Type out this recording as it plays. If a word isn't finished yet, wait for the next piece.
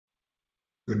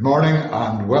Good morning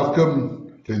and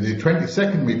welcome to the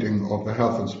 22nd meeting of the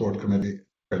Health and Sport Committee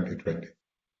 2020.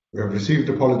 We have received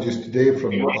apologies today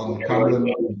from Don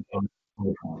Cameron and from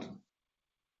Hamilton.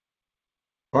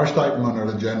 First item on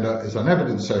our agenda is an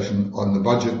evidence session on the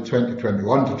budget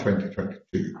 2021 to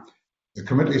 2022. The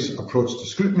committee's approach to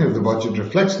scrutiny of the budget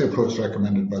reflects the approach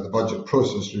recommended by the Budget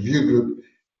Process Review Group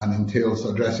and entails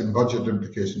addressing budget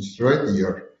implications throughout the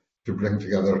year to bring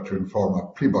together to inform a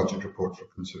pre-budget report for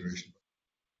consideration.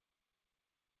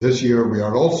 This year we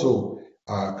are also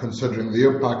considering the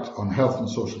impact on health and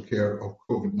social care of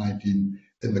COVID-19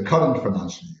 in the current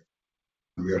financial year.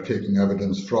 And we are taking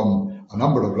evidence from a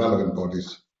number of relevant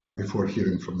bodies before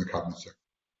hearing from the Cabinet Secretary.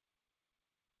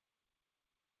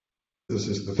 This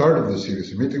is the third of the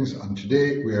series of meetings, and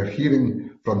today we are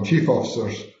hearing from Chief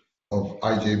Officers of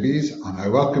IJBs, and I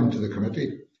welcome to the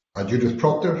committee Judith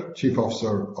Proctor, Chief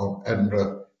Officer of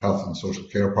Edinburgh Health and Social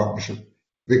Care Partnership,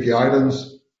 Vicky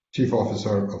Irons, Chief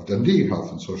Officer of Dundee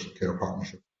Health and Social Care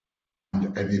Partnership,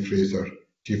 and Eddie Fraser,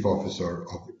 Chief Officer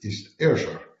of East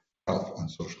Ayrshire Health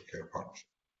and Social Care Partnership.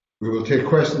 We will take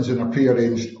questions in a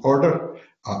pre-arranged order.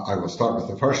 I will start with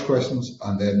the first questions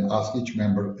and then ask each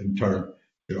member in turn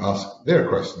to ask their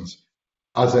questions.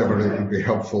 As ever, it would be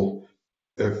helpful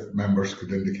if members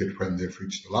could indicate when they've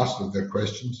reached the last of their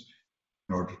questions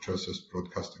in order to assist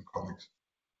broadcasting colleagues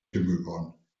to move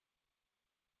on.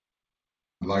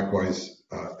 Likewise,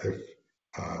 if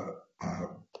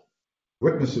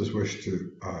witnesses wish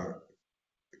to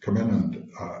come in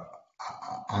and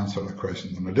answer a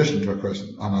question, in addition to a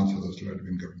question and answer that's already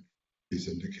been given, please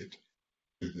indicate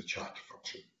through the chat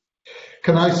function.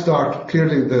 Can I start?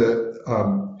 Clearly, the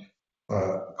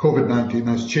COVID-19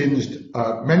 has changed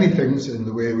many things in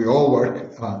the way we all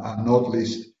work, and not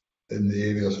least in the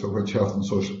areas for which health and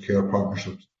social care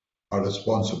partnerships are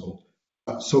responsible.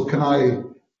 So can I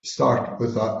start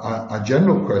with a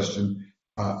general question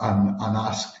and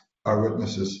ask our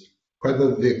witnesses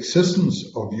whether the existence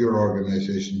of your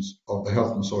organisations, of the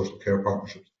Health and Social Care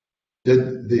Partnerships,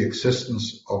 did the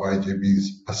existence of IJBs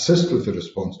assist with the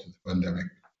response to the pandemic,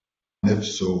 and if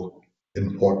so,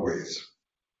 in what ways?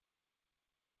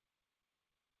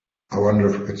 I wonder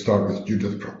if we could start with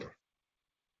Judith Proctor.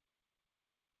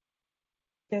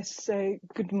 Yes,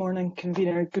 good morning,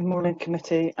 convener, good morning,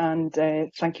 committee, and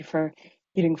thank you for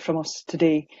hearing from us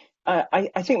today. I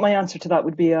think my answer to that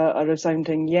would be a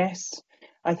resounding yes.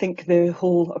 I think the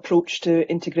whole approach to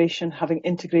integration, having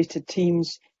integrated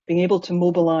teams, being able to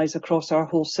mobilise across our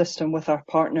whole system with our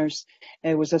partners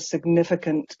was a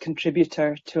significant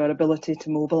contributor to our ability to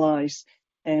mobilise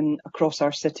across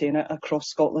our city and across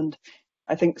Scotland.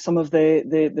 I think some of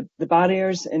the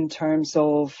barriers in terms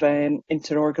of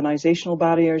inter-organisational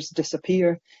barriers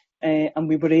disappear, and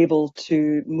we were able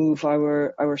to move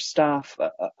our staff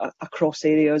across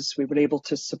areas. We were able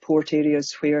to support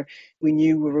areas where we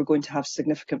knew we were going to have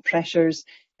significant pressures,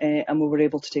 and we were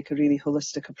able to take a really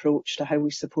holistic approach to how we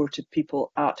supported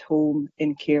people at home,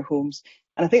 in care homes.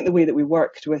 And I think the way that we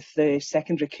worked with the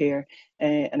secondary care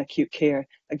and acute care,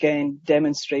 again,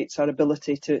 demonstrates our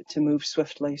ability to move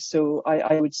swiftly. So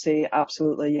I would say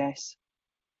absolutely yes.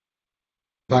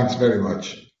 Thanks very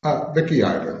much. Vicky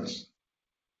Irons.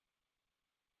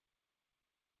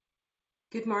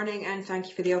 Good morning, and thank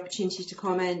you for the opportunity to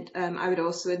comment. I would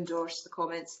also endorse the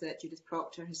comments that Judith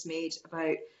Proctor has made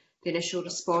about the initial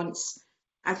response.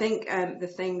 I think the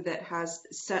thing that has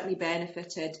certainly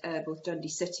benefited both Dundee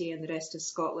City and the rest of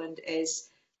Scotland is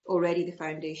already the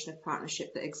foundation of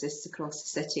partnership that exists across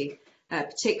the city.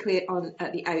 Particularly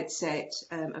at the outset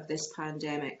of this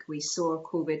pandemic, we saw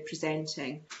COVID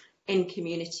presenting in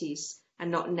communities and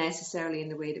not necessarily in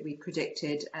the way that we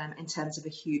predicted in terms of a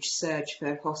huge surge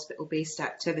for hospital-based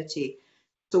activity.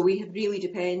 So we have really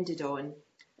depended on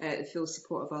the full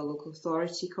support of our local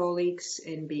authority colleagues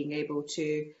in being able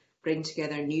to bring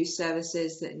together new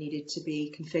services that needed to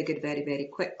be configured very, very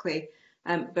quickly,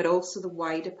 but also the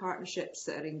wider partnerships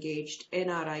that are engaged in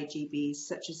our IGBs,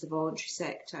 such as the voluntary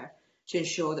sector, to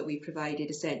ensure that we provided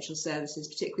essential services,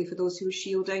 particularly for those who were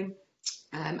shielding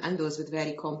and those with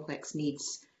very complex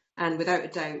needs. And without a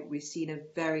doubt, we've seen a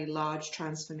very large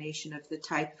transformation of the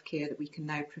type of care that we can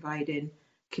now provide in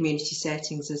community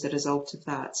settings as a result of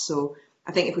that. So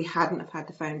I think if we hadn't have had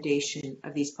the foundation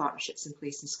of these partnerships in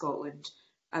place in Scotland,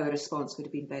 our response would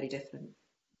have been very different.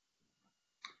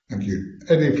 Thank you.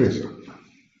 Eddie Fraser.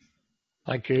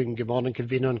 Thank you, and good morning,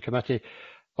 convener and committee.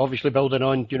 Obviously, building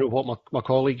on what my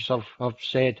colleagues have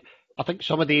said, I think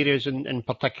some of the areas in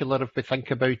particular, if we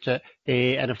think about it,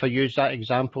 and if I use that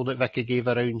example that Vicky gave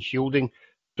around shielding,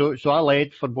 so I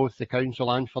led for both the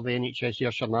council and for the NHS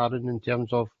Ayrshire and Arran in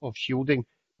terms of shielding.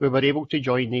 We were able to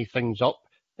join these things up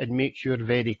and make sure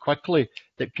very quickly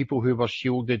that people who were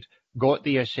shielded got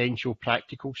the essential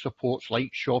practical supports like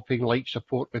shopping, like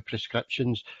support with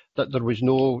prescriptions, that there was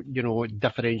no,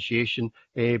 differentiation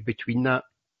between that.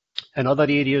 In other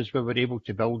areas, we were able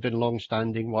to build in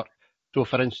long-standing work. So,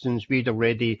 for instance, we'd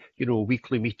already,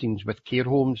 weekly meetings with care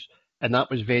homes, and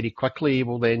that was very quickly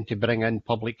able then to bring in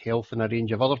public health and a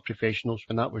range of other professionals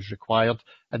when that was required,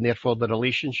 and therefore the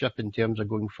relationship in terms of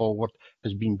going forward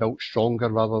has been built stronger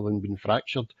rather than being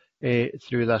fractured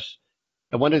through this.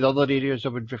 And one of the other areas I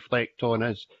would reflect on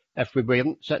is if we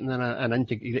weren't sitting in an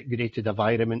integrated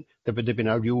environment, there would have been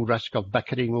a real risk of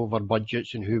bickering over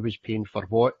budgets and who was paying for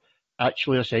what.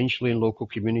 Actually, essentially in local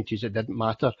communities, it didn't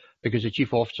matter because the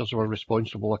chief officers were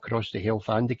responsible across the health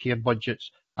and the care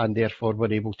budgets, and therefore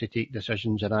were able to take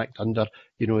decisions and act under,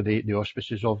 the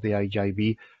auspices of the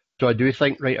IGB. So I do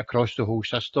think right across the whole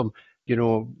system,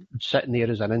 sitting there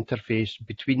as an interface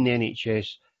between the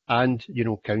NHS and,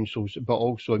 councils, but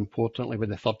also importantly with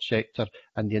the third sector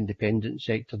and the independent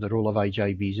sector, the role of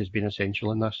IGBs has been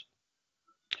essential in this.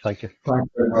 Thank you. Thank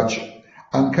you very much.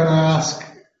 And can I ask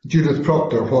Judith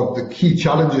Proctor what the key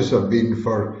challenges have been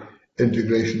for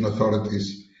integration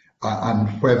authorities and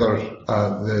whether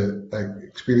the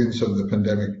experience of the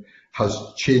pandemic has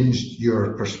changed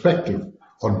your perspective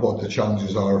on what the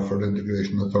challenges are for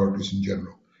integration authorities in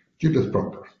general? Judith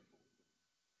Proctor.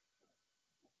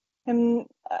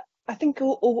 I think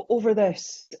over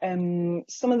this,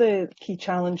 some of the key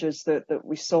challenges that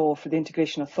we saw for the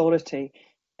integration authority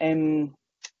in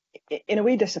a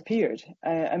way disappeared.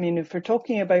 I mean, if we're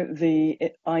talking about the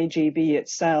IGB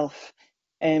itself,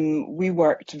 we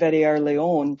worked very early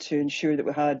on to ensure that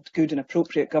we had good and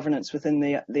appropriate governance within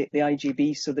the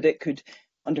IGB so that it could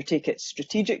undertake its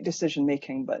strategic decision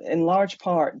making. But in large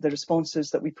part, the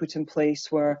responses that we put in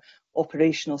place were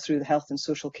operational through the Health and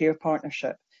Social Care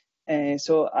Partnership.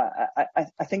 So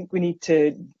I think we need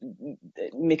to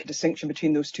make a distinction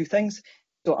between those two things.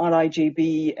 So our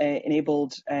IGB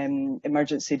enabled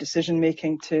emergency decision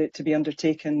making to be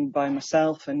undertaken by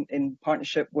myself and in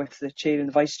partnership with the chair and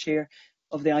the vice chair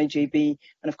of the IGB.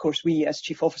 And of course, we as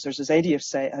chief officers, as Eddie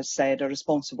has said, are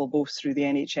responsible both through the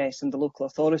NHS and the local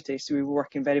authority. So we were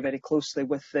working very, very closely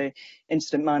with the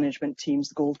incident management teams,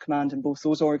 the Gold Command, and both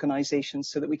those organisations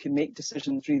so that we can make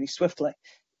decisions really swiftly.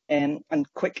 And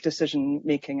quick decision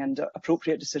making and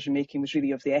appropriate decision making was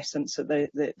really of the essence at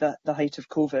the height of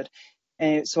COVID.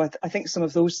 So I think some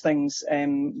of those things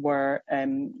were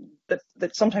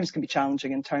that sometimes can be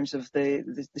challenging in terms of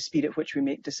the speed at which we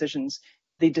make decisions.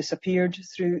 They disappeared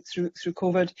through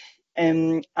COVID,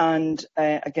 and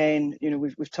again,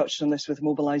 we've touched on this with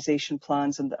mobilisation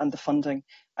plans and the funding.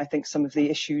 I think some of the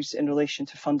issues in relation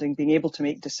to funding, being able to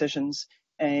make decisions,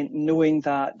 and knowing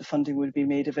that the funding would be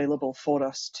made available for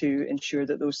us to ensure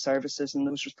that those services and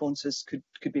those responses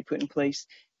could be put in place,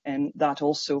 and that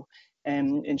also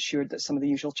ensured that some of the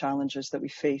usual challenges that we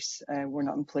face were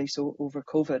not in place over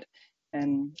COVID.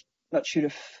 Not sure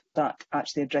if that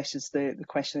actually addresses the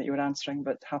question that you were answering,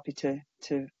 but happy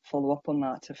to follow up on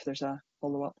that if there's a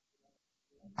follow-up.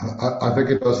 I think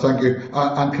it does, thank you.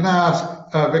 And can I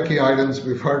ask Vicky Idens,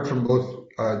 we've heard from both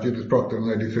Judith Proctor and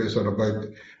Eddie Fraser about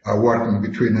working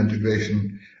between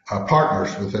integration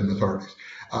partners within authorities.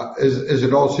 Is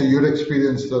it also your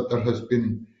experience that there has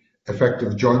been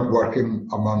effective joint working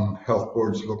among health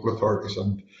boards, local authorities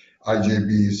and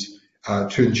IGBs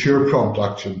to ensure prompt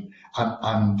action?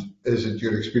 And is it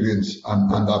your experience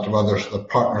and that of others that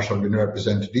partners have been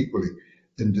represented equally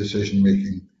in decision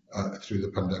making through the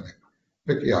pandemic?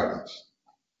 Vicky Idens.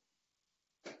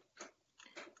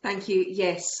 Thank you.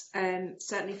 Yes,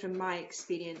 certainly from my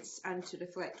experience, and to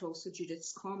reflect also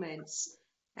Judith's comments,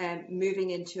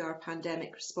 moving into our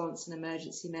pandemic response and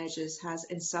emergency measures has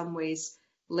in some ways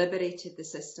liberated the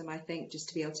system, I think, just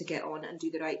to be able to get on and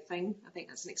do the right thing. I think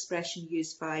that's an expression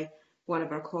used by one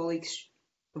of our colleagues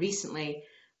recently,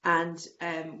 and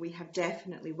we have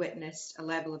definitely witnessed a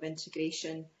level of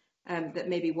integration that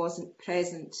maybe wasn't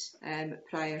present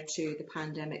prior to the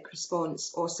pandemic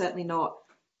response, or certainly not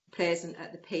present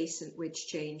at the pace at which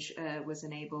change was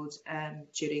enabled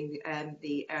during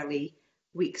the early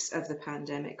weeks of the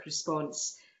pandemic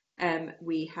response.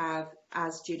 We have,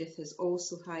 as Judith has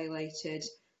also highlighted,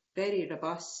 very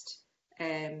robust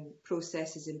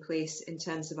processes in place in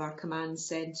terms of our command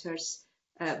centres,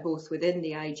 both within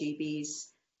the IGBs,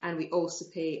 and we also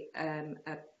play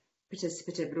a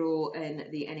participative role in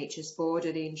the NHS board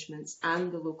arrangements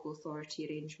and the local authority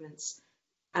arrangements.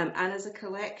 And as a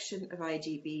collection of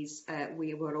IGBs,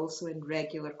 we were also in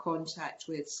regular contact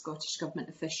with Scottish Government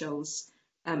officials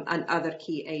and other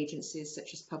key agencies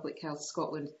such as Public Health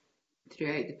Scotland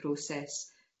throughout the process.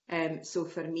 So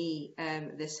for me,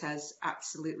 this has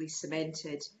absolutely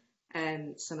cemented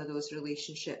some of those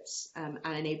relationships and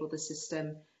enabled the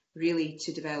system really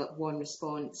to develop one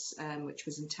response, which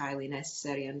was entirely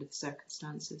necessary under the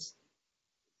circumstances.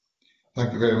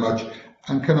 Thank you very much.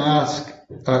 And can I ask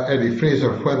Eddie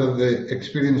Fraser whether the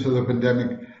experience of the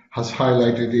pandemic has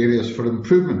highlighted areas for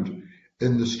improvement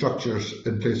in the structures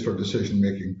in place for decision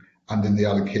making and in the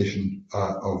allocation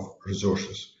of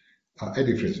resources?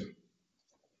 Eddie Fraser.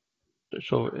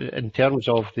 So in terms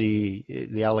of the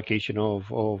allocation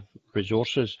of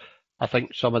resources, I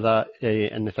think some of that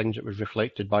and the things that was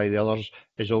reflected by the others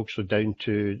is also down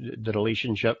to the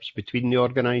relationships between the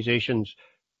organisations.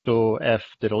 So if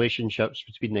the relationships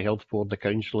between the Health Board, the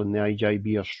Council and the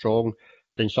IJB are strong,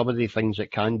 then some of the things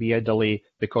that can be a delay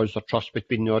because there's trust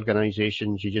between the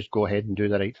organisations, you just go ahead and do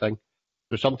the right thing.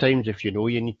 So sometimes if you know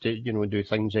you need to do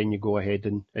things, then you go ahead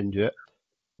and do it.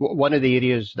 One of the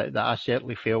areas that I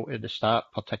certainly felt at the start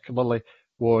particularly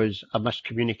was a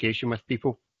miscommunication with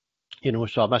people.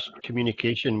 So a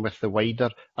miscommunication with the wider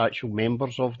actual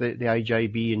members of the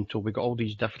IJB until we got all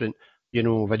these different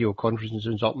video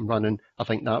conferences up and running. I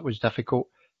think that was difficult.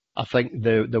 I think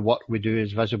the work we do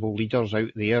as visible leaders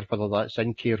out there, whether that's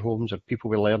in care homes or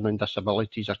people with learning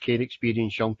disabilities or care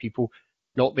experienced young people,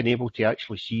 not being able to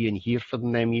actually see and hear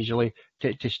from them easily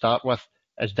to start with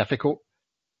is difficult.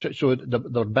 So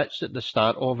there are bits at the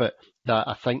start of it that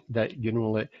I think that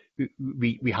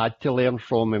we had to learn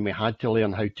from, and we had to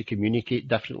learn how to communicate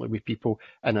differently with people.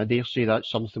 And I dare say that's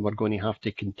something we're going to have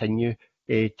to continue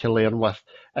to learn with.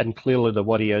 And clearly the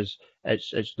worry is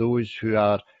it's those who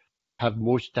have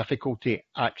most difficulty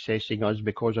accessing us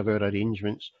because of our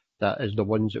arrangements that is the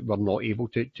ones that we're not able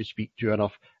to speak to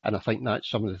enough. And I think that's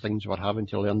some of the things we're having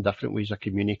to learn, different ways of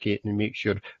communicating and make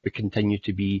sure we continue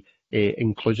to be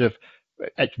inclusive.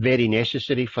 It's very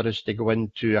necessary for us to go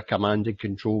into a command and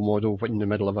control model in the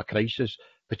middle of a crisis,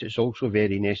 but it's also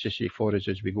very necessary for us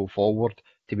as we go forward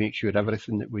to make sure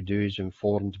everything that we do is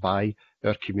informed by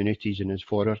our communities and is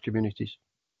for our communities.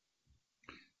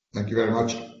 Thank you very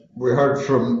much. We heard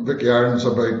from Vicky Irons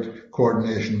about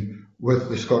coordination with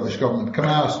the Scottish Government. Can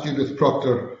I ask Judith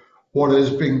Proctor what is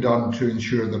being done to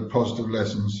ensure that positive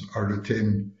lessons are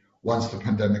retained once the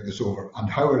pandemic is over, and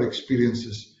how are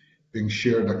experiences being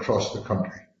shared across the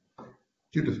country?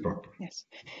 Judith Proctor. Yes.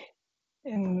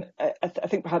 I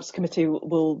think perhaps the committee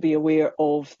will be aware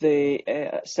of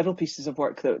the several pieces of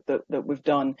work that we've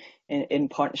done in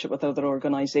partnership with other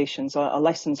organisations. A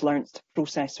lessons learnt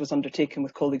process was undertaken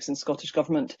with colleagues in Scottish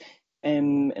Government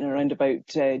in around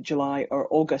about July or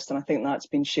August, and I think that's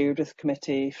been shared with the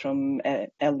committee from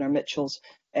Eleanor Mitchell's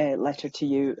letter to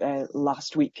you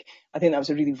last week. I think that was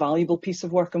a really valuable piece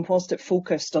of work, and whilst it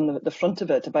focused on the front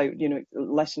of it about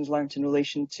lessons learnt in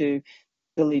relation to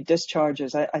delayed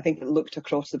discharges, I think it looked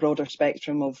across the broader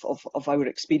spectrum of our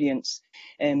experience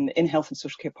in health and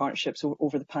social care partnerships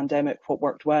over the pandemic, what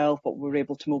worked well, what we were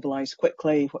able to mobilise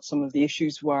quickly, what some of the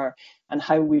issues were, and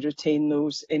how we retain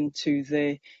those into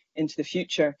the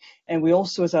future. And we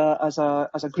also, as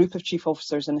a group of chief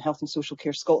officers in Health and Social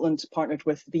Care Scotland, partnered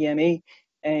with the BMA,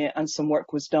 and some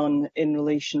work was done in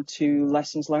relation to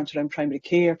lessons learnt around primary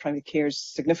care. Primary care's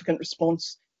significant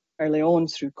response early on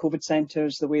through COVID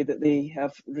centres, the way that they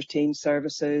have retained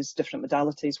services, different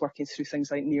modalities, working through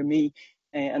things like Near Me,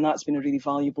 and that's been a really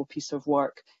valuable piece of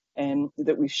work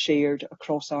that we've shared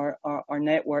across our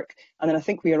network. And then I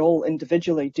think we are all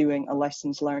individually doing a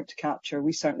lessons learnt capture.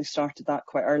 We certainly started that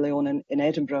quite early on in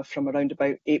Edinburgh, from around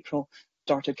about April,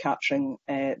 started capturing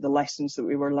the lessons that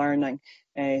we were learning.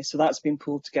 So that's been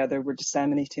pulled together. We're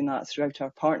disseminating that throughout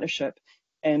our partnership.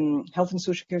 Health and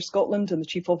Social Care Scotland and the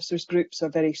Chief Officers Groups are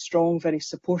very strong, very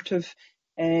supportive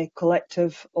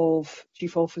collective of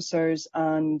chief officers,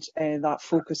 and that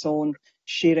focus on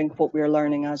sharing what we are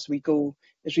learning as we go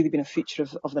has really been a feature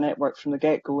of the network from the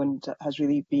get-go, and has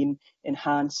really been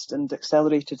enhanced and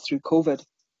accelerated through COVID.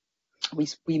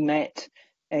 We met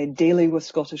daily with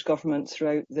Scottish Government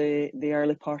throughout the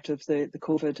early part of the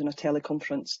COVID in a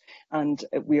teleconference, and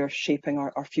we are shaping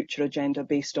our future agenda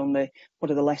based on what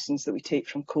are the lessons that we take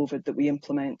from COVID that we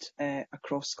implement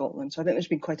across Scotland. So I think there's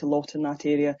been quite a lot in that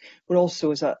area. We're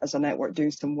also, as a network,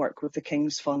 doing some work with the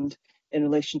King's Fund in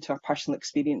relation to our personal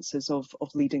experiences of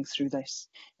leading through this,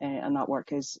 and that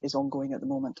work is ongoing at the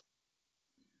moment.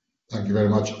 Thank you very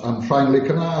much. And finally,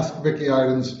 can I ask Vicky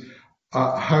Irons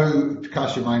how to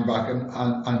cast your mind back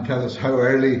and tell us how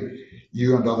early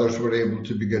you and others were able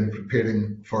to begin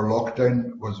preparing for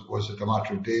lockdown? Was it a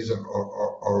matter of days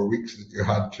or weeks that you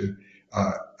had to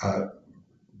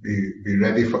be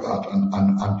ready for that,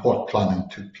 and what planning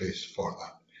took place for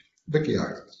that? Vicky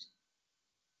Irons.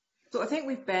 So I think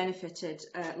we've benefited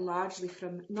largely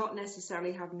from not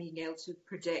necessarily having been able to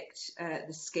predict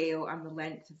the scale and the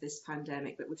length of this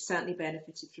pandemic, but we've certainly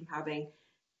benefited from having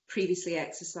previously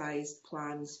exercised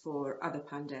plans for other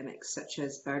pandemics, such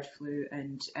as bird flu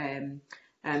and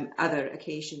other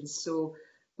occasions. So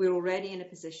we're already in a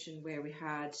position where we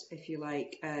had, if you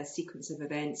like, a sequence of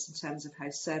events in terms of how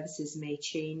services may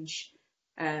change.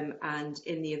 And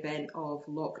in the event of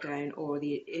lockdown, or in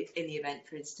the event,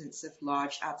 for instance, of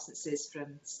large absences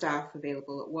from staff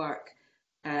available at work,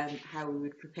 how we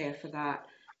would prepare for that.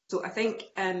 So I think,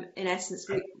 in essence,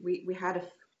 we had a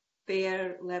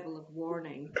fair level of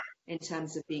warning in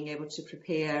terms of being able to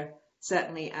prepare,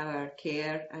 certainly our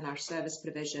care and our service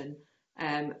provision,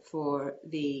 for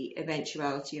the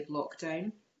eventuality of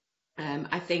lockdown.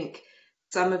 I think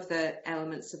some of the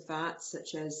elements of that,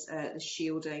 such as the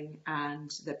shielding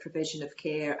and the provision of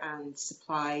care and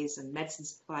supplies and medicine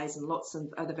supplies and lots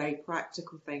of other very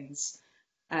practical things,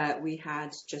 we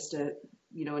had just a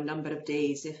number of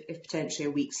days, if potentially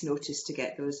a week's notice, to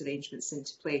get those arrangements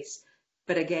into place.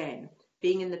 But again,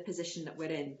 being in the position that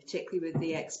we're in, particularly with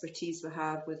the expertise we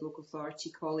have with local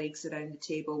authority colleagues around the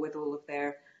table with all of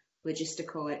their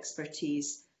logistical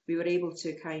expertise, we were able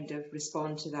to kind of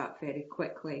respond to that very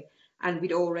quickly. And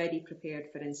we'd already prepared,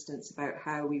 for instance, about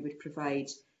how we would provide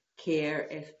care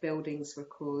if buildings were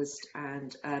closed,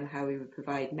 and how we would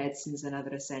provide medicines and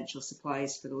other essential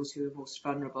supplies for those who were most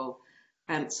vulnerable.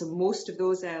 So most of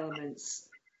those elements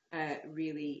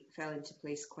really fell into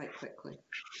place quite quickly.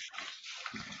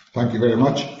 Thank you very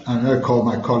much. I now call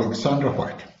my colleague Sandra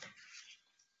White.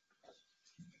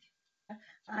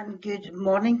 And good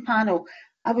morning, panel.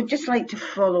 I would just like to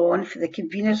follow on for the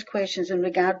convener's questions in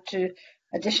regard to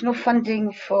additional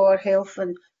funding for health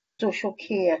and social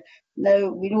care. Now,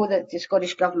 we know that the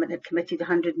Scottish Government had committed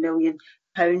 £100 million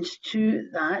to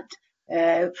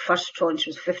that. First tranche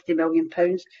was £50 million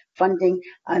funding,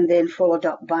 and then followed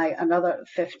up by another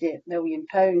 £50 million.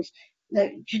 Now,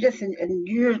 Judith, in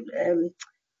your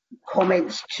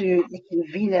comments to the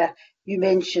convener, you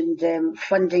mentioned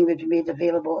funding would be made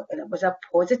available, and it was a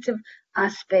positive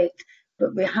aspect,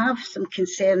 but we have some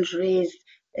concerns raised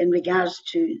in regards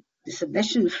to the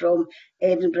submission from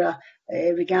Edinburgh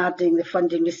regarding the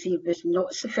funding received was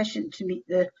not sufficient to meet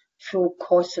the full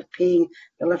costs of paying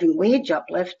the living wage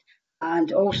uplift,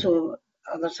 and also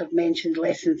others have mentioned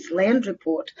lessons learned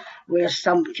report, where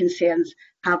some concerns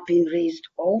have been raised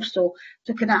also.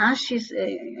 So can I ask you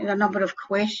in a number of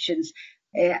questions,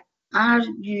 are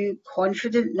you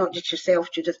confident, not just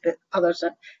yourself, Judith, but others,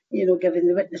 given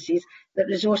the witnesses, that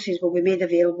resources will be made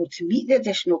available to meet the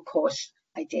additional costs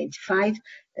identified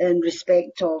in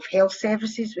respect of health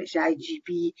services, which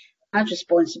IGB has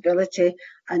responsibility,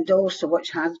 and also,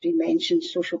 which has been mentioned,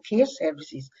 social care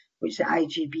services, which the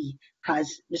IGB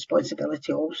has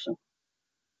responsibility also?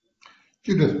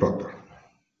 Judith Proctor.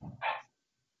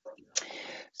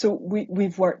 So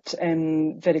we've worked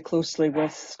very closely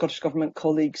with Scottish Government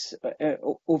colleagues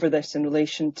over this in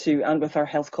relation to, and with our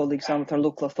health colleagues and with our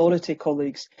local authority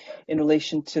colleagues in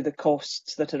relation to the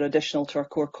costs that are additional to our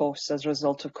core costs as a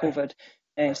result of COVID.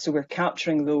 So we're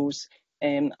capturing those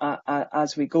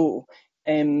as we go.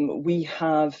 We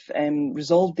have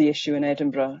resolved the issue in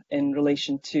Edinburgh in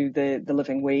relation to the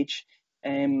living wage,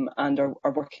 and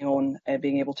are working on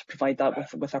being able to provide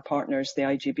that with our partners. The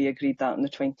IGB agreed that on the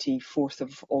 24th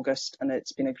of August, and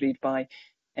it's been agreed by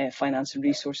Finance and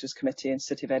Resources Committee and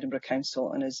City of Edinburgh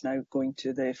Council, and is now going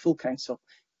to the full council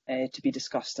to be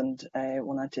discussed, and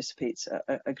one anticipates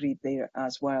agreed there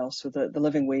as well. So the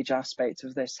living wage aspect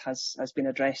of this has been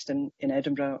addressed in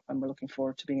Edinburgh, and we're looking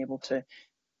forward to being able to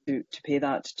pay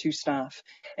that to staff.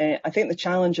 I think the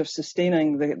challenge of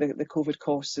sustaining the COVID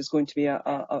costs is going to be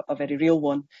a very real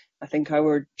one. I think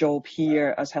our job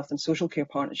here as Health and Social Care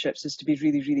Partnerships is to be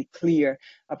really, really clear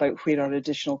about where our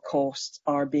additional costs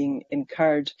are being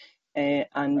incurred,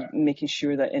 and making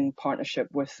sure that in partnership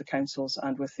with the councils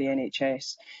and with the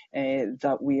NHS,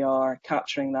 that we are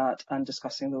capturing that and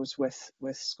discussing those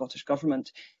with Scottish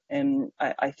Government.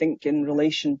 I think in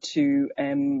relation to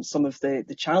some of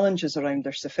the challenges around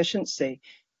their sufficiency,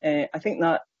 I think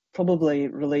that probably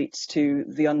relates to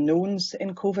the unknowns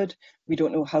in COVID. We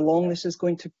don't know how long this is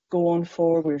going to go on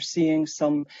for. We're seeing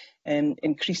some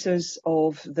increases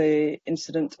of the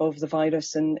incident of the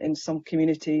virus in some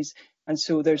communities, and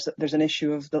so there's an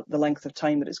issue of the length of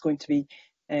time that it's going to be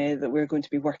that we're going to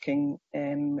be working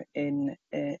in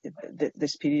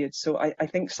this period. So I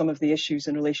think some of the issues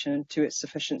in relation to its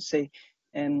sufficiency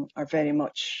are very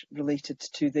much related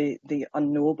to the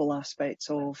unknowable aspects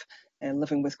of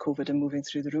living with COVID and moving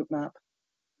through the route map.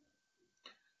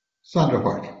 Sandra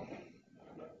White.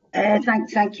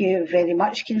 Thank you very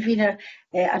much, Convener.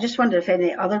 I just wonder if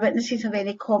any other witnesses have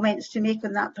any comments to make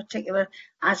on that particular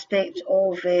aspect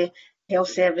of health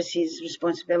services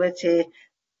responsibility.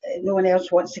 No one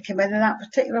else wants to come in on that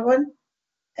particular one?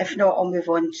 If not, I'll move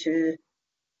on to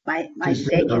my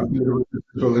second.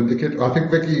 Will indicate. I think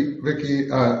Vicky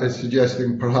is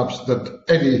suggesting perhaps that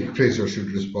Eddie Fraser should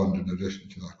respond in addition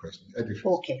to that question. Eddie Fraser.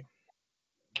 Okay.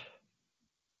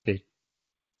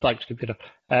 Thanks, Peter.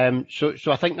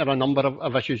 So I think there are a number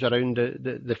of issues around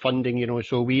the funding,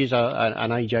 so we as an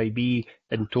IJB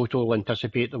in total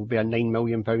anticipate there will be a £9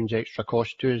 million extra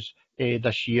cost to us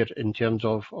this year in terms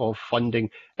of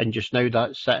funding, and just now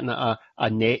that's sitting at a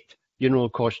net,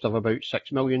 cost of about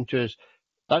 £6 million to us.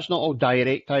 That's not all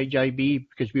direct IJB,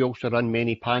 because we also run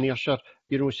many pan-Ayrshire,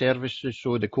 services,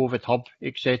 so the COVID hub,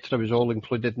 etc. was all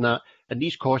included in that, and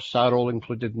these costs are all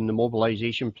included in the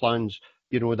mobilisation plans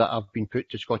that have been put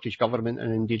to Scottish Government,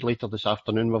 and indeed later this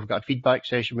afternoon we've got a feedback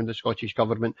session with the Scottish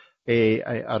Government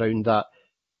around that.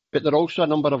 But there are also a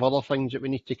number of other things that we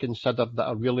need to consider that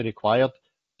are really required.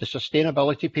 The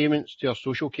sustainability payments to our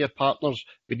social care partners,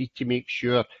 we need to make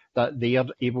sure that they are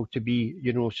able to be,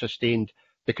 sustained,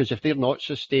 because if they're not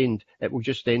sustained, it will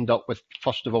just end up with,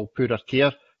 first of all, poorer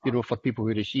care, for people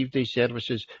who receive these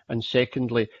services, and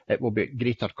secondly, it will be at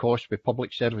greater cost with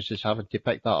public services having to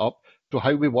pick that up. So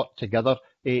how we work together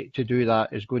to do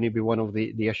that is going to be one of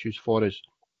the issues for us.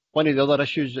 One of the other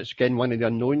issues that's, again, one of the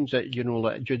unknowns that,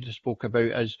 that Judith spoke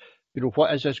about is,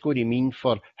 what is this going to mean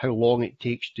for how long it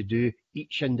takes to do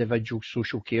each individual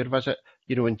social care visit,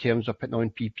 in terms of putting on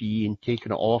PPE and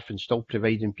taking it off and still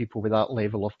providing people with that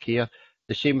level of care.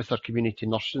 The same with our community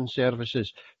nursing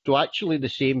services. So actually the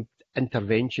same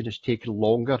intervention is taking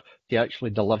longer to actually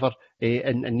deliver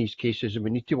in these cases, and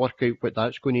we need to work out what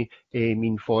that's going to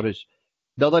mean for us.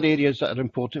 The other areas that are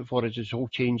important for us is whole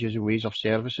changes in ways of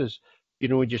services.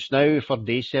 Just now, for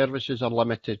day services are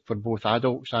limited for both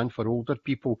adults and for older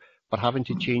people, we're having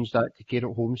to change that to care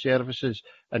at home services,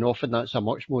 and often that's a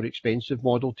much more expensive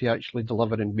model to actually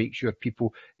deliver and make sure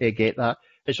people get that.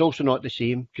 It's also not the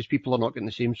same, because people are not getting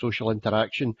the same social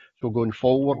interaction. So going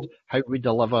forward, how we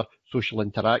deliver social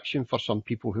interaction for some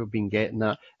people who have been getting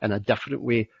that in a different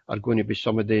way are going to be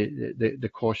some of the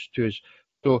costs to us.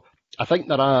 So I think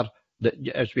there are,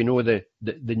 as we know, the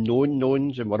known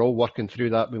knowns, and we're all working through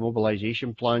that with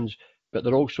mobilisation plans, but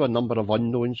there are also a number of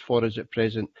unknowns for us at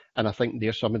present, and I think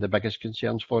they're some of the biggest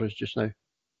concerns for us just now.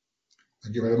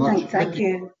 Thank you very much. Thank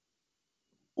you.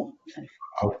 Oh, sorry.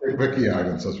 I'll take Vicky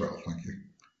Irons as well. Thank you.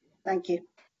 Thank you.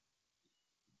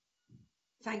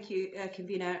 Thank you,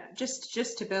 Convener.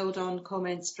 Just to build on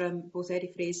comments from both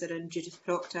Eddie Fraser and Judith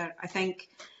Proctor, I think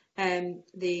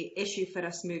the issue for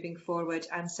us moving forward,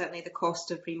 and certainly the cost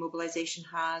of remobilisation,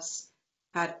 has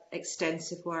had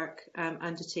extensive work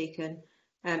undertaken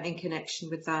in connection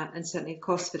with that, and certainly the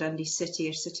costs for Dundee City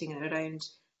are sitting at around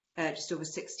just over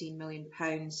 £16 million.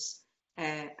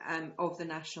 Of the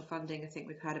national funding, I think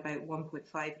we've had about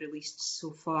 1.5 released so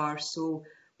far, so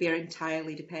we are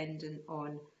entirely dependent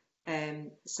on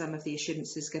some of the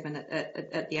assurances given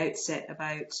at the outset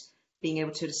about being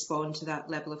able to respond to that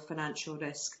level of financial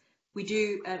risk. We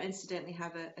do incidentally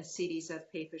have a series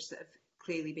of papers that have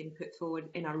clearly been put forward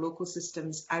in our local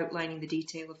systems outlining the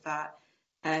detail of that,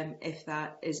 if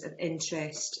that is of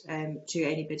interest to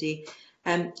anybody.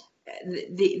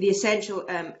 The essential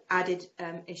added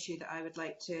issue that I would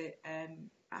like to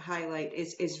highlight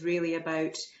is really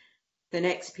about the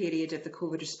next period of the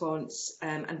COVID response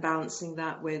and balancing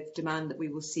that with demand that we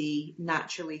will see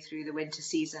naturally through the winter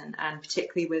season, and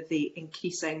particularly with the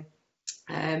increasing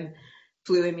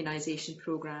flu immunisation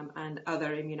programme and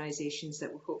other immunisations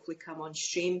that will hopefully come on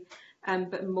stream.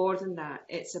 But more than that,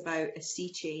 it's about a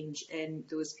sea change in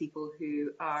those people who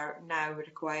are now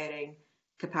requiring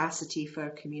capacity for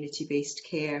community-based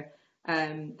care.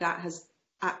 That has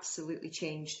absolutely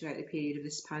changed throughout the period of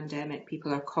this pandemic.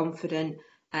 People are confident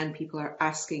and people are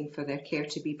asking for their care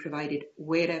to be provided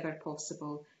wherever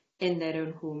possible, in their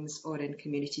own homes or in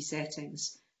community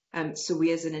settings. So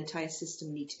we as an entire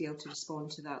system need to be able to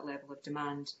respond to that level of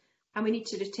demand. And we need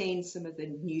to retain some of the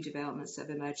new developments that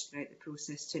have emerged throughout the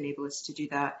process to enable us to do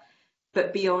that.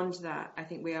 But beyond that, I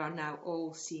think we are now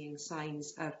all seeing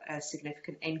signs of a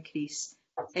significant increase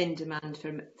in demand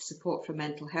for support for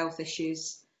mental health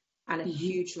issues and a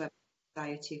huge level of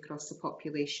anxiety across the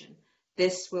population.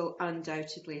 This will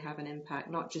undoubtedly have an impact,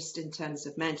 not just in terms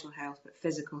of mental health, but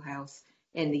physical health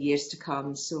in the years to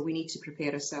come. So we need to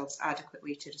prepare ourselves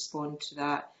adequately to respond to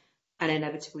that. And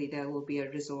inevitably there will be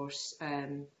a resource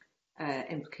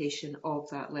implication of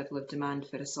that level of demand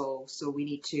for us all. So we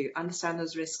need to understand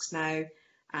those risks now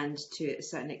and to a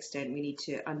certain extent we need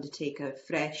to undertake a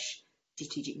fresh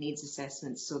strategic needs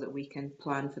assessment so that we can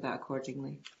plan for that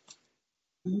accordingly.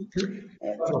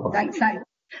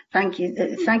 Thank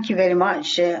you very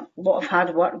much. A lot of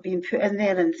hard work being put in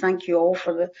there, and thank you all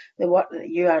for the work that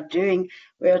you are doing.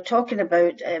 We're talking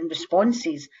about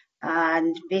responses,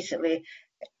 and basically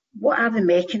what are the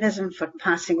mechanisms for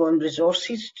passing on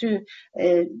resources to,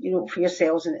 for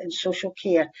yourselves in social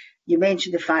care? You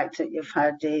mentioned the fact that you've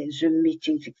had Zoom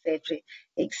meetings,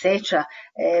 etc.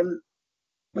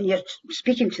 When you're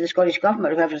speaking to the Scottish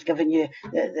Government, whoever's given you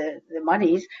the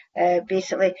monies,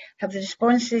 basically, have the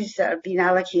responses that are being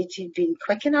allocated been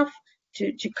quick enough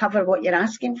to cover what you're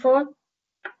asking for?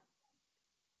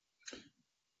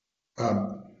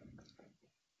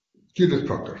 Judith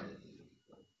Proctor.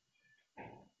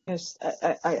 Yes,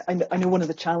 I know one of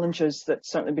the challenges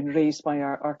that's certainly been raised by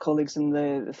our colleagues in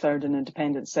the third and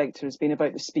independent sector has been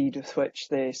about the speed with which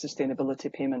the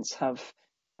sustainability payments have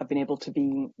been able to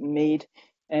be made.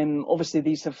 Obviously,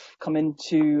 these have come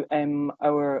into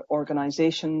our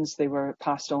organisations. They were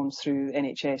passed on through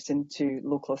NHS into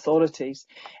local authorities,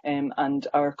 and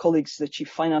our colleagues, the chief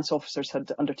finance officers,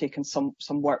 had undertaken some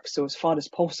work. So as far as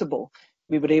possible,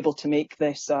 we were able to make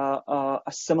this a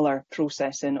similar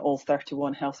process in all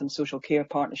 31 health and social care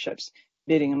partnerships,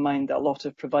 bearing in mind that a lot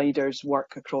of providers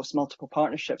work across multiple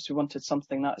partnerships. We wanted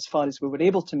something that, as far as we were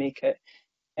able to make it,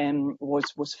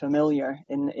 was familiar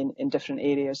in different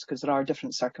areas, because there are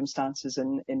different circumstances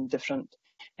in different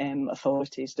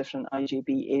authorities, different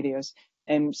IJB areas.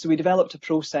 So we developed a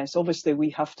process. Obviously, we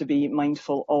have to be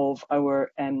mindful of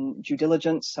our due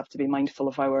diligence, have to be mindful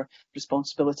of our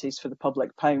responsibilities for the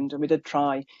public pound. And we did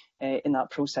try in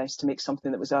that process to make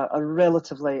something that was a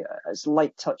relatively as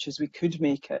light touch as we could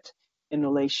make it in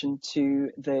relation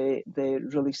to the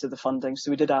release of the funding.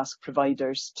 So we did ask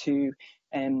providers to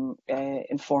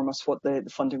inform us what the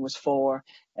funding was for,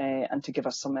 and to give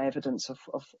us some evidence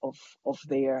of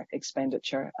their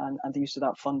expenditure and the use of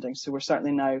that funding. So we're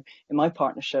certainly now, in my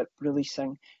partnership,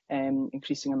 releasing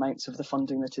increasing amounts of the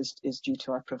funding that is due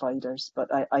to our providers. But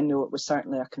I know it was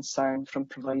certainly a concern from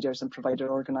providers and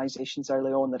provider organisations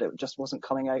early on that it just wasn't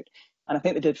coming out. And I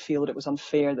think they did feel that it was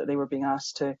unfair that they were being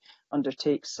asked to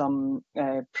undertake some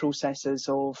processes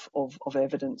of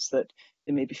evidence that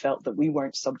they maybe felt that we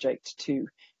weren't subject to.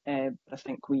 But I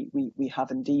think we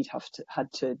have indeed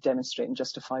had to demonstrate and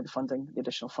justify the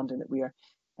additional funding that we are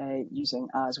using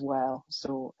as well.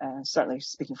 So certainly,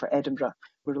 speaking for Edinburgh,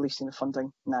 we're releasing the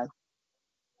funding now.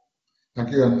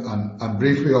 Thank you, and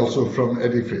briefly also from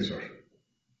Eddie Fraser.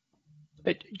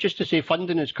 Just to say,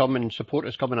 funding is coming, support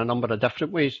is coming a number of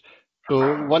different ways.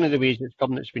 So one of the ways it's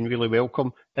come that's been really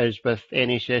welcome is with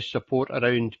NHS support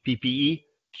around PPE.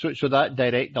 So that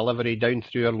direct delivery down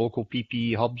through our local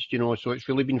PPE hubs, so it's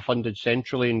really been funded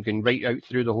centrally and going right out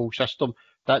through the whole system.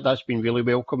 That's been really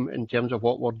welcome in terms of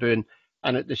what we're doing.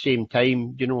 And at the same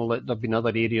time, there have been other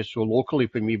areas. So locally,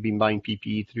 when we've been buying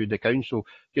PPE through the council,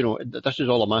 this is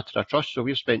all a matter of trust. So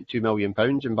we've spent £2 million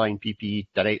in buying PPE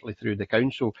directly through the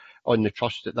council on the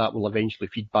trust that will eventually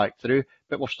feed back through.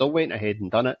 But we've still went ahead and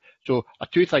done it. So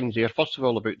two things there. First of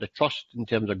all, about the trust in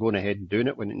terms of going ahead and doing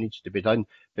it when it needs to be done.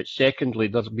 But secondly,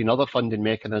 there's been other funding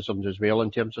mechanisms as well in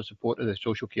terms of support of the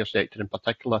social care sector in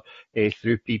particular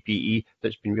through PPE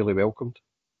that's been really welcomed.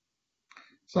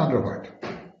 Sandra White.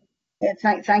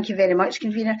 Thank you very much,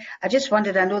 Convener. I just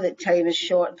wondered, I know that time is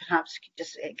short, perhaps you could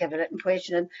just give a written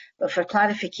question, but for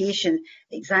clarification,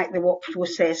 exactly what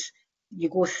process you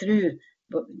go through.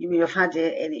 But we've had the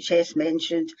NHS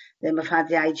mentioned, then we've had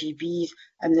the IGBs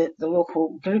and the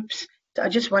local groups. So I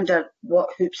just wonder what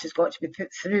hoops has got to be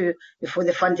put through before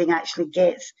the funding actually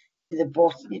gets to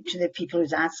the people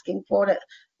who's asking for it.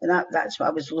 And that's what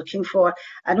I was looking for.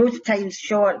 I know the time's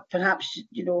short, perhaps,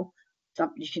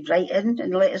 something you could write in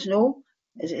and let us know.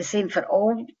 Is it the same for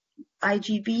all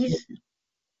IGBs?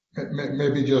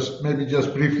 Maybe just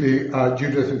briefly,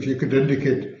 Judith, if you could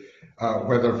indicate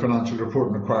whether financial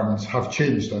reporting requirements have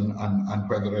changed and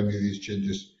whether any of these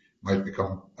changes might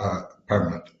become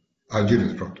permanent.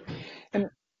 Judith Proctor.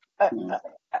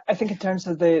 I think in terms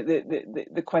of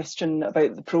the question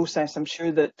about the process, I'm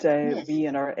sure that yes, we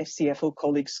and our CFO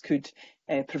colleagues could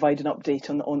provide an update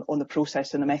on the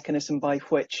process and the mechanism by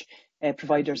which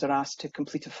providers are asked to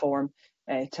complete a form,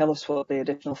 tell us what the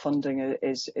additional funding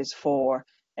is for,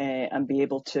 and be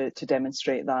able to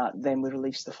demonstrate that. Then we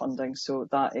release the funding. So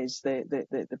that is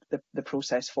the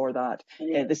process for that.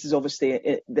 This is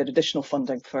obviously the additional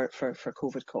funding for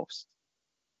COVID costs.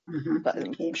 But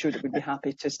I'm sure that we'd be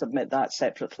happy to submit that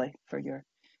separately for your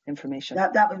information.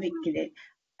 That would be great.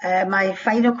 My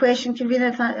final question,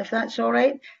 Convener, if that's all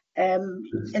right.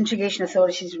 integration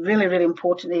authority is really, really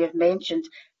important that you've mentioned.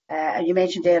 And you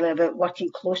mentioned earlier about working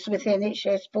closely with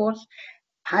NHS boards.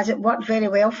 Has it worked very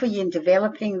well for you in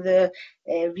developing the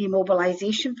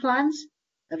remobilisation plans?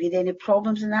 Have you had any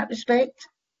problems in that respect?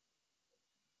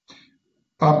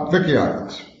 Vicky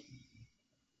Irons.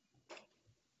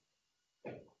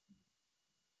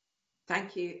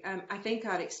 Thank you. I think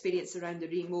our experience around the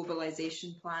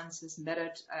remobilisation plans has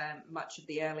mirrored much of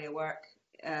the earlier work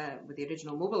with the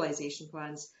original mobilisation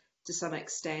plans to some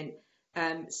extent.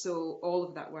 So all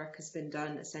of that work has been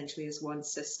done essentially as one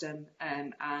system,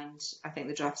 and I think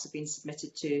the drafts have been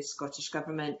submitted to Scottish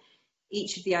Government.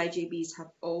 Each of the IJBs have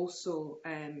also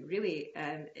really,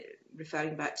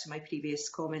 referring back to my previous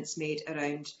comments made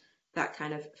around that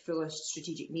kind of fuller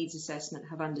strategic needs assessment,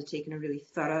 have undertaken a really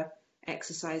thorough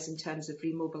exercise in terms of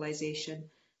remobilisation,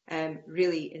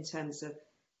 really in terms of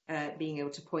being able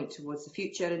to point towards the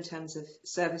future in terms of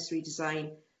service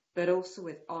redesign, but also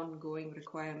with ongoing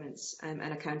requirements and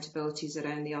accountabilities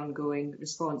around the ongoing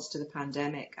response to the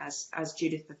pandemic. As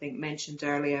Judith, I think, mentioned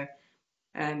earlier,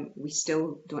 we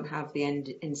still don't have the end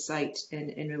in sight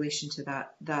in relation to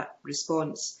that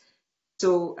response.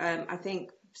 So I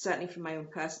think certainly from my own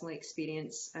personal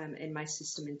experience in my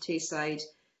system in Tayside,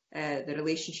 the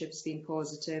relationship has been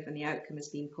positive and the outcome has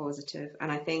been positive.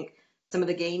 And I think some of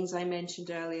the gains I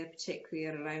mentioned earlier, particularly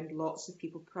around lots of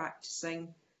people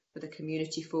practicing with a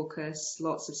community focus,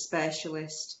 lots of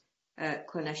specialist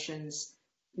clinicians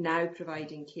now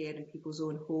providing care in people's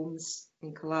own homes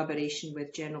in collaboration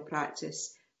with general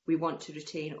practice. We want to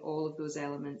retain all of those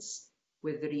elements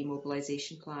with the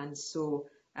remobilisation plans. So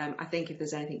I think if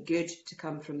there's anything good to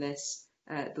come from this,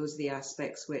 those are the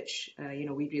aspects which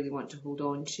we really want to hold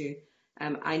on to.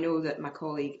 I know that my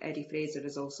colleague Eddie Fraser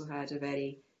has also had a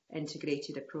very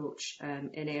integrated approach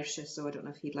in Ayrshire, so I don't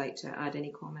know if he'd like to add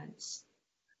any comments.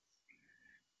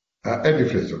 Eddie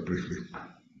Fraser, briefly.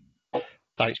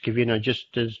 Thanks, Kavina.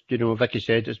 Just as Vicky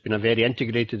said, it's been a very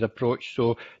integrated approach.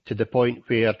 So to the point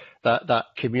where that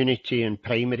community and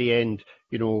primary end,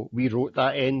 we wrote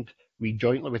that end. We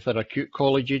jointly with our acute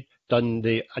college done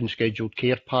the unscheduled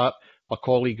care part. My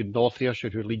colleague in North Ayrshire,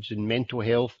 who leads in mental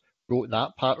health, wrote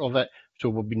that part of it. So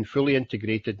we've been fully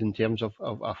integrated in terms of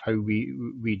how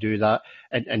we do that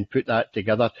and put that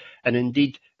together. And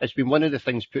indeed, it's been one of the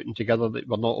things putting together that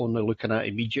we're not only looking at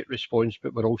immediate response,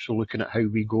 but we're also looking at how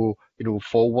we go,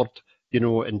 forward,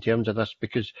 in terms of this,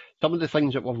 because some of the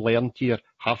things that we've learned here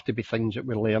have to be things that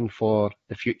we learn for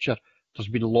the future. There's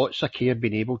been lots of care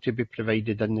being able to be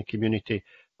provided in the community.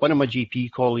 One of my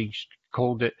GP colleagues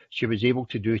called it, she was able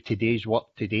to do today's work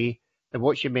today. And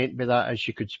what she meant by that is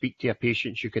she could speak to a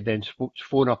patient, she could then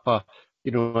phone up a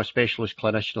specialist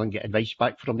clinician and get advice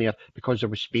back from there because there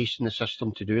was space in the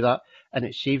system to do that. And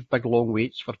it saved big long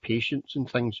waits for patients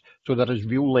and things. So there is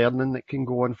real learning that can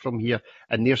go on from here.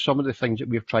 And there's some of the things that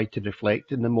we've tried to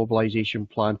reflect in the mobilisation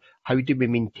plan. How do we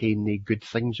maintain the good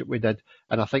things that we did?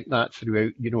 And I think that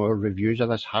throughout, our reviews of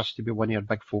this has to be one of our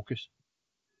big focus.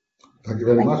 Thank you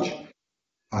very much.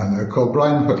 And I call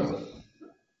Brian Whittle.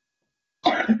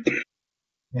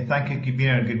 Thank you,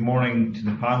 Kavina, and good morning to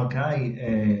the panel. Can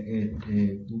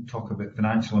I talk about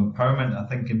financial empowerment? I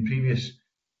think in previous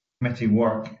committee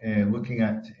work, looking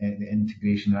at the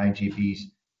integration of IJBs,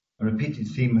 a repeated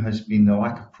theme has been the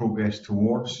lack of progress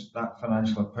towards that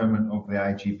financial empowerment of the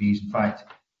IJBs. In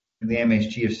fact, the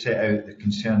MSG have set out the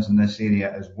concerns in this area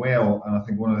as well, and I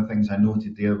think one of the things I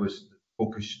noted there was that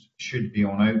focus should be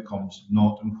on outcomes,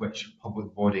 not on which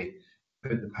public body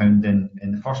put the pound in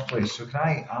the first place. So can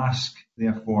I ask,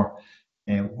 therefore,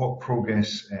 what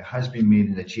progress has been made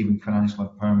in achieving financial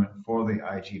empowerment for the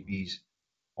IJBs,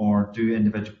 or do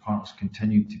individual partners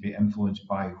continue to be influenced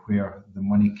by where the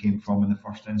money came from in the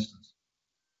first instance?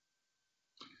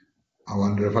 I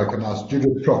wonder if I can ask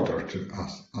Judith Proctor to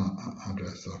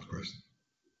address that question.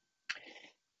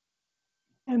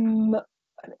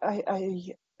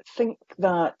 I think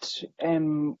that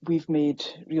we've made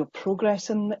real progress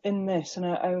in this, and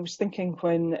I was thinking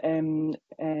when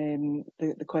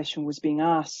the question was being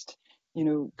asked,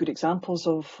 good examples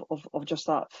of just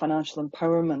that financial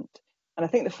empowerment. And I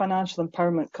think the financial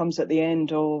empowerment comes at the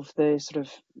end of the sort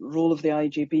of role of the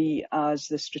IJB as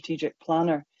the strategic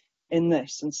planner in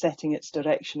this and setting its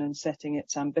direction and setting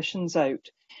its ambitions out.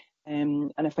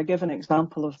 And if I give an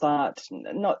example of that,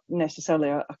 not necessarily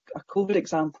a COVID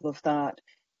example of that,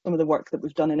 some of the work that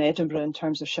we've done in Edinburgh in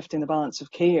terms of shifting the balance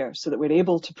of care so that we're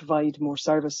able to provide more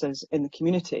services in the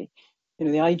community. The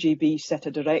IJB set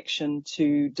a direction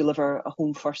to deliver a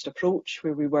home first approach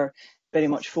where we were very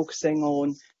much focusing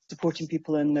on supporting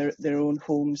people in their own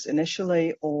homes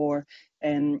initially, or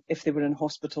if they were in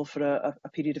hospital for a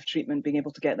period of treatment, being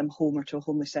able to get them home or to a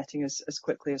homely setting as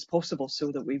quickly as possible,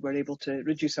 so that we were able to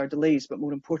reduce our delays, but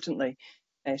more importantly,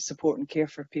 support and care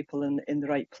for people in the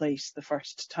right place the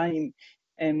first time.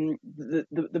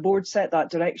 The board set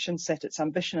that direction, set its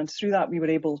ambition, and through that we were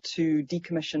able to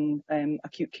decommission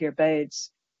acute care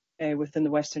beds within the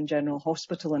Western General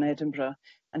Hospital in Edinburgh,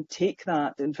 and take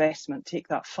that investment, take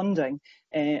that funding,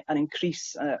 and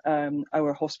increase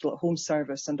our hospital at home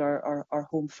service and our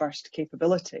home first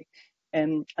capability.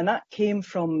 And that came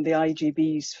from the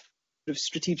IGB's sort of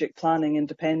strategic planning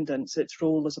independence, its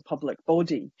role as a public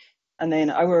body, and then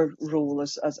our role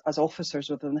as officers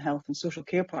within the Health and Social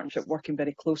Care Partnership, working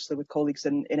very closely with colleagues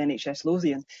in NHS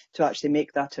Lothian to actually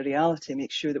make that a reality,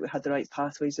 make sure that we had the right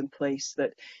pathways in place,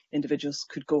 that individuals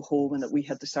could go home, and that we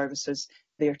had the services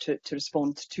there to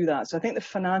respond to that. So I think the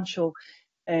financial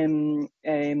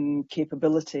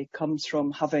capability comes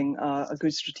from having a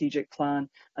good strategic plan,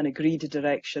 an agreed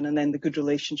direction, and then the good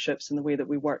relationships and the way that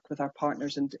we work with our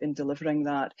partners in delivering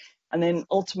that. And then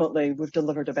ultimately we've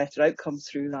delivered a better outcome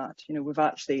through that. You know, we've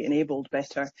actually enabled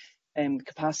better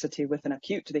capacity within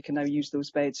acute. They can now use those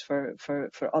beds for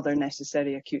other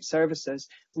necessary acute services.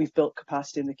 We've built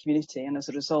capacity in the community, and as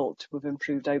a result we've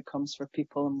improved outcomes for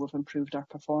people and we've improved our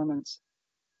performance.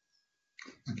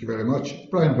 Thank you very much.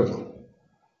 Brian Whittle.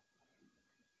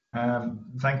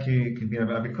 Thank you,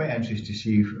 Convener. I'd be quite interested to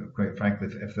see, quite frankly,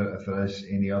 if there is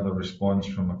any other response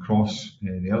from across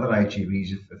the other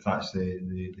IGBs, if that's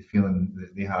the feeling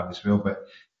that they have as well. But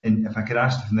if I could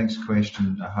ask the next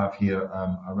question I have here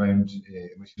around,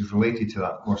 which is related to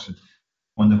that, of course, and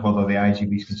wonder whether the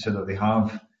IGBs consider they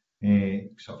have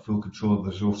sort of full control of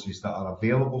the resources that are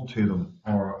available to them,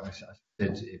 or as I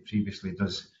said previously,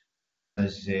 does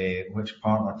which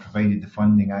partner provided the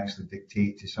funding actually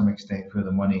dictate to some extent where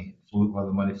the money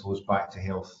flows back to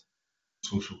health,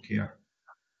 social care?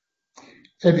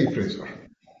 Eddie Fraser.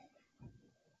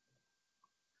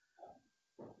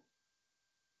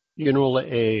 You know,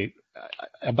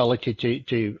 ability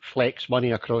to flex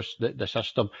money across the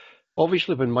system.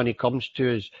 Obviously, when money comes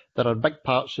to us, there are big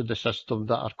parts of the system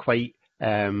that are quite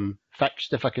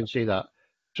fixed, if I can say that.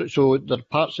 So there are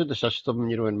parts of the system,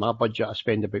 you know, in my budget I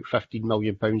spend about £15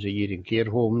 million a year in care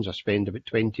homes, I spend about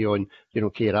 20 on, you know,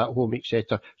 care at home,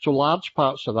 etc. So large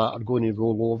parts of that are going to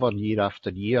roll over year after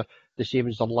year, the same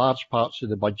as the large parts of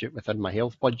the budget within my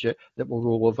health budget that will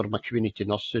roll over my community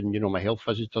nursing, you know, my health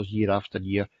visitors year after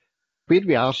year. Where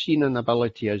we are seeing an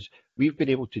ability is we've been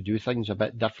able to do things a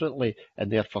bit differently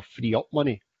and therefore free up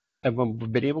money. And when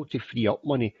we've been able to free up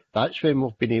money, that's when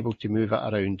we've been able to move it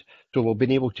around. So we've been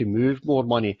able to move more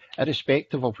money,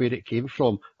 irrespective of where it came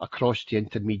from, across to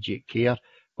intermediate care.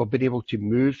 We've been able to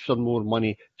move some more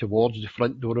money towards the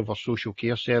front door of our social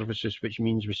care services, which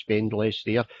means we spend less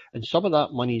there. And some of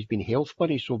that money has been health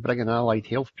money, so bringing allied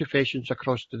health professions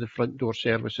across to the front door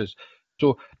services.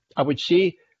 So I would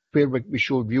say where we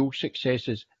show real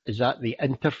successes is at the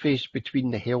interface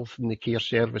between the health and the care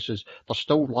services. There's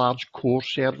still large core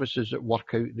services that work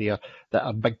out there that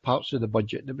are big parts of the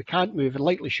budget that we can't move and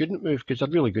likely shouldn't move because they're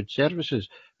really good services.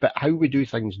 But how we do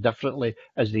things differently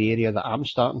is the area that I'm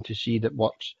starting to see that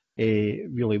works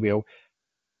really well.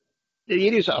 The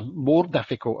areas that are more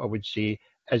difficult, I would say,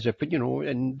 is if, you know,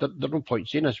 and there's no point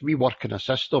saying this, we work in a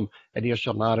system in Ayrshire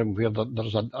and Arran where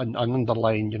there's an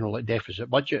underlying, you know, like deficit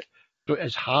budget. So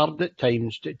it's hard at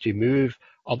times to move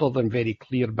other than very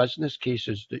clear business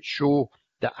cases that show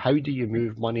that how do you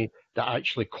move money that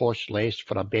actually costs less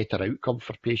for a better outcome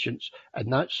for patients.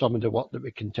 And that's some of the work that we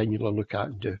continually look at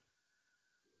and do.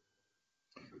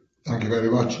 Thank you very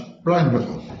much. Brian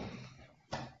Whittle.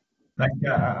 Thank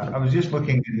you. I was just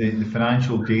looking at the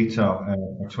financial data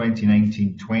for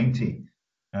 2019-20.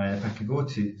 If I could go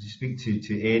to speak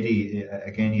to Eddie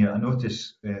again here, I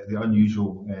notice the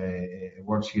unusual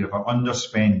words here about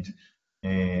underspend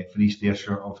for East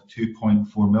Ayrshire of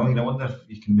 2.4 million. I wonder if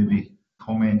you can maybe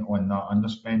comment on that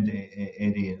underspend,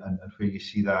 Eddie, and where you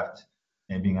see that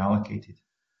being allocated.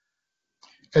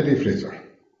 Eddie Fraser.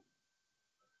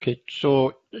 Okay,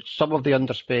 so some of the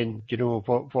underspend, you know,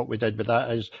 what we did with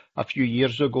that is a few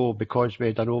years ago, because we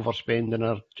had an overspend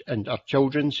in our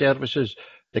children's services,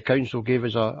 the council gave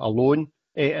us a loan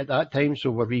at that time,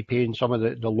 so we're repaying some of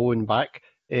the loan back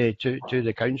to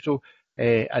the council,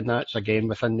 and that's again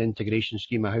within the integration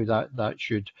scheme of how that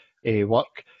should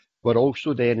work. We're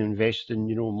also then investing,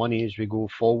 you know, money as we go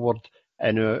forward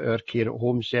in our care at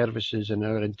home services and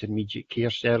our intermediate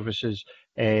care services,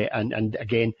 and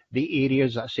again the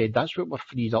areas that I said that's what we're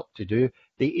freed up to do,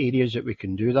 the areas that we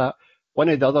can do that. One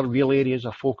of the other real areas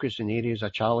of focus and areas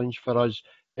of challenge for us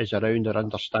is around our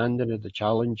understanding of the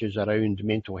challenges around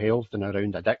mental health and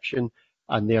around addiction.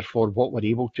 And therefore, what we're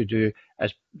able to do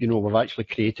is, we've actually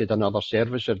created another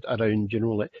service around,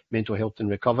 like mental health and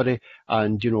recovery,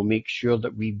 and, make sure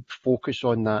that we focus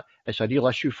on that. It's a real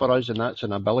issue for us, and that's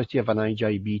an ability of an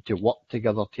IGB to work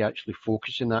together to actually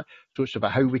focus on that. So it's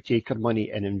about how we take our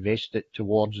money and invest it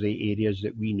towards the areas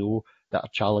that we know that are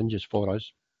challenges for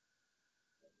us.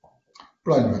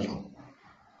 Brian Whittle.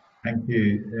 Thank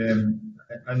you.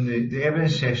 On the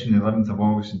evidence session, the 11th of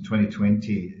August in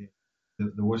 2020,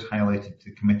 there was highlighted to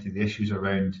the committee the issues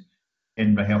around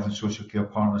Edinburgh Health and Social Care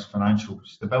Partners' financial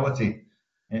stability.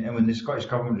 And when the Scottish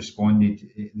Government responded,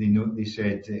 they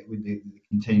said they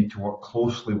continue to work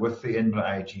closely with the Edinburgh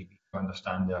IGB to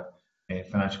understand their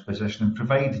financial position and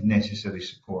provide necessary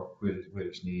support where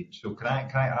it's needed. So can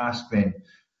I ask then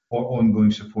what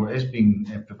ongoing support is being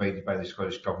provided by the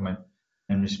Scottish Government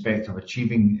in respect of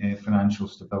achieving financial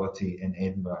stability in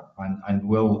Edinburgh, and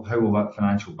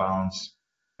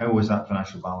how was that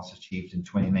financial balance achieved in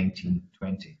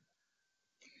 2019-20?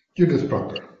 Judith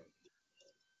Proctor.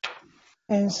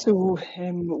 So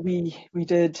we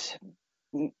did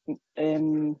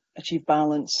achieve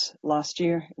balance last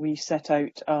year. We set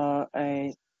out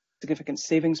a significant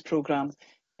savings programme,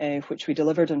 which we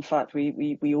delivered. In fact,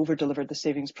 we over-delivered the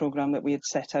savings programme that we had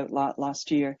set out last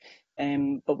year.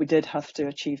 But we did have to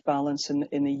achieve balance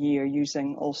in the year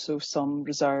using also some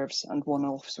reserves and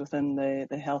one-offs within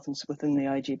within the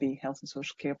IGB Health and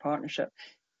Social Care Partnership.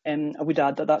 I would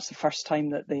add that that's the first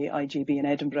time that the IGB in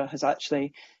Edinburgh has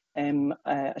actually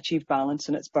achieved balance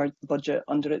in its budget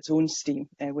under its own steam,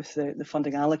 with the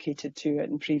funding allocated to it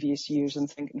in previous years. And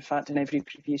I think, in fact, in every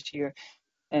previous year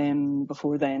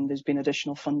before then, there's been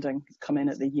additional funding come in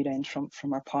at the year end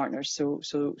from our partners. So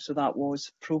that was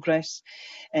progress.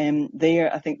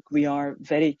 There, I think we are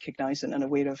very cognizant and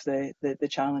aware of the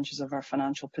challenges of our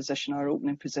financial position. Our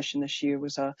opening position this year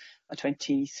was a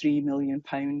 £23 million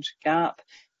gap.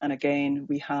 And again,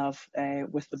 we have,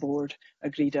 with the board,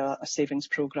 agreed a savings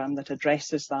programme that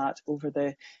addresses that over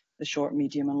the short,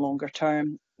 medium and longer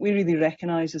term. We really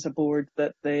recognise as a board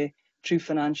that the true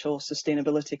financial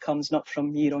sustainability comes not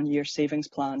from year-on-year savings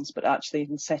plans, but actually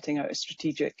in setting out a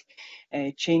strategic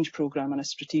change programme and a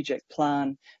strategic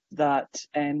plan that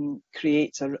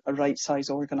creates a right-size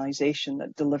organisation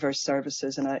that delivers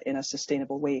services in a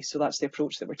sustainable way. So that's the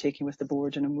approach that we're taking with the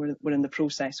board, and we're in the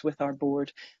process with our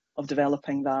board of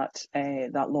developing that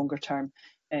longer-term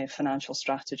financial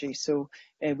strategy. So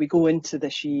we go into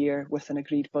this year with an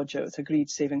agreed budget, with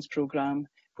agreed savings programme,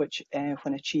 which,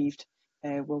 when achieved,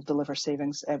 will deliver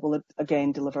savings, will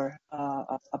again deliver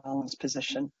a balanced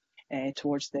position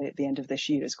towards the end of this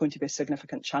year. It's going to be a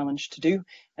significant challenge to do,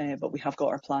 but we have got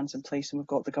our plans in place and we've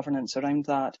got the governance around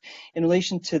that. In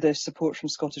relation to the support from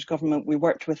Scottish Government, we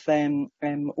worked with them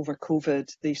over COVID.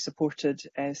 They supported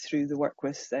through the work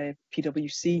with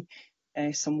PwC,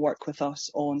 some work with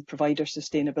us on provider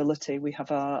sustainability. We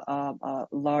have a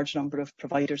large number of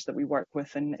providers that we work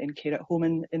with in care at home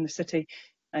in the city.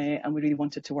 And we really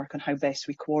wanted to work on how best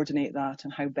we coordinate that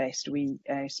and how best we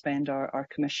spend our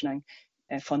commissioning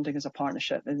funding as a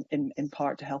partnership, in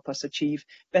part to help us achieve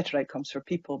better outcomes for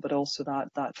people, but also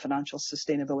that financial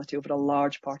sustainability over a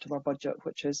large part of our budget,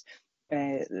 which is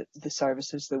the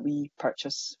services that we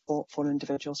purchase for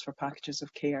individuals for packages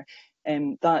of care.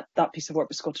 That piece of work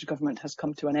with Scottish Government has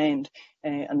come to an end,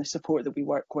 and the support that we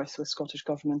work with Scottish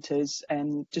Government is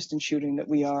just ensuring that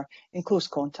we are in close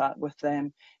contact with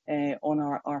them on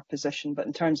our position. But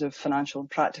in terms of financial and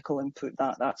practical input,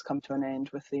 that's come to an end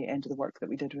with the end of the work that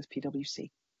we did with PwC.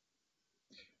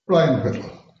 Brian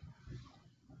Whittle.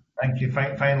 Thank you.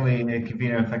 Finally,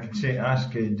 Convener, if I could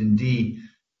ask Dundee,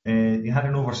 you had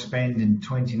an overspend in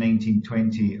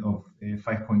 2019-20 of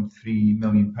 £5.3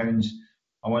 million.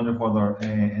 I wonder whether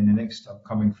in the next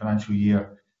upcoming financial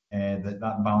year that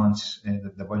balance,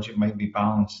 the budget might be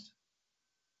balanced.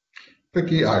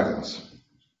 Vicky Irons.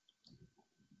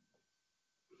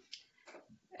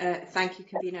 Thank you,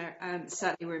 Convener.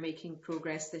 Certainly we're making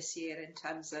progress this year in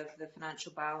terms of the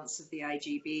financial balance of the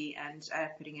IGB and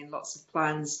putting in lots of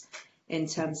plans in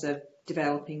terms of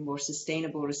developing more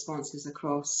sustainable responses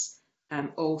across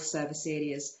all service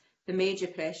areas. The major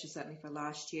pressure, certainly for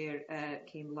last year,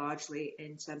 came largely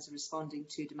in terms of responding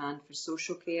to demand for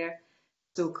social care.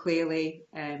 So clearly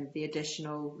the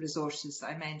additional resources that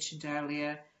I mentioned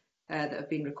earlier that have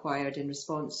been required in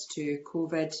response to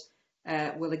COVID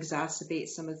will exacerbate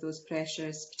some of those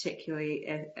pressures, particularly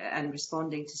in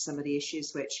responding to some of the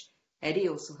issues which Eddie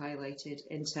also highlighted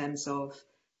in terms of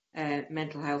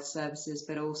mental health services,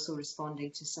 but also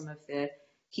responding to some of the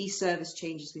key service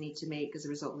changes we need to make as a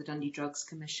result of the Dundee Drugs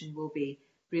Commission will be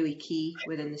really key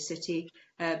within the city.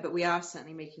 But we are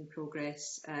certainly making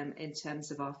progress in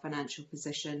terms of our financial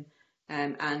position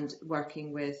and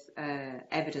working with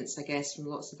evidence, I guess, from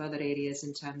lots of other areas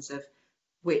in terms of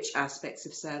which aspects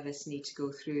of service need to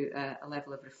go through a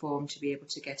level of reform to be able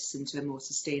to get us into a more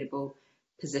sustainable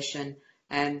position.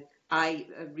 I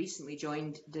recently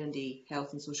joined Dundee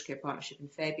Health and Social Care Partnership in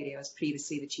February. I was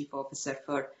previously the Chief Officer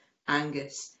for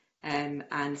Angus, and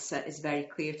it's very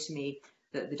clear to me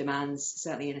that the demands,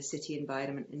 certainly in a city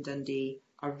environment in Dundee,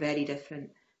 are very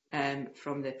different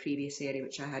from the previous area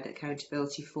which I had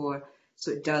accountability for.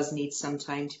 So it does need some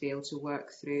time to be able to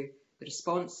work through the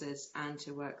responses and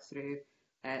to work through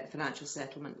the financial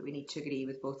settlement that we need to agree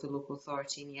with both the local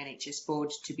authority and the NHS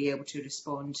board to be able to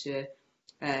respond to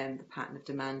the pattern of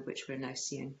demand which we're now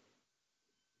seeing.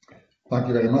 Thank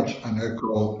you very much. And I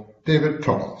call David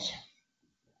Collins.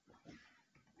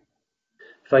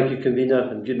 Thank you,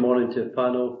 Convener, and good morning to the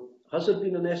panel. Has there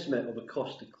been an estimate of the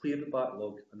cost to clear the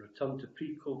backlog and return to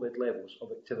pre-COVID levels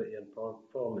of activity and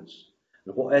performance?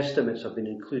 And what estimates have been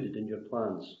included in your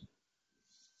plans?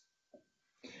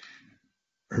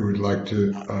 Who would like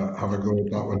to have a go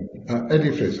at that one?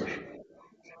 Eddie Fraser.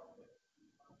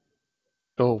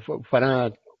 So when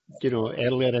I,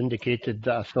 earlier indicated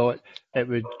that I thought it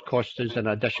would cost us an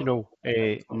additional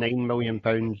 £9 million,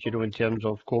 in terms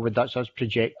of COVID, that's us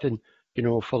projecting,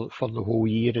 for the whole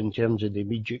year in terms of the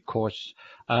immediate costs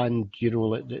and,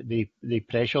 the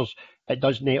pressures. It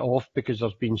does net off because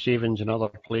there's been savings in other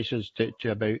places to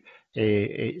about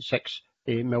 £6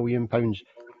 million.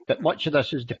 But much of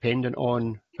this is dependent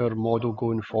on our model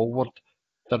going forward.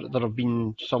 There have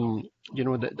been some,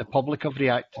 the public have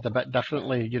reacted a bit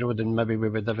differently, than maybe we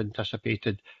would have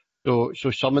anticipated. So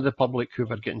some of the public who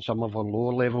are getting some of our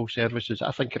lower level services,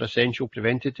 I think are essential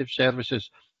preventative services.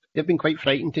 They've been quite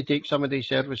frightened to take some of these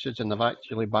services and they've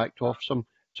actually backed off some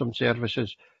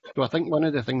services. So I think one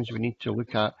of the things we need to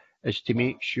look at is to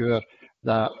make sure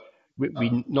that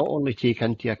we not only take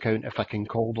into account, if I can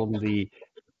call them, the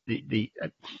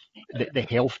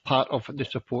health part of the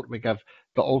support we give,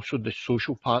 but also the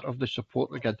social part of the support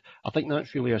we give. I think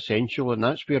that's really essential, and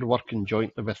that's where we're working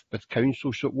jointly with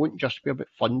council. So it won't just be about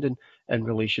funding in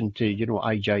relation to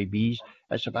IGBs.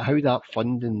 It's about how that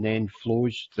funding then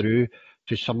flows through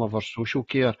to some of our social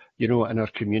care, in our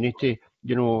community,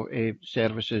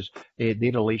 services,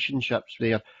 the relationships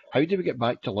there. How do we get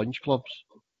back to lunch clubs?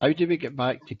 How do we get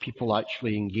back to people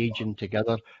actually engaging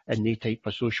together in the type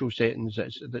of social settings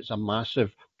that's a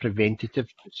massive preventative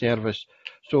service?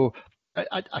 So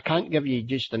I can't give you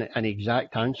just an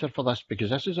exact answer for this because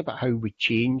this is about how we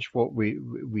change what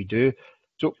we do.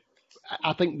 So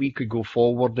I think we could go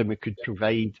forward and we could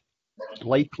provide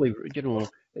likely,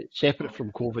 separate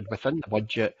from COVID within the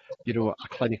budget, a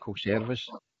clinical service.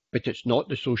 But it's not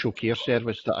the social care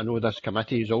service that I know this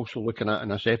committee is also looking at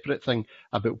in a separate thing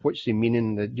about what's the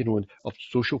meaning, of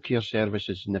social care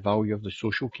services and the value of the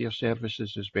social care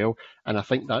services as well. And I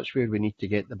think that's where we need to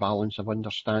get the balance of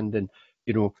understanding,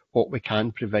 what we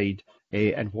can provide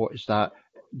and what is that,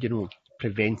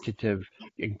 preventative,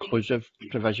 inclusive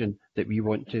provision that we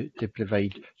want to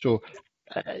provide. So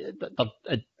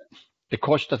the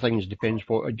cost of things depends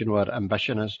what our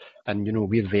ambition is, and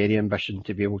we're very ambitious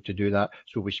to be able to do that.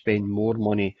 So we spend more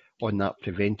money on that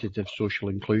preventative social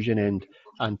inclusion end,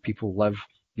 and people live,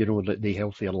 the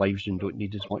healthier lives and don't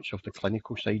need as much of the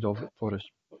clinical side of it for us.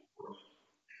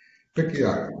 Vicky.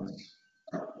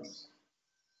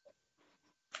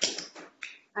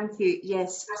 Thank you.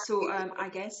 Yes. So I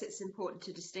guess it's important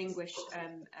to distinguish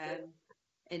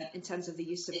in terms of the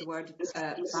use of the word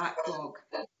backlog,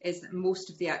 is that most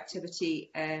of the activity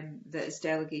that is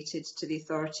delegated to the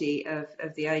authority of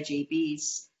the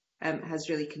IGBs has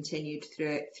really continued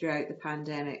throughout the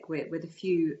pandemic, with a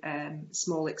few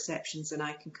small exceptions, and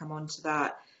I can come on to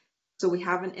that. So we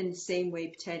haven't, in the same way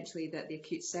potentially that the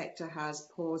acute sector has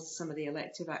paused some of the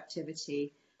elective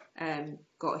activity,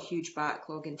 got a huge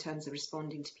backlog in terms of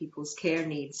responding to people's care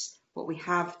needs. What we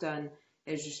have done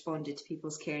is responded to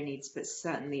people's care needs, but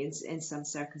certainly in some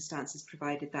circumstances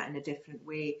provided that in a different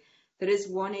way. There is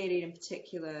one area in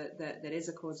particular that is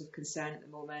a cause of concern at the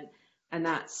moment, and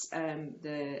that's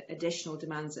the additional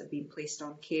demands that have been placed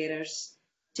on carers,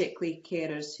 particularly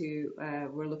carers who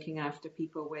were looking after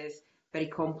people with very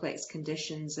complex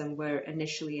conditions and were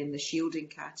initially in the shielding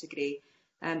category.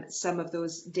 Some of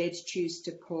those did choose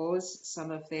to pause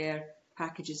some of their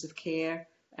packages of care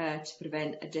to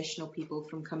prevent additional people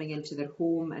from coming into their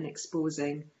home and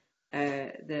exposing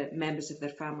the members of their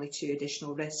family to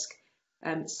additional risk.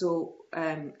 And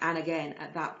again,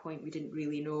 at that point, we didn't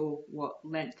really know what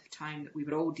length of time that we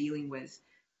were all dealing with.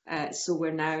 So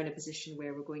we're now in a position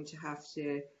where we're going to have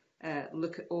to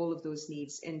look at all of those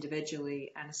needs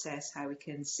individually and assess how we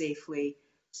can safely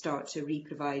start to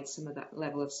re-provide some of that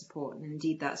level of support. And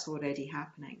indeed, that's already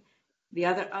happening. The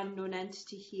other unknown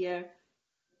entity here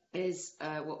is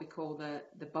what we call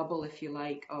the bubble, if you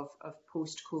like, of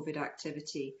post-COVID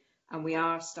activity. And we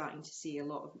are starting to see a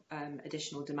lot of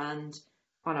additional demand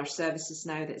on our services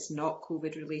now that's not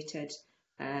COVID related.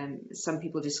 Some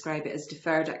people describe it as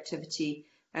deferred activity,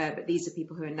 but these are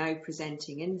people who are now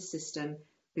presenting in the system,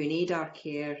 who need our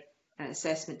care,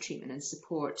 assessment, treatment and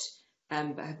support,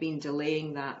 but have been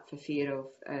delaying that for fear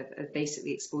of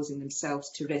basically exposing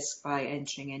themselves to risk by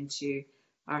entering into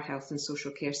our health and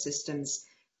social care systems.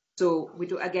 So we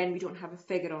don't have a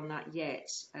figure on that yet,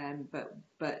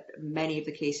 but many of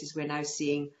the cases we're now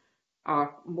seeing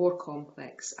are more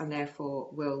complex and therefore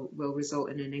will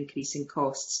result in an increase in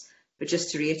costs. But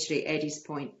just to reiterate Eddie's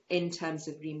point, in terms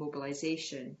of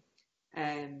remobilisation,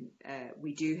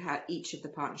 we do have, each of the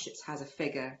partnerships has a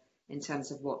figure in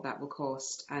terms of what that will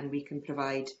cost, and we can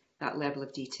provide that level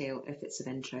of detail if it's of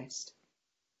interest.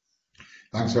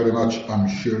 Thanks very much. I'm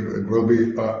sure it will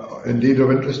be indeed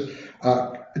of interest.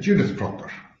 Judith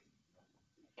Proctor.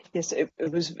 Yes, it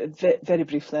was very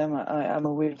briefly. I'm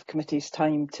aware of the committee's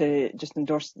time to just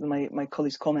endorse my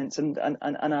colleagues' comments and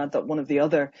add that one of the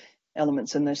other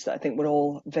elements in this that I think we're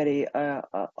all very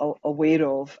aware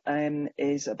of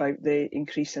is about the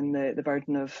increase in the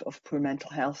burden of poor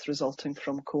mental health resulting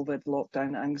from COVID,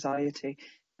 lockdown, anxiety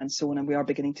and so on, and we are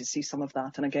beginning to see some of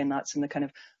that. And again, that's in the kind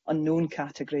of unknown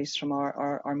categories from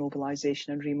our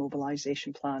mobilisation and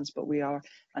remobilisation plans, but we are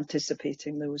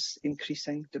anticipating those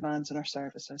increasing demands on our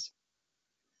services.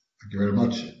 Thank you very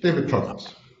much. David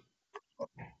Provost.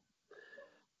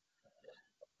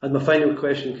 And my final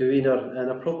question, Convener,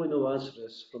 and I probably know the answer to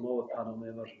this from all the panel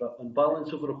members, but on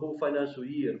balance over a whole financial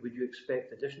year, would you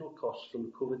expect additional costs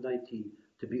from COVID-19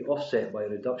 to be offset by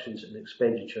reductions in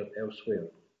expenditure elsewhere?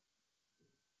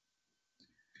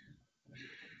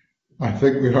 I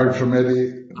think we heard from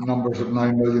Eddie numbers of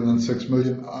 9 million and 6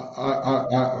 million.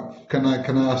 Can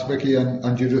I ask Vicky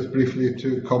and Judith briefly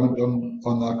to comment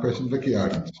on that question? Vicky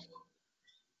Ireland.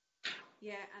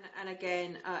 Yeah, and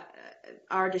again,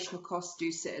 our additional costs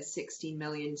do sit at 16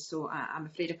 million, so I'm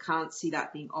afraid I can't see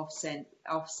that being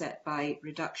offset by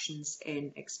reductions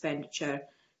in expenditure,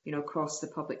 across the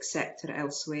public sector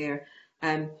elsewhere.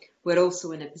 We're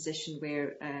also in a position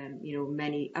where,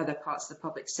 many other parts of the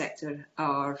public sector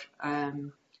are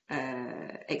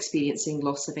experiencing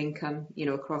loss of income,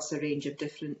 across a range of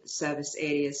different service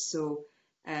areas. So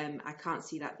I can't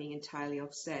see that being entirely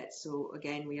offset. So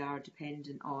again, we are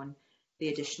dependent on the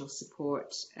additional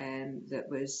support that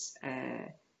was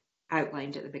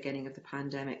outlined at the beginning of the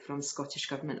pandemic from the Scottish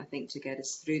Government, I think, to get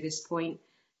us through this point.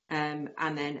 And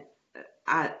then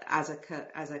as a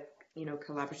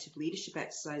collaborative leadership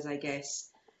exercise, I guess,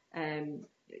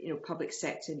 public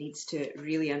sector needs to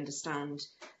really understand,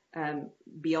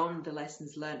 beyond the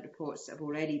lessons learned reports that have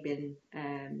already been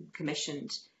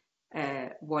commissioned,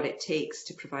 what it takes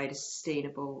to provide a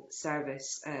sustainable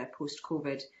service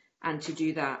post-COVID. And to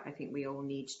do that, I think we all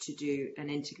need to do an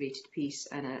integrated piece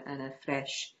and a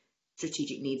fresh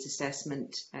strategic needs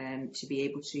assessment to be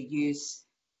able to use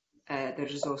the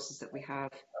resources that we have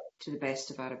to the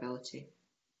best of our ability.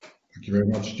 Thank you very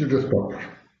much. Judith Proctor.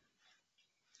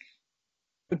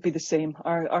 Would be the same.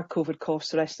 Our COVID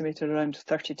costs are estimated around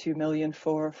 32 million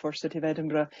for City of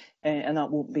Edinburgh, and that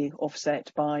won't be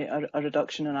offset by a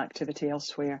reduction in activity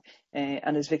elsewhere.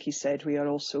 And as Vicky said, we are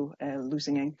also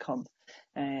losing income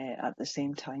at the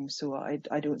same time, so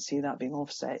I don't see that being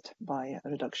offset by a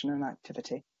reduction in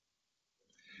activity.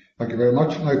 Thank you very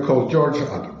much. Now call George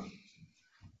Adam.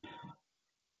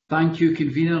 Thank you,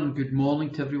 Convener, and good morning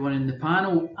to everyone in the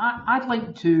panel. I'd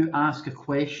like to ask a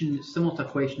question similar to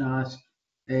a question I asked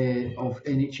of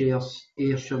NHS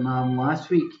Ayrshire and Nairn last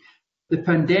week. The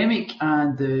pandemic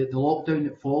and the lockdown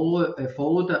that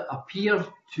followed it appear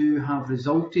to have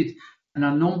resulted in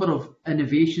a number of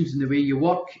innovations in the way you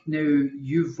work. Now,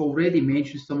 you've already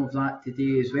mentioned some of that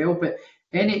today as well, but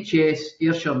NHS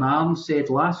Ayrshire and Nairn said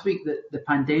last week that the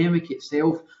pandemic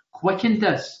itself quickened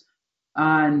this.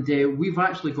 And we've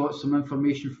actually got some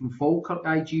information from Falkirk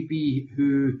IGB,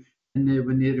 who,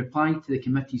 when they replied to the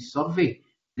committee's survey,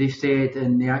 they said,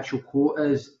 and the actual quote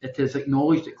is, "It is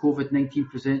acknowledged that COVID-19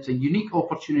 presents a unique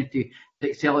opportunity to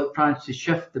accelerate plans to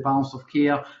shift the balance of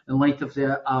care in light of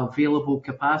the available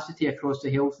capacity across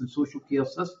the health and social care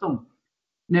system."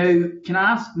 Now, can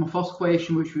I ask my first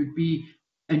question, which would be,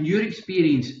 in your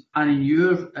experience and in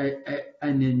your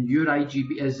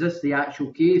IGB, is this the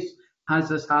actual case? Has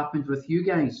this happened with you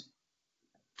guys?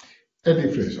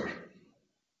 Eddie Fraser.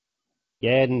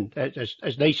 Yeah, and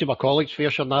it's nice of my colleagues,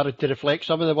 Faoirse Narran, to reflect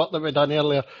some of the work that we've done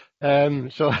earlier.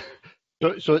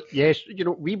 So yes,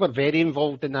 we were very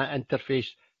involved in that interface.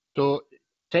 So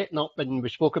setting up, and we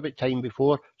spoke about time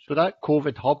before, so that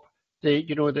COVID hub,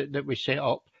 that we set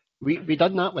up, we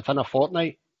done that within a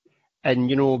fortnight. And,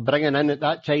 bringing in at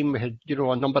that time, we had,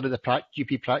 a number of the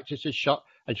GP practices shut.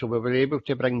 And so we were able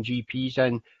to bring GPs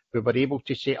in. We were able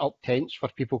to set up tents for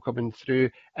people coming through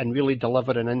and really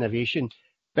deliver an innovation.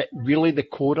 But really the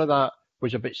core of that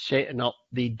was about setting up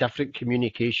the different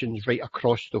communications right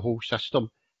across the whole system.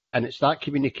 And it's that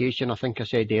communication, I think I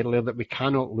said earlier, that we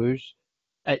cannot lose.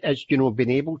 It's, being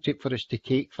able for us to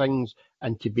take things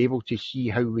and to be able to see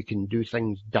how we can do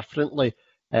things differently.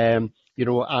 And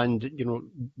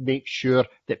make sure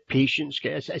that patients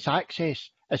get it's access.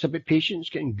 It's about patients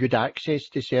getting good access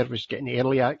to service, getting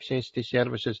early access to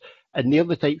services, and they're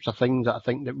the types of things that I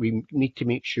think that we need to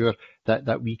make sure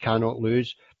that we cannot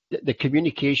lose. The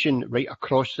communication right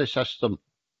across the system,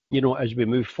 as we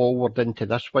move forward into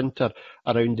this winter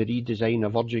around the redesign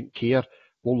of urgent care,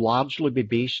 will largely be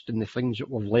based on the things that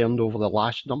we've learned over the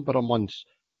last number of months.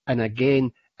 And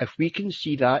again, if we can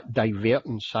see that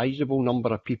diverting sizable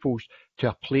number of people to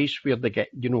a place where they get,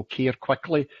 care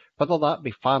quickly, whether that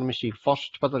be pharmacy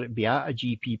first, whether it be at a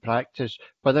GP practice,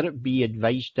 whether it be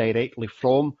advice directly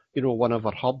from, one of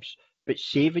our hubs, but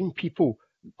saving people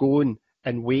going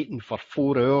and waiting for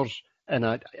 4 hours in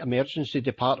an emergency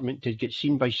department to get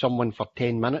seen by someone for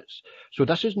 10 minutes. So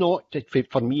this is not,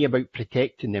 for me, about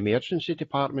protecting the emergency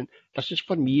department. This is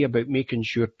for me about making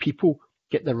sure people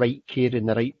get the right care in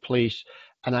the right place.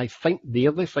 And I think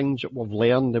they're the things that we've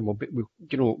learned and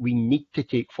we need to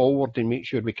take forward and make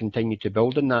sure we continue to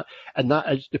build on that. And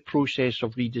that is the process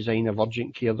of redesign of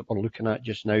urgent care that we're looking at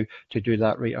just now to do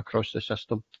that right across the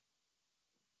system.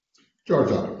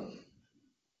 George Adam.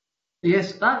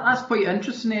 Yes, that's quite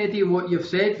interesting, Eddie, what you've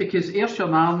said, because Ayrshire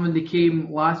and Arran, when they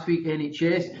came last week,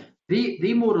 NHS,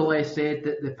 they more or less said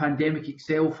that the pandemic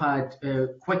itself had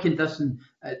quickened us and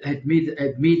had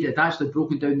actually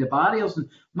broken down the barriers. And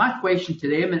my question to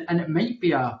them, and it might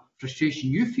be a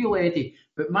frustration you feel, Eddie,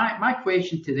 but my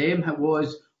question to them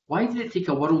was, why did it take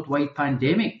a worldwide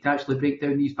pandemic to actually break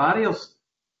down these barriers?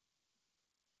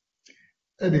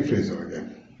 Eddie Fraser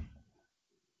again.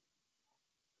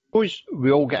 Suppose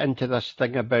we all get into this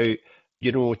thing about,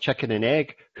 chicken and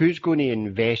egg. Who's going to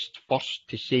invest first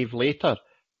to save later?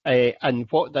 And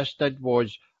what this did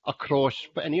was across,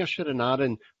 but in Ayrshire and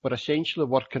Arran, we're essentially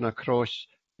working across,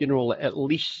 at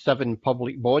least 7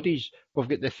 public bodies. We've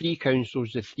got the 3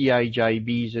 councils, the 3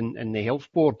 IGIBs and the health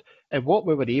board. And what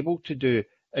we were able to do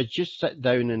is just sit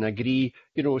down and agree,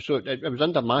 so it was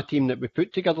under my team that we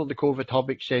put together the COVID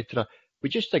hub, etc. We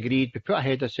just agreed, we put a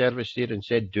head of service there and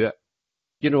said, do it.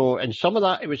 And some of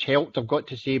that, it was helped, I've got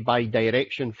to say, by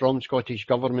direction from Scottish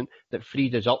Government that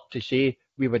freed us up to say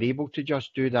we were able to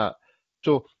just do that.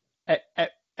 So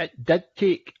it did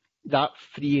take that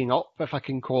freeing up, if I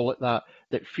can call it that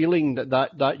feeling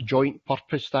that joint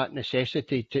purpose, that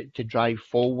necessity to drive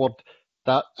forward,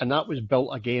 and that was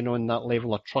built again on that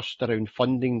level of trust around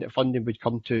funding, that funding would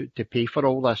come to pay for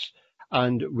all this.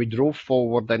 And we drove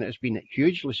forward, and it's been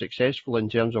hugely successful in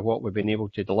terms of what we've been able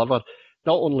to deliver.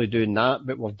 Not only doing that,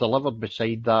 but we've delivered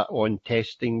beside that on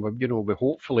testing. We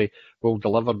hopefully will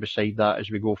deliver beside that as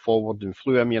we go forward in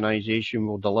flu immunisation.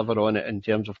 We'll deliver on it in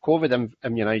terms of COVID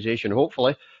immunisation,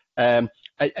 hopefully. And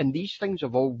these things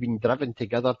have all been driven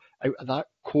together out of that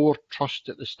core trust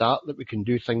at the start that we can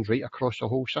do things right across the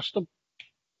whole system.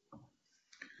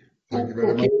 Thank you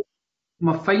very much.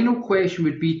 My final question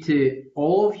would be to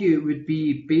all of you, would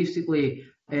be basically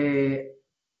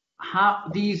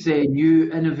these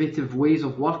new innovative ways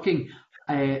of working,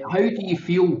 how do you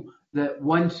feel that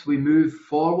once we move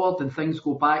forward and things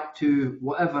go back to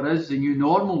whatever is the new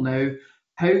normal now,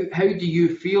 how do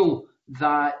you feel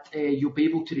that you'll be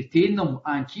able to retain them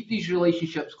and keep these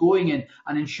relationships going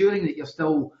and ensuring that you're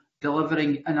still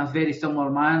delivering in a very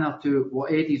similar manner to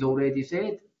what Eddie's already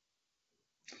said?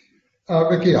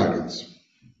 Vicky Higgins.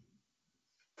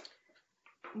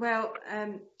 Well,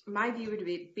 my view would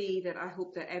be that I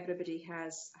hope that everybody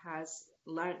has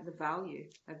learnt the value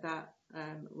of that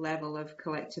level of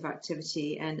collective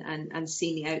activity and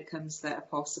seen the outcomes that are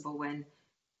possible when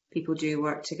people do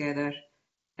work together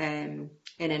in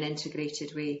an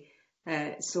integrated way.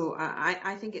 So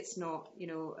I think it's not,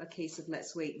 a case of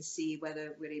let's wait and see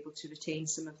whether we're able to retain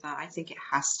some of that. I think it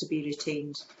has to be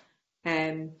retained.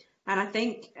 And I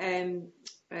think,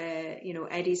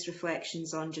 Eddie's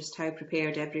reflections on just how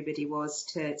prepared everybody was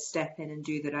to step in and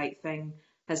do the right thing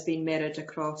has been mirrored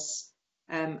across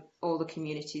all the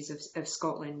communities of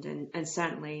Scotland, and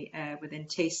certainly within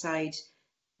Tayside.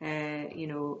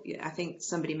 I think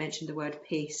somebody mentioned the word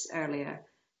pace earlier.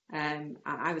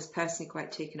 I was personally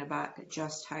quite taken aback at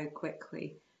just how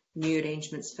quickly new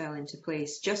arrangements fell into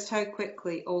place, just how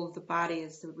quickly all of the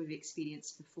barriers that we've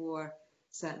experienced before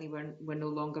certainly were no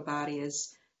longer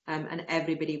barriers, and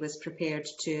everybody was prepared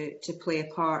to play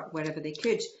a part wherever they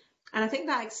could. And I think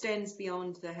that extends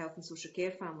beyond the health and social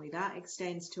care family. That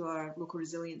extends to our local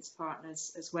resilience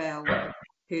partners as well,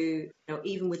 who,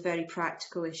 even with very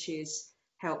practical issues,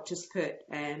 helped us put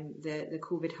the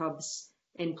COVID hubs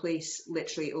in place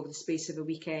literally over the space of a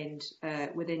weekend,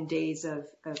 within days of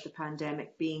the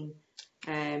pandemic being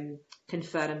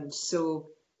confirmed. So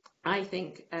I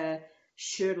think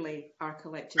surely our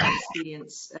collective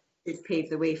experience should pave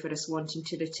the way for us wanting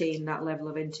to retain that level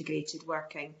of integrated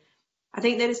working. I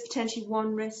think there is potentially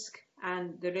one risk,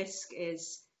 and the risk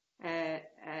is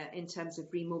in terms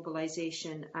of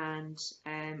remobilisation and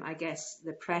I guess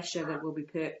the pressure that will be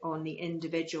put on the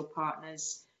individual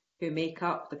partners who make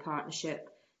up the partnership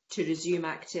to resume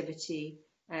activity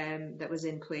that was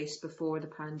in place before the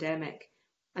pandemic.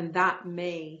 And that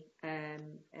may,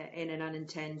 in an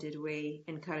unintended way,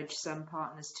 encourage some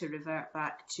partners to revert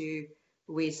back to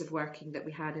ways of working that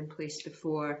we had in place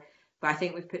before. But I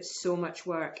think we've put so much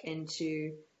work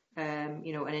into an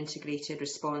integrated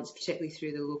response, particularly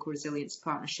through the local resilience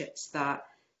partnerships, that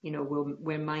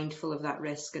we're mindful of that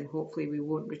risk, and hopefully we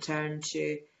won't return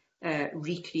to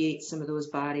recreate some of those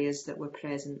barriers that were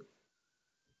present.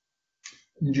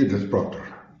 Judith Proctor.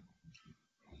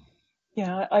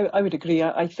 Yeah, I would agree.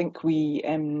 I think we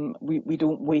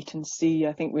don't wait and see.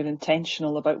 I think we're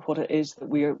intentional about what it is that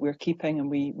we're keeping, and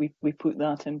we put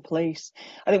that in place.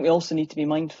 I think we also need to be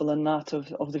mindful in that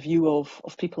of the view of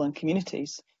people and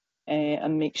communities,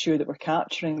 and make sure that we're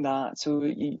capturing that. So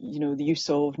the use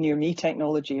of near me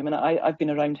technology. I mean, I've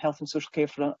been around health and social care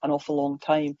for an awful long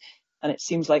time, and it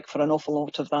seems like for an awful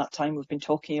lot of that time we've been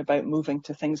talking about moving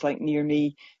to things like near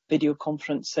me video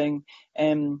conferencing.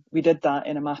 We did that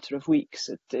in a matter of weeks.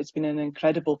 It's been an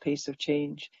incredible pace of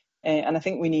change. And I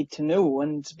think we need to know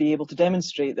and be able to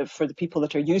demonstrate that for the people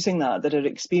that are using that are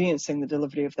experiencing the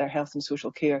delivery of their health and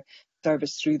social care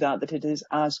service through that it is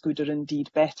as good or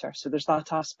indeed better. So there's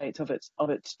that aspect of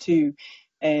it too.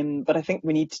 But I think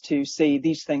we need to say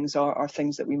these things are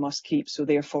things that we must keep. So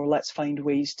therefore, let's find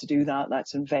ways to do that.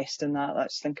 Let's invest in that.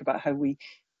 Let's think about how we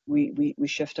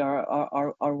shift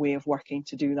our way of working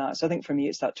to do that. So I think for me,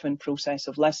 it's that twin process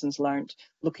of lessons learned,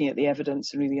 looking at the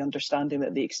evidence and really understanding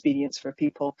that the experience for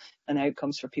people and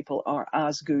outcomes for people are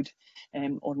as good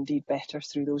or indeed better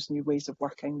through those new ways of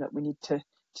working that we need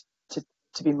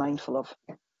to be mindful of.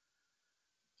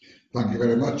 Thank you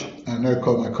very much. I now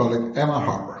call my colleague Emma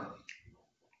Harper.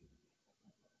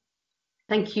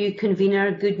 Thank you,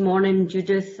 Convener. Good morning,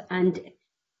 Judith and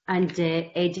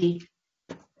Eddie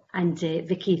and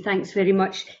Vicky. Thanks very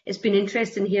much. It's been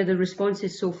interesting to hear the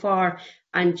responses so far,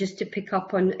 and just to pick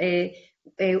up on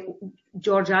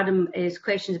George Adam's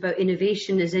questions about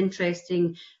innovation is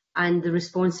interesting, and the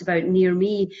response about near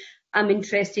me. I'm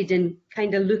interested in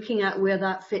kind of looking at where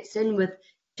that fits in with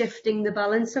shifting the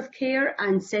balance of care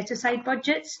and set-aside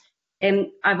budgets.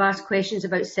 I've asked questions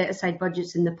about set-aside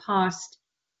budgets in the past,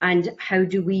 and how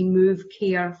do we move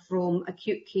care from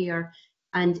acute care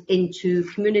and into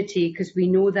community, because we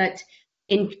know that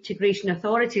integration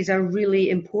authorities are really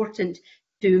important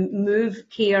to move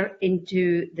care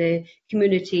into the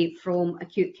community from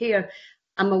acute care.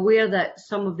 I'm aware that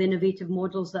some of the innovative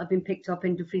models that have been picked up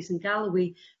in Dumfries and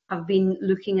Galloway have been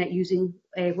looking at using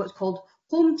what's called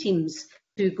home teams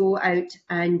to go out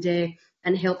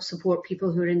and help support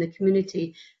people who are in the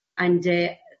community. And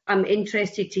I'm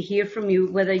interested to hear from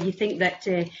you whether you think that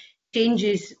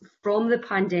changes from the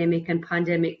pandemic and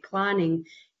pandemic planning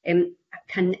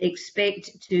can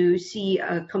expect to see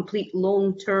a complete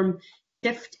long-term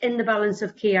shift in the balance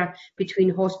of care between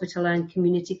hospital and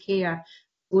community care.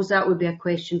 I suppose that would be a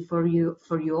question for you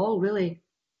all, really.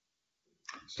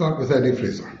 Start with Eddie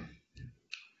Fraser.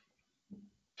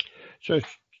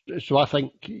 So I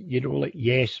think,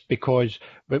 yes, because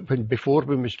before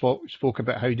when we spoke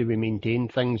about how do we maintain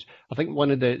things, I think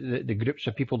one of the groups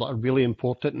of people that are really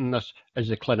important in this is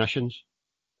the clinicians.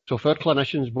 So if our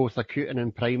clinicians, both acute and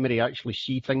in primary, actually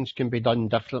see things can be done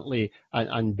differently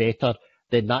and better,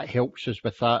 then that helps us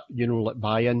with that,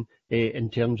 buy-in in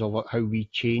terms of how we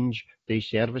change these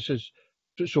services.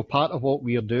 So part of what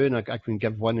we are doing, I can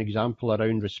give one example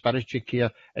around respiratory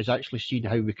care, is actually seeing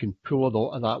how we can pull a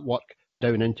lot of that work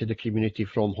down into the community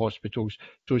from hospitals.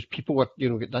 So as people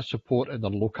get this support in their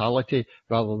locality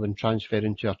rather than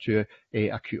transferring to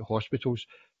acute hospitals.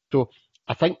 So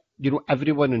I think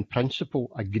everyone in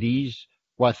principle agrees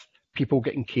with people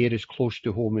getting care as close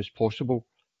to home as possible.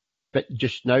 But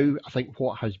just now, I think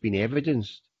what has been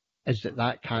evidenced is that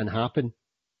that can happen.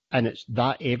 And it's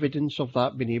that evidence of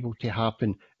that being able to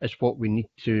happen is what we need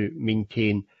to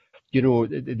maintain. You know,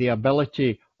 the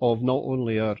ability of not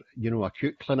only our,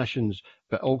 acute clinicians,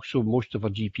 but also most of our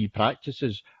GP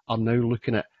practices are now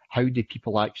looking at how do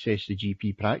people access the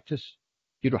GP practice?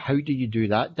 How do you do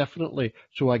that differently?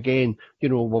 So again,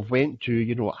 we've went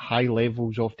to, high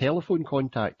levels of telephone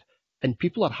contact, and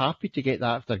people are happy to get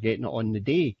that if they're getting it on the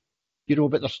day.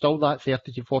 But there's still that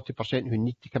 30 to 40% who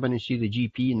need to come in and see the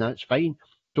GP, and that's fine.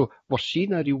 So we're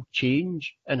seeing a real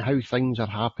change in how things are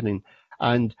happening.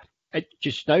 And it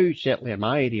just now, certainly in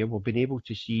my area, we've been able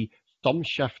to see some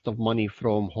shift of money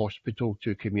from hospital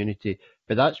to community.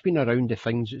 But that's been around the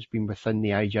things that's been within the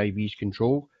IGIB's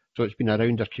control. So it's been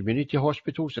around our community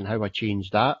hospitals and how I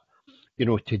changed that.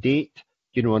 To date,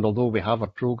 and although we have a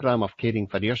programme of Caring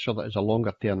for Ayrshire that is a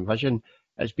longer term vision,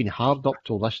 it's been hard up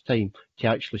till this time to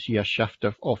actually see a shift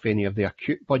of any of the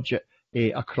acute budget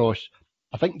across.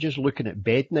 I think just looking at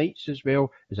bed nights as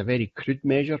well is a very crude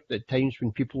measure at times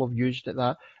when people have used it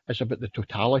that. It's about the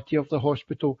totality of the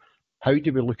hospital. How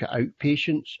do we look at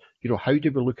outpatients? How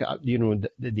do we look at,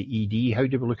 the ED? How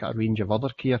do we look at a range of other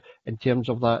care in terms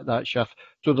of that shift?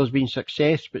 So there's been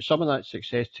success, but some of that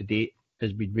success to date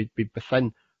has been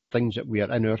within things that we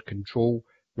are in our control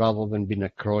rather than being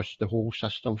across the whole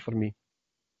system for me.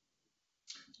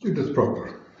 Judith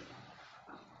Proctor.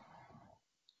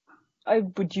 I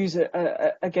would use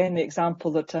again the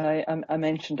example that I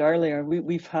mentioned earlier.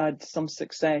 We've had some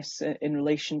success in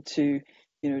relation to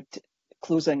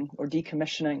closing or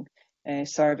decommissioning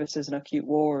services in acute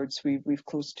wards. We've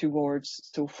closed 2 wards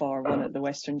so far, one at the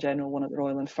Western General, one at the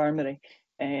Royal Infirmary,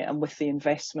 and with the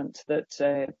investment that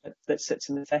sits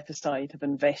in the set aside, have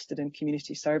invested in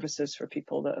community services for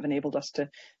people that have enabled us to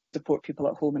support people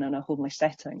at home and in a homely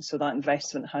setting. So that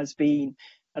investment has been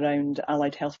around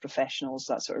allied health professionals,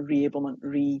 that sort of reablement,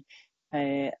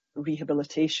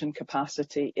 rehabilitation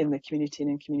capacity in the community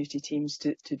and in community teams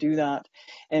to do that.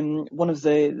 One of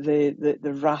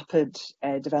the rapid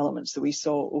developments that we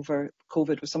saw over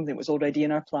COVID was something that was already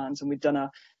in our plans, and we'd done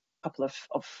a couple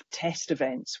of test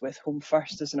events with Home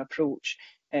First as an approach,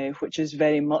 which is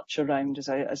very much around, as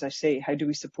I say, how do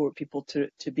we support people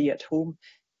to be at home?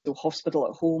 So hospital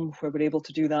at home, where we're able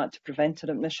to do that, to prevent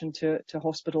an admission to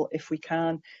hospital if we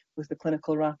can, with the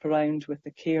clinical wraparound, with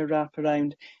the care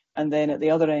wraparound. And then at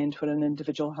the other end, where an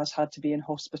individual has had to be in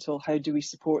hospital, how do we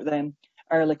support them?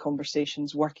 Early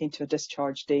conversations, working to a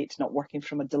discharge date, not working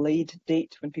from a delayed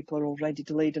date when people are already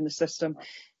delayed in the system,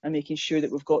 and making sure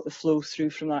that we've got the flow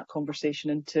through from that conversation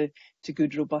into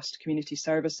good, robust community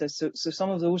services. So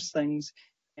some of those things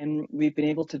we've been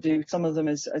able to do. Some of them,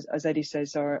 as Eddie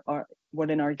says, were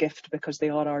in our gift because they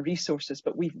are our resources,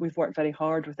 but we've worked very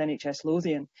hard with NHS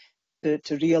Lothian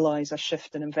to realise a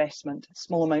shift in investment.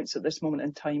 Small amounts at this moment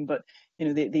in time, but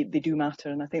they do matter,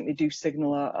 and I think they do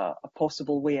signal a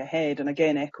possible way ahead. And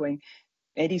again, echoing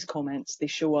Eddie's comments, they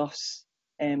show us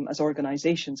as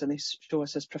organisations, and they show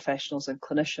us as professionals and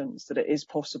clinicians, that it is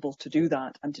possible to do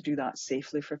that, and to do that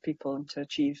safely for people, and to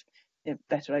achieve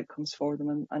better outcomes for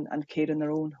them and care in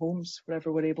their own homes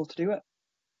wherever we're able to do it.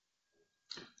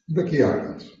 Vicky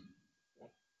Ireland.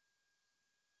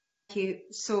 Thank you.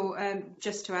 So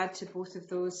just to add to both of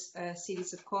those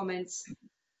series of comments,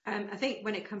 I think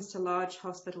when it comes to large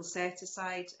hospital set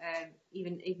aside,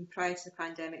 even prior to the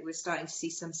pandemic, we're starting to see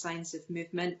some signs of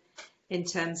movement in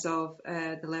terms of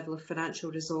the level of financial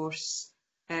resource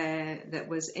that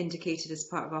was indicated as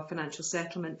part of our financial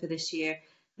settlement for this year.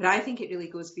 But I think it really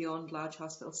goes beyond large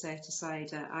hospital set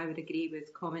aside. I would agree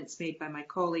with comments made by my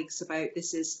colleagues about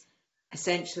this is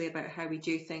essentially about how we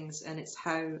do things, and it's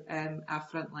how our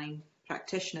frontline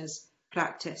practitioners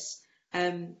practice.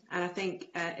 And I think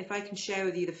if I can share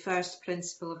with you the first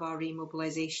principle of our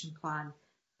remobilisation plan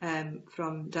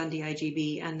from Dundee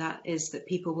IGB, and that is that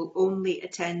people will only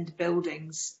attend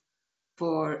buildings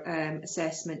for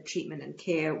assessment, treatment and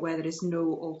care where there is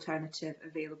no alternative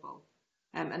available.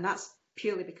 And that's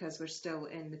purely because we're still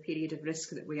in the period of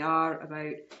risk that we are,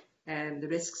 about the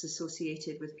risks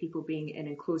associated with people being in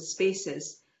enclosed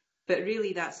spaces. But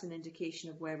really that's an indication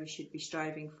of where we should be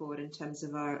striving for in terms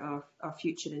of our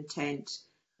future intent,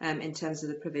 in terms of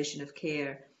the provision of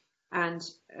care. And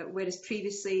whereas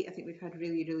previously I think we've had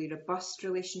really, really robust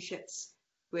relationships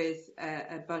with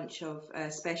a bunch of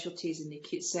specialties in the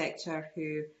acute sector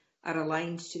who are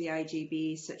aligned to the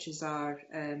IGB, such as our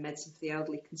medicine for the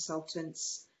elderly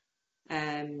consultants,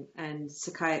 and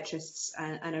psychiatrists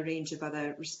and a range of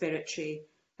other respiratory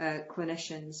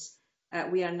clinicians.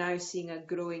 We are now seeing a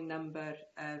growing number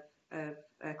of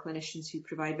clinicians who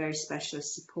provide very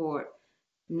specialist support.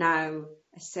 now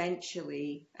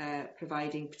essentially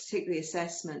providing particularly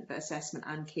assessment, but assessment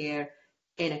and care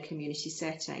in a community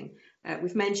setting.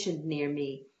 We've mentioned Near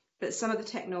Me, but some of the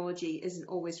technology isn't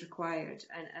always required,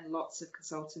 and lots of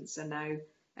consultants are now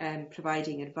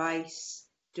providing advice,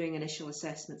 doing initial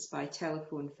assessments by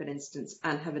telephone, for instance,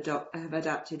 and have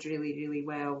adapted really, really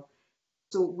well.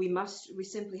 So we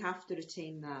simply have to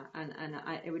retain that, and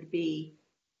it would be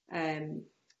a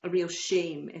real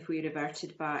shame if we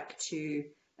reverted back to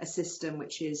a system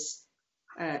which is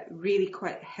really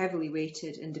quite heavily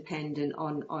weighted and dependent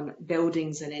on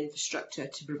buildings and infrastructure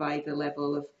to provide the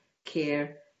level of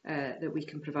care that we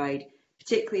can provide,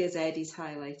 particularly as Eddie's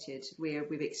highlighted, where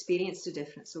we've experienced a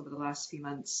difference over the last few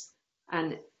months.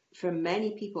 And for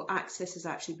many people, access has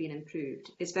actually been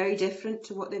improved. It's very different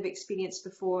to what they've experienced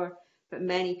before, but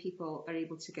many people are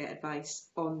able to get advice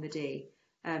on the day,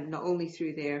 not only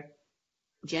through their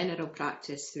general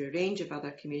practice, through a range of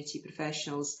other community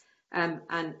professionals, and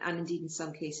indeed in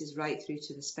some cases right through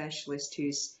to the specialist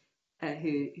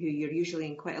who you're usually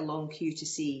in quite a long queue to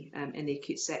see in the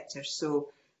acute sector. So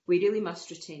we really must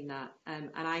retain that,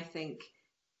 and I think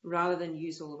rather than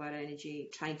use all of our energy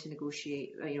trying to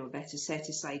negotiate a better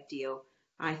set-aside deal,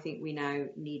 I think we now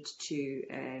need to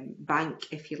bank,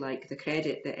 if you like, the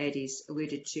credit that Eddie's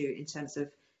alluded to in terms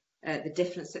of the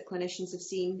difference that clinicians have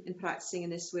seen in practicing in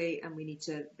this way, and we need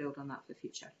to build on that for the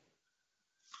future.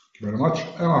 Thank you very much.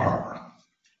 Emma Harper.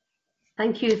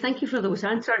 Thank you for those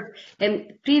answers.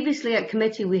 Previously at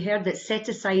committee we heard that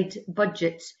set-aside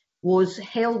budget was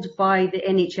held by the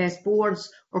NHS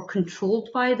boards or controlled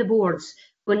by the boards,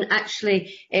 when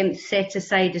actually set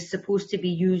aside is supposed to be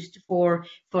used for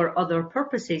other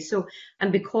purposes. So,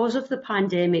 and because of the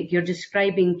pandemic, you're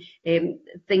describing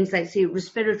things like, say,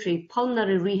 respiratory,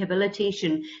 pulmonary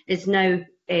rehabilitation is now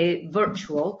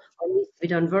virtual, or needs to be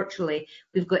done virtually.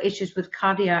 We've got issues with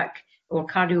cardiac or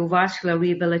cardiovascular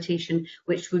rehabilitation,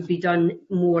 which would be done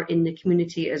more in the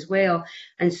community as well.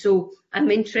 And so I'm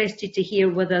interested to hear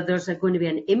whether there's going to be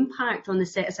an impact on the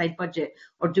set-aside budget,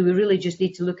 or do we really just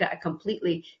need to look at a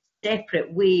completely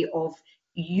separate way of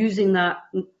using that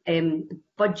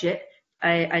budget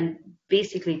and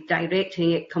basically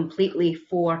directing it completely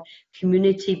for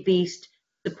community-based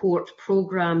support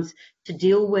programs to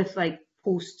deal with like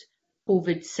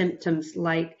post-COVID symptoms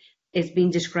like is being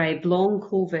described, long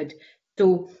COVID.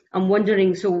 So I'm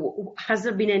wondering, so has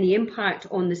there been any impact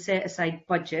on the set-aside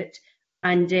budget?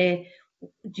 And do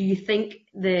you think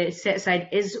the set-aside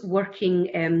is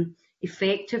working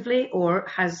effectively, or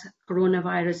has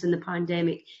coronavirus and the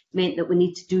pandemic meant that we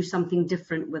need to do something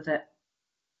different with it?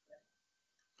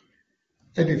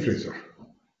 Eddie Fraser.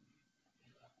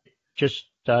 Just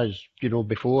as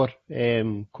before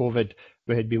COVID,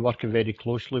 we had been working very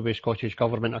closely with Scottish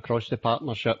Government across the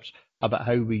partnerships about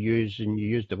how we use, and you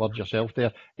used the word yourself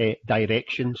there,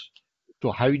 directions.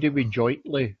 So how do we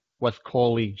jointly with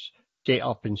colleagues set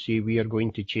up and say we are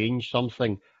going to change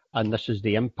something, and this is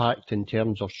the impact in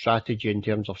terms of strategy, in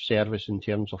terms of service, in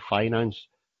terms of finance?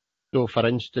 So for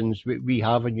instance, we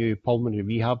have a new pulmonary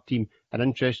rehab team, and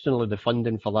interestingly the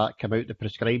funding for that came out the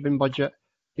prescribing budget.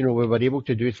 We were able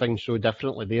to do things so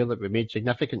differently there that we made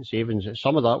significant savings.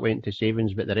 Some of that went to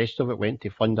savings, but the rest of it went to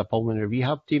fund a pulmonary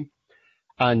rehab team.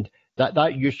 And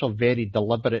that use of very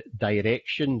deliberate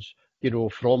directions,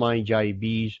 from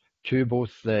IGIBs to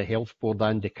both the Health Board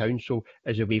and the Council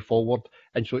is a way forward.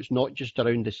 And so it's not just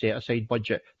around the set-aside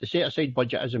budget. The set-aside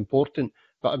budget is important,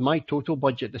 but in my total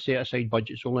budget, the set-aside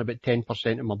budget is only about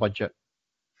 10% of my budget.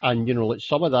 And,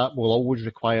 some of that will always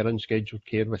require unscheduled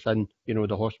care within,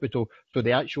 the hospital. So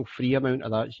the actual free amount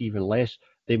of that is even less.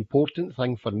 The important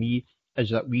thing for me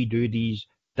is that we do these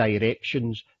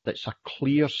directions that's a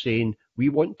clear saying, we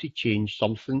want to change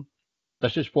something.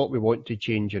 This is what we want to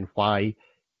change and why.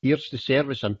 Here's the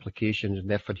service implications, and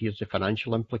therefore here's the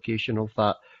financial implication of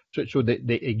that. So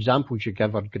the examples you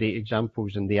give are great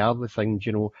examples, and they are the things,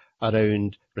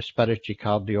 around respiratory,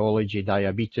 cardiology,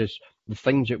 diabetes, the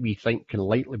things that we think can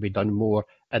likely be done more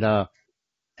in a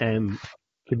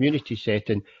community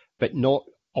setting, but not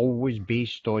always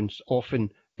based on, often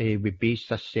we base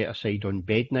this set aside on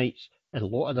bed nights. And a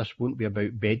lot of this won't be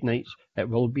about bed nights. It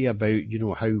will be about,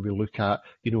 how we look at,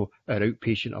 our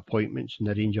outpatient appointments and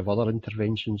the range of other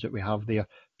interventions that we have there.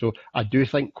 So I do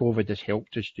think COVID has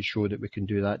helped us to show that we can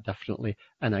do that differently.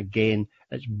 And again,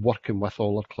 it's working with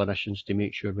all our clinicians to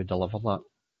make sure we deliver that.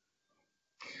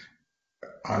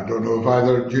 I don't know if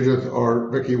either Judith or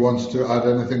Vicky wants to add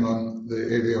anything on the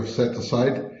area of set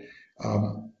aside.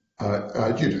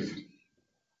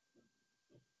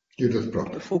 Judith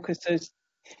Proctor. The focus is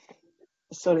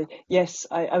Sorry, yes,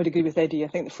 I would agree with Eddie. I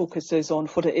think the focus is on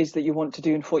what it is that you want to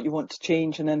do and what you want to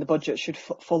change, and then the budget should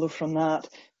follow from that.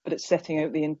 But it's setting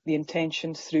out the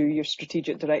intention through your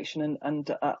strategic direction and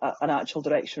an actual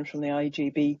direction from the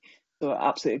IJB. So I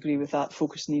absolutely agree with that.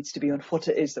 Focus needs to be on what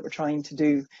it is that we're trying to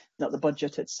do, not the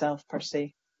budget itself per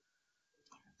se.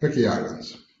 Vicky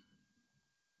Irons.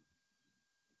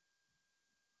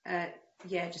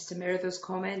 Yeah, just to mirror those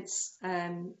comments.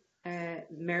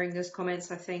 Mirroring those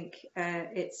comments, I think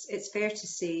it's fair to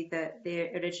say that the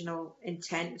original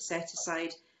intent of set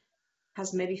aside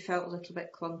has maybe felt a little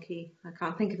bit clunky. I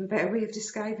can't think of a better way of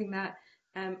describing that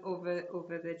over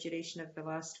the duration of the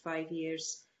last 5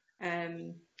 years.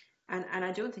 And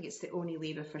I don't think it's the only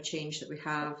lever for change that we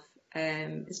have.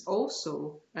 It's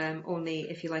also only,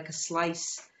 if you like, a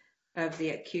slice of the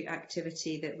acute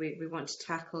activity that we want to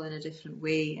tackle in a different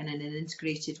way and in an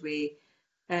integrated way.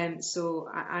 So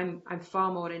I'm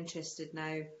far more interested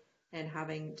now in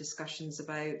having discussions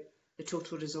about the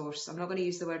total resource. I'm not going to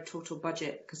use the word total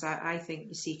budget because I think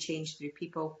you see change through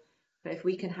people. But if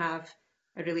we can have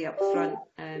a really upfront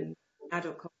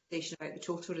adult conversation about the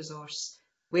total resource,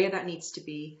 where that needs to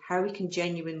be, how we can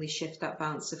genuinely shift that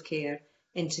balance of care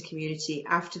into community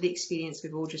after the experience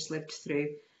we've all just lived through,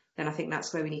 then I think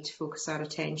that's where we need to focus our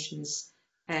attentions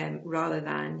rather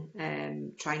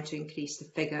than trying to increase the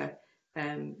figure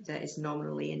that is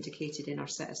nominally indicated in our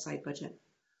set-aside budget.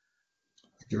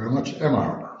 Thank you very much. Emma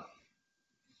Harper.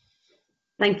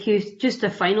 Thank you. Just a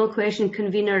final question,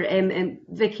 Convener.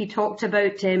 Vicky talked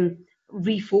about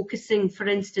refocusing, for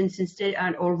instance,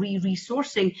 instead or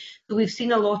re-resourcing. So we've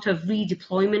seen a lot of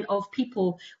redeployment of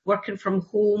people working from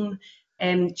home,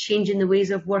 changing the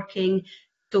ways of working.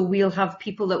 So we'll have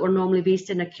people that were normally based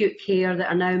in acute care that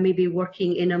are now maybe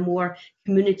working in a more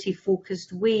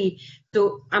community-focused way.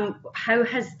 So how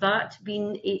has that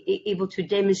been able to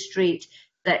demonstrate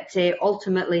that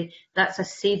ultimately that's a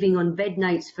saving on bed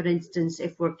nights, for instance,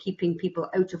 if we're keeping people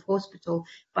out of hospital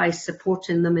by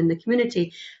supporting them in the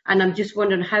community? And I'm just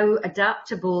wondering, how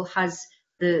adaptable has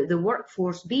the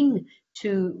workforce been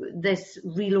to this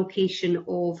relocation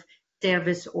of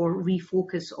service or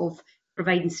refocus of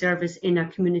providing service in a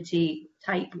community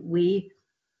type way?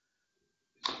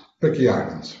 Vicky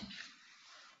Irons.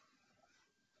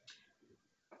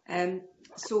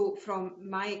 So from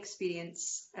my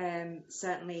experience,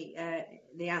 certainly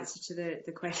the answer to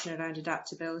the question around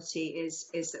adaptability is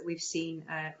that we've seen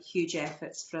huge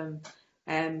efforts from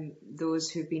those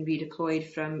who've been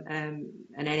redeployed from an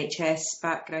NHS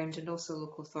background and also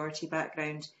local authority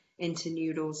background into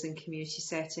new roles in community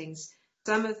settings.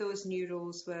 Some of those new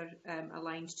roles were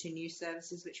aligned to new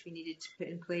services which we needed to put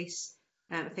in place.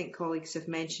 I think colleagues have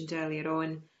mentioned earlier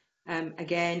on.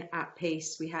 Again, at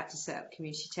pace, we had to set up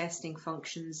community testing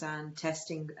functions and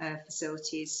testing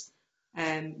facilities,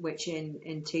 which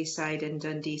in Tayside and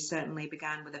Dundee certainly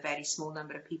began with a very small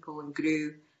number of people and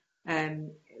grew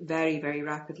very, very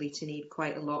rapidly to need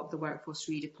quite a lot of the workforce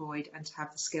redeployed and to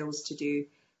have the skills to do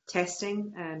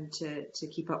testing and to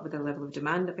keep up with the level of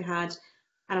demand that we had.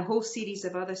 And a whole series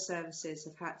of other services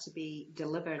have had to be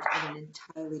delivered in an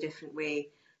entirely different way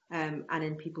and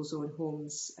in people's own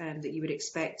homes that you would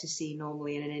expect to see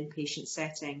normally in an inpatient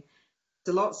setting.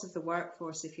 So lots of the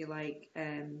workforce, if you like,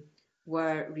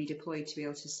 were redeployed to be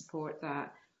able to support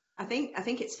that. I think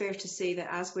it's fair to say that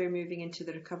as we're moving into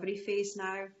the recovery phase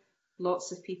now,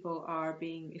 lots of people are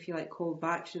being, if you like, called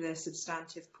back to their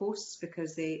substantive posts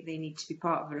because they need to be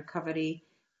part of a recovery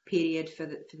period for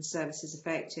the services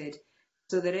affected.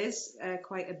 So there is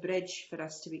quite a bridge for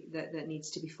us to be that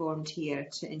needs to be formed here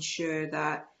to ensure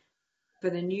that for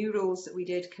the new roles that we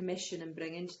did commission and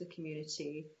bring into the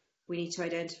community, we need to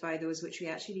identify those which we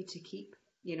actually need to keep.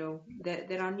 You know,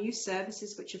 there are new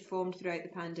services which have formed throughout the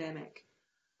pandemic,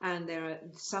 and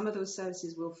some of those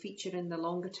services will feature in the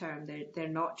longer term. They're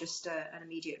not just an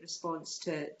immediate response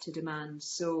to demand.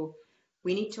 So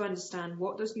we need to understand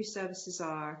what those new services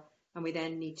are, and we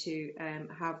then need to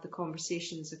have the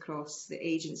conversations across the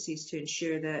agencies to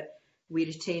ensure that we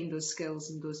retain those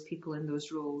skills and those people in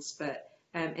those roles. But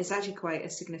it's actually quite a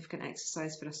significant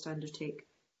exercise for us to undertake.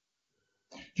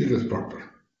 Judith Proctor.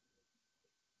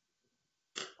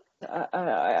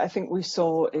 I think we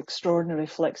saw extraordinary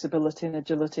flexibility and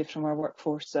agility from our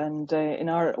workforce, and in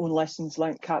our own lessons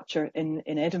learnt capture in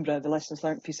Edinburgh, the lessons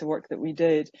learnt piece of work that we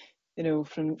did, you know,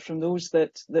 from those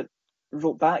that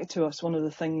wrote back to us, one of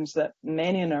the things that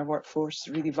many in our workforce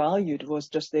really valued was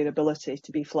just their ability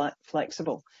to be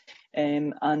flexible,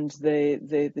 and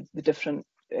the different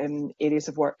areas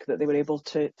of work that they were able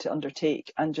to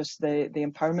undertake, and just the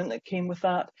empowerment that came with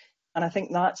that. And I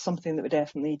think that's something that we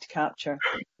definitely need to capture,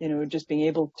 just being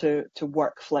able to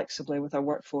work flexibly with our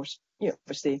workforce,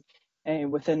 obviously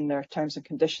within their terms and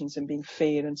conditions, and being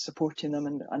fair and supporting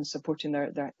them and supporting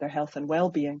their health and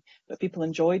well-being. But people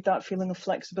enjoyed that feeling of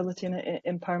flexibility and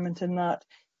empowerment in that.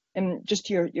 And just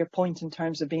your point in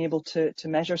terms of being able to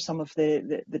measure some of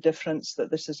the difference that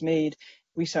this has made,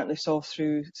 we certainly saw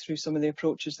through some of the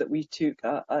approaches that we took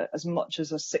as much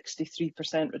as a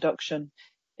 63% reduction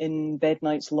in bed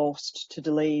nights lost to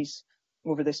delays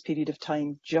over this period of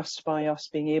time, just by us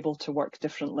being able to work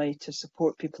differently to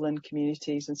support people in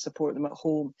communities and support them at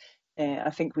home. I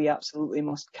think we absolutely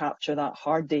must capture that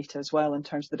hard data as well in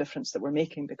terms of the difference that we're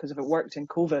making, because if it worked in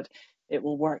COVID, it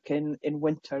will work in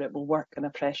winter, it will work in a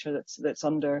pressure that's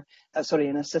under,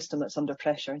 in a system that's under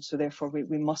pressure. And so therefore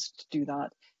we must do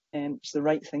that. It's the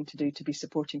right thing to do, to be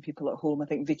supporting people at home. I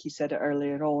think Vicky said it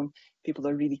earlier on, people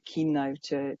are really keen now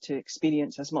to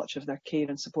experience as much of their care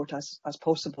and support as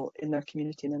possible in their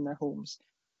community and in their homes.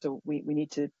 So we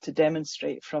need to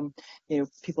demonstrate from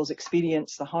people's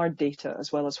experience, the hard data,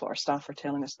 as well as what our staff are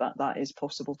telling us, that is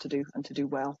possible to do, and to do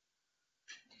well.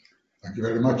 Thank you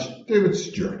very much. David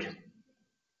Stewart.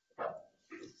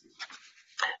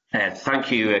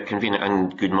 Thank you, Convener,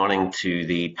 and good morning to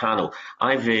the panel.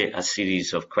 I've a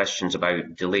series of questions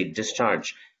about delayed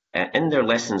discharge. In their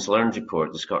lessons learned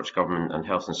report, the Scottish Government and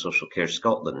Health and Social Care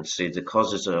Scotland say the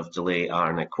causes of delay are,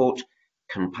 and I quote,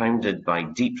 compounded by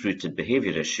deep-rooted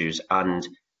behaviour issues and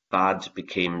bad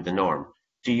became the norm.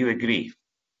 Do you agree?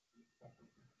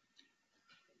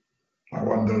 I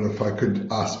wonder if I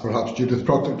could ask perhaps Judith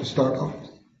Proctor to start off.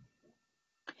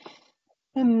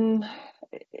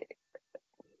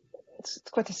 It's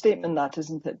quite a statement, that,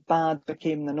 isn't it? Bad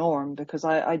became the norm, because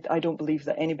I don't believe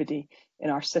that anybody in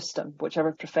our system,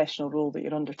 whichever professional role that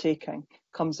you're undertaking,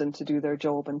 comes in to do their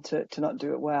job and to not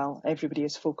do it well. Everybody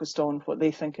is focused on what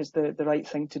they think is the right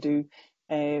thing to do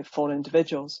for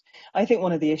individuals. I think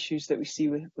one of the issues that we see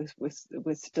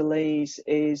with delays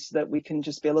is that we can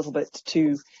just be a little bit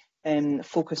too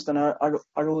focused on our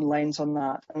own lens on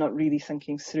that, and not really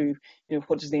thinking through,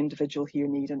 what does the individual here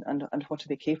need, and what are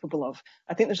they capable of.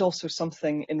 I think there's also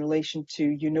something in relation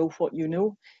to what you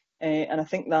know, and I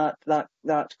think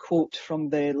that quote from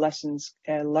the Lessons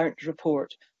Learnt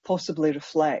report possibly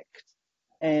reflects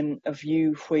a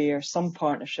view where some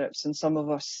partnerships and some of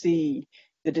us see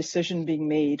the decision being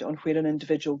made on where an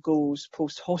individual goes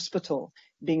post-hospital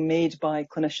being made by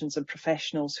clinicians and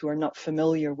professionals who are not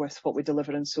familiar with what we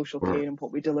deliver in social care and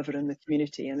what we deliver in the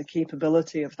community, and the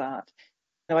capability of that.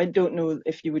 Now, I don't know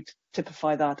if you would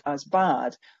typify that as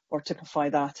bad, or typify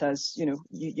that as,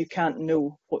 you can't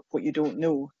know what you don't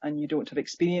know and you don't have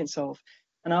experience of.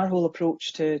 And our whole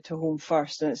approach to Home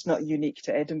First, and it's not unique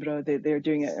to Edinburgh, they're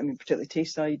doing it, particularly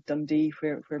Tayside, Dundee,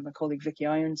 where my colleague Vicky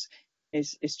Irons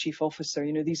is Chief Officer.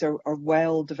 These are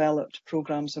well-developed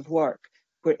programmes of work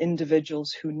where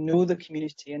individuals who know the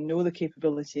community and know the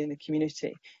capability in the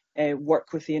community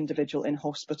work with the individual in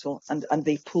hospital, and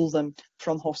they pull them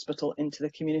from hospital into the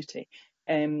community.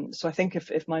 So I think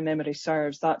if my memory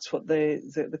serves, that's what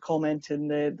the comment in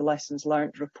the Lessons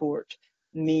Learnt report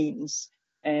means.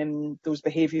 Those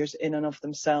behaviours in and of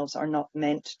themselves are not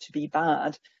meant to be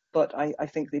bad, but I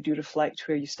think they do reflect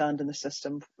where you stand in the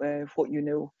system, what you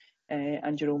know,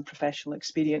 and your own professional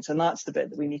experience. And that's the bit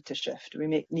that we need to shift.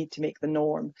 We need to make the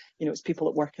norm. It's people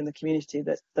that work in the community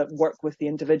that work with the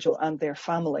individual and their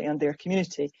family and their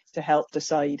community to help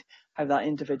decide how that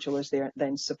individual is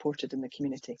then supported in the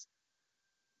community.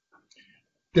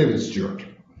 David Stewart.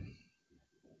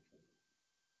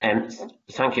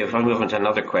 Thank you. If I move on to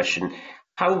another question,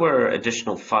 how were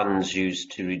additional funds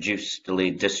used to reduce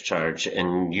delayed discharge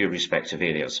in your respective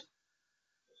areas?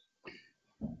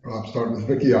 Perhaps start with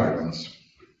Vicky Irons.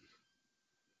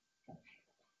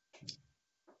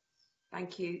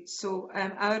 Thank you. So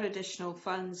our additional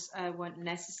funds weren't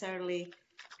necessarily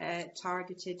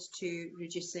targeted to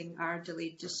reducing our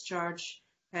delayed discharge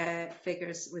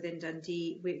figures within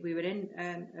Dundee. We were in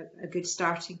a good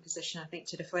starting position, I think,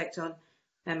 to reflect on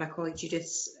my colleague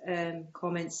Judith's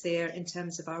comments there in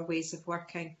terms of our ways of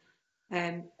working.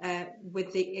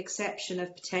 With the exception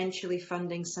of potentially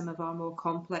funding some of our more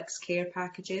complex care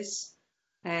packages.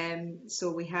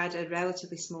 So we had a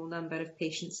relatively small number of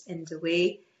patients in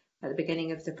delay at the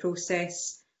beginning of the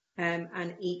process,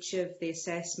 and each of the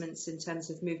assessments in terms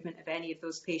of movement of any of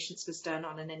those patients was done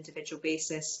on an individual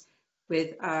basis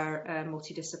with our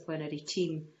multidisciplinary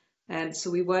team.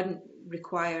 So we weren't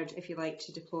required, if you like,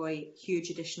 to deploy huge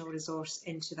additional resource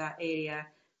into that area,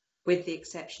 with the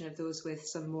exception of those with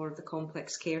some more of the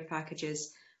complex care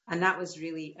packages. And that was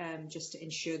really just to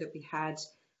ensure that we had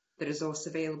the resource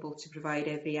available to provide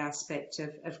every aspect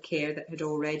of care that had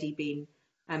already been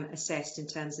assessed in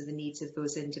terms of the needs of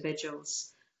those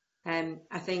individuals.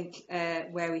 I think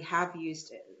where we have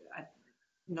used, I'm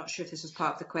not sure if this was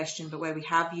part of the question, but where we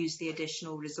have used the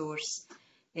additional resource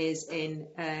is in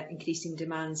increasing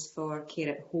demands for care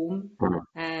at home.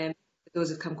 Those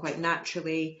have come quite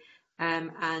naturally,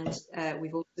 and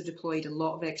we've also deployed a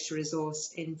lot of extra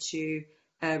resource into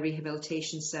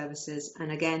rehabilitation services.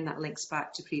 And again, that links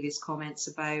back to previous comments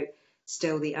about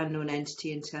still the unknown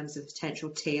entity in terms of potential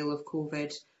tail of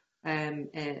COVID and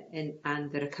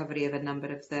the recovery of a number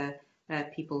of the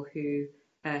people who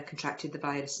contracted the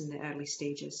virus in the early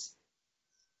stages.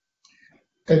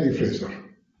 Eddie Fraser.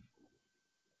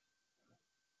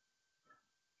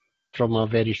 From a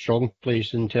very strong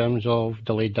place in terms of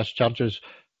delayed discharges.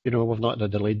 You know, we've not had a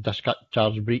delayed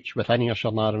discharge breach within Ayrshire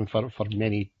and Arran for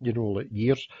many,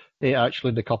 years.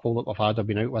 Actually, the couple that we've had have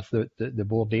been out with the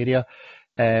board area.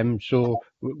 So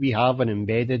we have an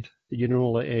embedded,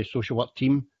 social work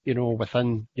team,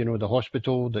 within, the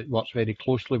hospital that works very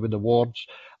closely with the wards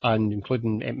and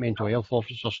including mental health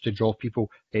officers to draw people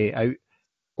out.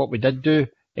 What we did do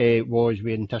was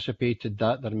we anticipated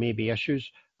that there may be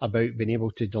issues about being able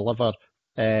to deliver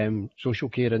social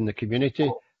care in the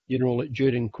community,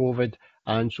 during COVID.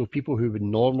 And so people who would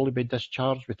normally be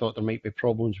discharged, we thought there might be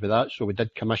problems with that. So we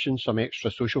did commission some extra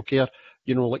social care,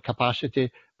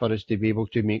 capacity for us to be able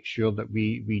to make sure that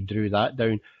we drew that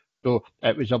down. So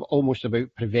it was almost about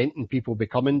preventing people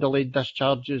becoming delayed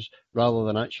discharges rather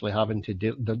than actually having to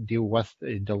deal with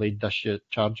delayed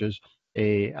discharges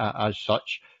as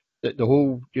such. The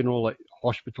whole,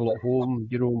 hospital at home,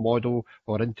 model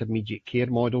or intermediate care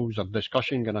models are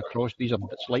discussion going across. These are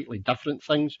slightly different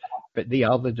things, but they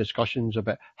are the discussions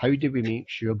about how do we make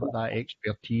sure that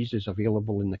expertise is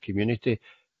available in the community.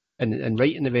 And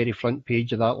right in the very front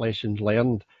page of that lessons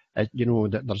learned, that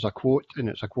there's a quote, and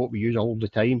it's a quote we use all the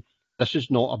time. This is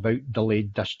not about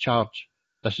delayed discharge.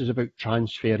 This is about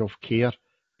transfer of care.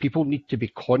 People need to be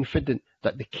confident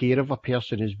that the care of a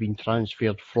person has been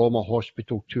transferred from a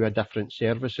hospital to a different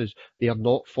services. They are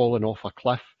not falling off a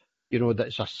cliff, that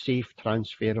it's a safe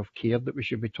transfer of care that we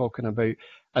should be talking about.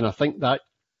 And I think that,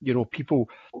 people,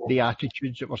 the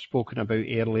attitudes that were spoken about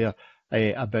earlier,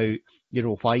 about,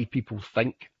 why people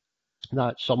think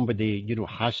that somebody,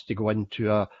 has to go into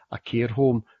a care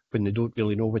home when they don't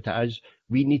really know what it is.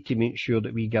 We need to make sure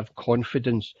that we give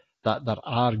confidence that there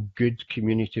are good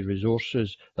community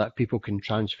resources that people can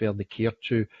transfer the care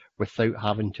to without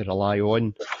having to rely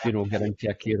on, get into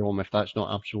a care home if that's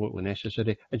not absolutely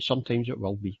necessary. And sometimes it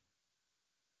will be.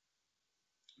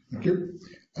 Thank you.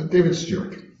 David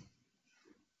Stewart.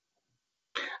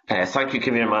 Thank you,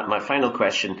 Convener. My final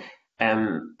question.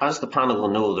 As the panel will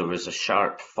know, there was a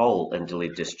sharp fall in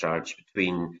delayed discharge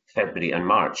between February and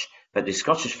March, but the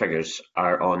Scottish figures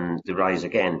are on the rise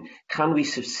again. Can we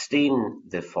sustain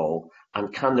the fall,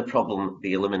 and can the problem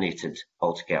be eliminated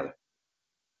altogether?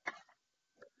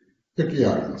 Vicky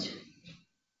Irons.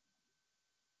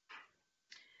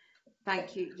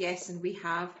 Thank you. Yes, and we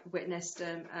have witnessed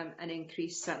an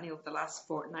increase, certainly over the last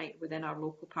fortnight, within our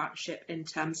local partnership in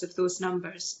terms of those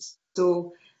numbers.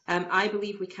 So I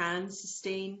believe we can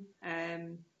sustain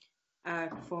our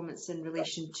performance in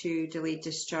relation to delayed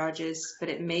discharges, but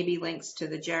it maybe links to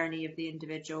the journey of the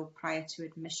individual prior to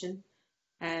admission.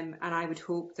 And I would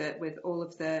hope that with all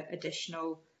of the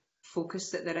additional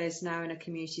focus that there is now in a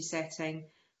community setting,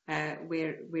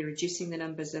 we're reducing the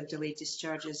numbers of delayed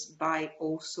discharges by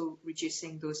also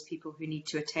reducing those people who need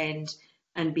to attend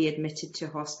and be admitted to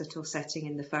a hospital setting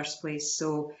in the first place.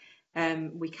 So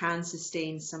we can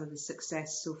sustain some of the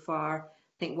success so far.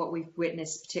 I think what we've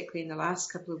witnessed, particularly in the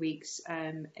last couple of weeks,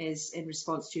 is in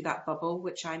response to that bubble,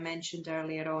 which I mentioned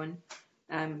earlier on.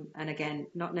 And again,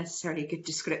 not necessarily a good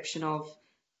description of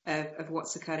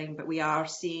what's occurring, but we are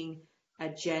seeing a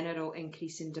general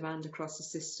increase in demand across the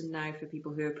system now for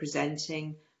people who are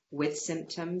presenting with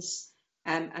symptoms.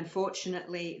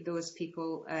 Unfortunately, those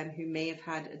people who may have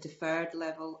had a deferred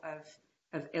level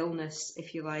of illness,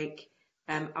 if you like,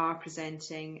 are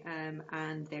presenting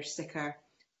and they're sicker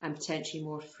and potentially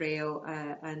more frail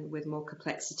and with more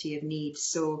complexity of needs.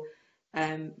 So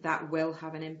that will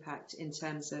have an impact in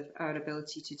terms of our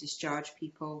ability to discharge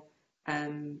people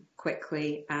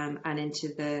quickly and into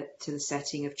the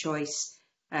setting of choice.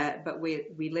 But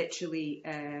we literally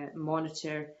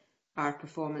monitor our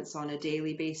performance on a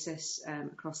daily basis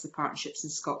across the partnerships in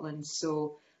Scotland.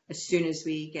 So as soon as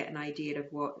we get an idea of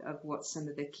what some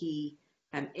of the key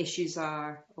issues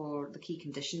are, or the key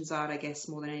conditions are, I guess,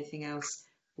 more than anything else,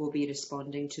 we'll be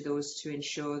responding to those to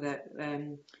ensure that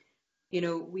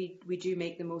we do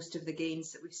make the most of the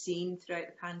gains that we've seen throughout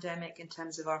the pandemic in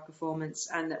terms of our performance,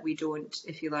 and that we don't,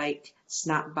 if you like,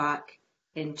 snap back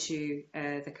into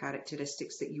the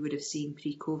characteristics that you would have seen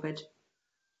pre-COVID.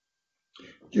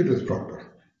 Judith Proctor.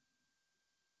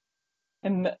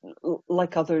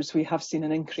 Like others, we have seen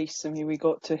an increase. I mean, we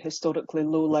got to historically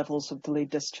low levels of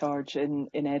delayed discharge in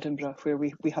Edinburgh, where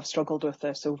we have struggled with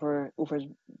this over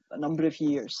a number of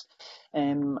years.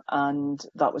 And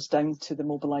that was down to the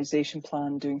mobilisation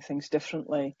plan doing things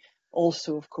differently.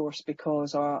 Also, of course,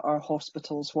 because our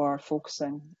hospitals were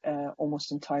focusing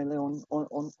almost entirely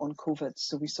on COVID.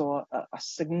 So we saw a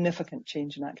significant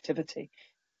change in activity.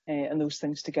 And those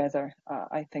things together,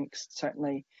 I think,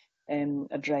 certainly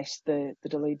address the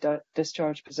delayed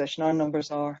discharge position. Our numbers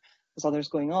are, as others,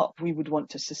 going up. We would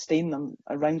want to sustain them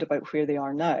around about where they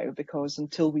are now, because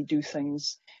until we do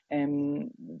things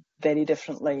very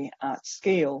differently at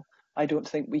scale, I don't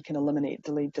think we can eliminate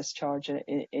delayed discharge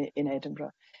in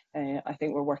Edinburgh. I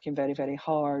think we're working very, very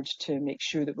hard to make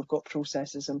sure that we've got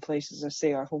processes in place. As I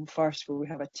say, our Home First, where we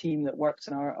have a team that works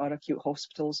in our acute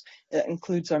hospitals. It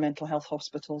includes our mental health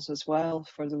hospitals as well,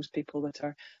 for those people that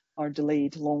are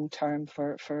delayed long term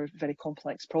for very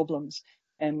complex problems,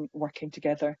 working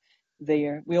together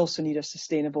there. We also need a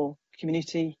sustainable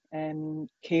community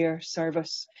care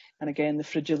service, and again, the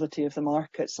fragility of the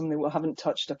market, something we haven't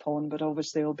touched upon, but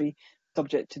obviously will be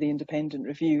subject to the independent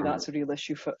review. That's a real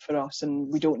issue for us,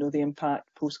 and we don't know the impact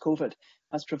post-COVID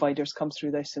as providers come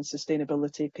through this and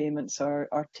sustainability payments are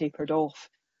tapered off.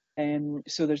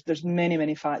 So there's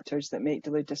many factors that make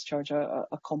delayed discharge a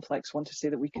complex one to say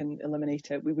that we can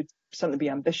eliminate it. We would certainly be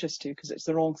ambitious to, because it's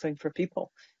the wrong thing for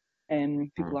people.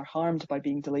 People are harmed by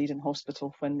being delayed in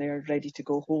hospital when they're ready to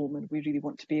go home, and we really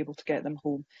want to be able to get them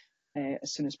home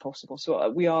as soon as possible. So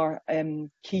we are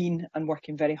keen and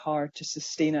working very hard to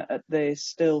sustain it at the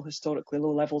still historically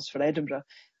low levels for Edinburgh,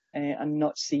 and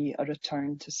not see a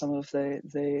return to some of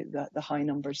the high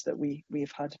numbers that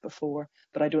we've had before.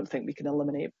 But I don't think we can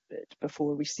eliminate it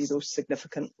before we see those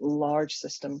significant, large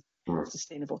system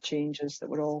sustainable changes that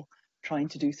we're all trying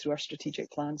to do through our strategic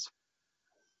plans.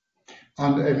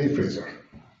 And Eddie Fraser.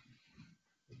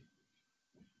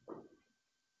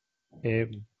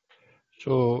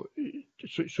 So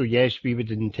yes, we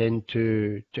would intend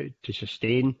to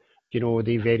sustain,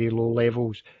 the very low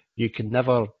levels. You can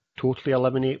never totally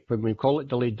eliminate. When we call it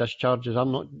delayed discharges,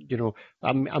 I'm not,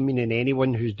 I'm meaning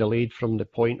anyone who's delayed from the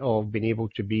point of being able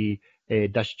to be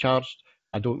discharged.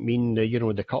 I don't mean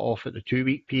the cut off at the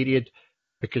 2-week period,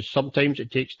 because sometimes it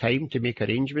takes time to make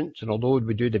arrangements. And although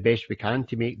we do the best we can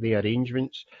to make the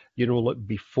arrangements, look,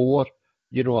 before,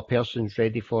 a person's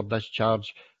ready for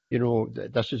discharge,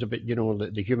 this is about,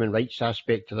 the human rights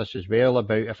aspect of this as well,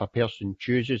 about if a person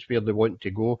chooses where they want to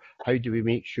go, how do we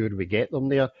make sure we get them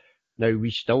there? Now,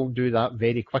 we still do that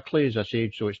very quickly, as I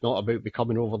said, so it's not about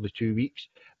becoming over the 2 weeks,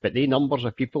 but the numbers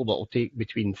of people that will take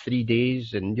between 3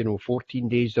 days and, 14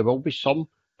 days, there will be some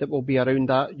that will be around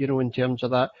that, in terms of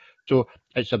that. So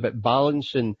it's about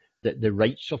balancing the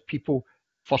rights of people.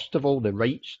 First of all, the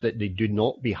rights that they do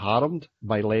not be harmed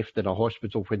by left in a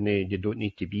hospital when they don't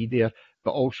need to be there,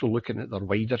 but also looking at their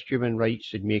wider human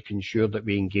rights and making sure that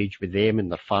we engage with them and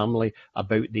their family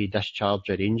about the discharge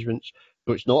arrangements.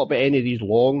 So it's not about any of these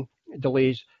long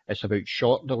delays, it's about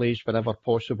short delays whenever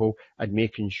possible, and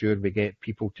making sure we get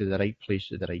people to the right place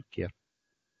at the right care.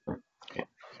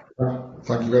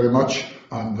 Thank you very much.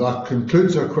 And that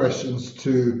concludes our questions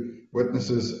to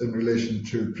witnesses in relation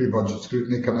to pre-budget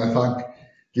scrutiny. Can I thank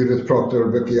Judith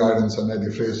Proctor, Vicky Irons and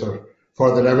Eddie Fraser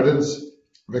for their evidence.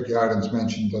 Vicky Irons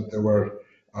mentioned that there were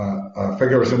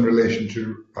figures in relation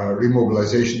to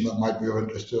remobilisation that might be of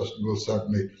interest to us, and we'll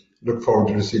certainly look forward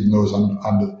to receiving those, and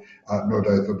no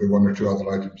doubt there'll be one or two other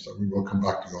items that we will come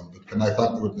back to you on. But can I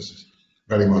thank the witnesses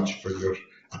very much for your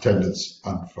attendance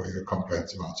and for your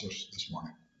comprehensive answers this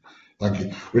morning. Thank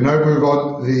you. We now move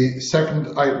on. The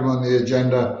second item on the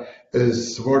agenda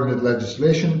is subordinate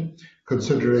legislation,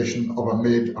 consideration of a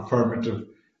made affirmative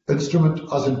instrument.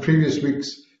 As in previous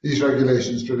weeks, these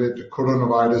regulations relate to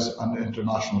coronavirus and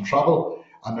international travel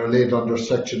and are laid under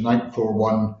Section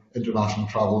 941 International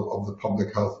Travel of the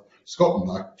Public Health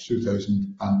Scotland Act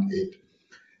 2008.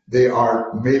 They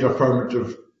are made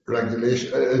affirmative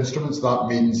regulation instruments. That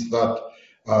means that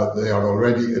they are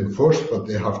already in force, but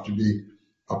they have to be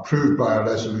approved by a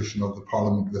resolution of the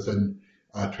Parliament within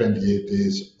 28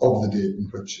 days of the date in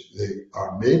which they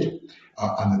are made,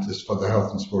 and it is for the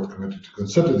Health and Sport Committee to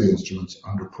consider the instruments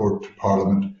and report to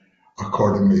Parliament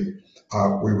accordingly.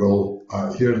 We will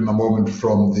hear in a moment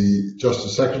from the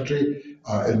Justice Secretary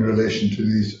in relation to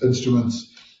these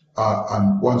instruments,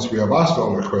 and once we have asked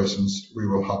all our questions, we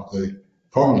will have the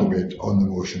formal debate on the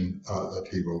motion that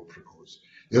he will propose.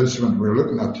 The instrument we're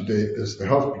looking at today is the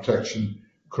Health Protection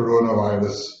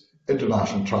Coronavirus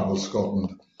International Travel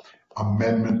Scotland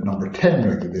Amendment number 10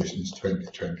 Regulations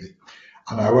 2020.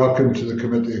 And I welcome to the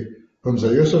committee Humza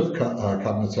Yousaf,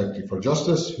 Cabinet Secretary for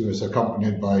Justice, who is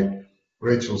accompanied by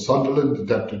Rachel Sunderland, the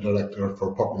Deputy Director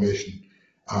for Population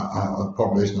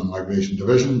and Migration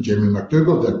Division, Jamie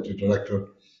McDougall, Deputy Director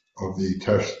of the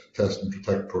Test and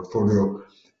Protect Portfolio,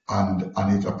 and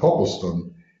Anita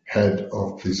Popplestone, Head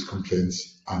of Police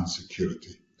Complaints and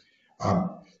Security.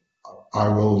 I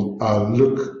will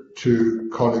look to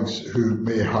colleagues who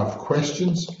may have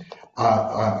questions,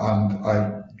 and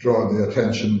I draw the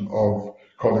attention of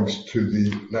colleagues to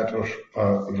the letter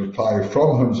reply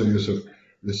from Humza Yousaf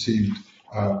received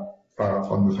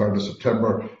on the 3rd of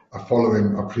September,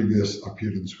 following a previous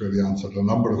appearance where he answered a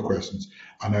number of questions.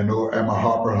 And I know Emma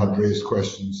Harper had raised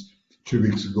questions 2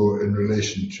 weeks ago in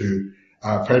relation to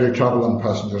ferry travel and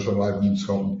passengers arriving in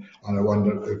Scotland, and I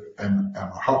wonder if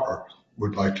Emma Harper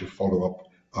would like to follow up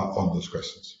on those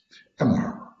questions. Emma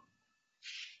Harper.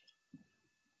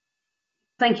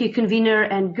 Thank you, Convener,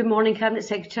 and good morning, Cabinet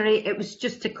Secretary. It was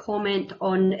just a comment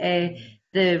on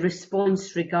the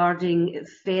response regarding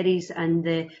ferries and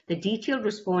the detailed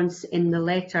response in the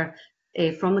letter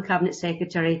from the Cabinet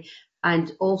Secretary.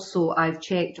 And also I've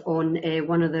checked on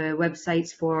one of the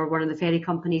websites for one of the ferry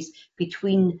companies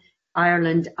between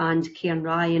Ireland and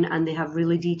Cairnryan, and they have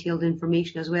really detailed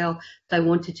information as well. So I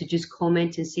wanted to just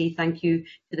comment and say thank you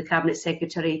to the Cabinet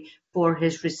Secretary for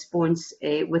his response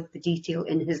with the detail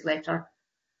in his letter.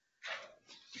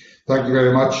 Thank you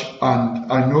very much.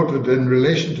 And I noted in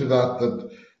relation to that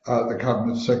the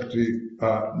Cabinet Secretary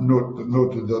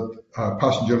noted that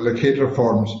passenger locator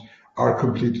forms are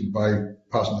completed by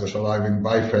passengers arriving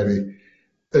by ferry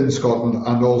in Scotland,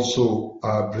 and also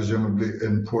presumably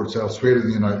in ports elsewhere in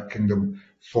the United Kingdom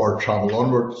for travel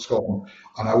onward to Scotland.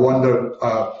 And I wonder,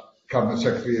 Cabinet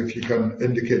Secretary, if you can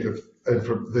indicate if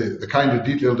the kind of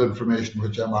detailed information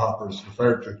which Emma Harper has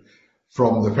referred to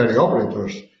from the ferry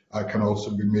operators can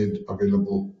also be made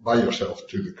available by yourself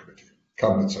to the committee.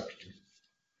 Cabinet Secretary.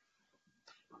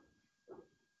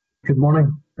 Good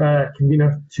morning,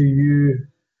 Convener, to you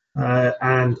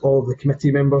and all of the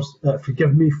committee members.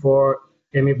 Forgive me for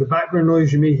any of the background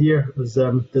noise you may hear, as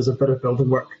there's a bit of building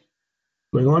work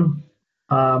going on.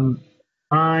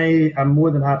 I am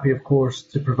more than happy, of course,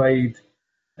 to provide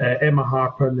Emma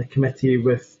Harper and the committee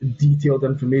with detailed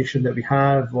information that we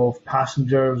have of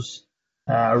passengers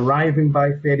arriving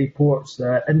by ferry ports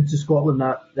into Scotland.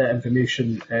 That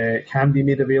information can be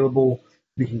made available.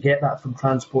 We can get that from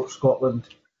Transport Scotland.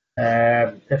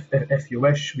 If you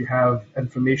wish, we have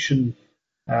information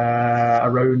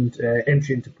around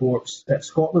entry into ports at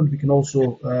Scotland. We can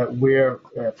also, where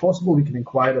possible, we can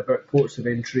inquire about ports of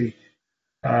entry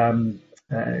in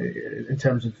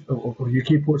terms of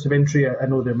UK ports of entry. I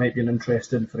know there might be an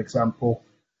interest in, for example,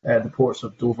 the ports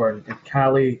of Dover and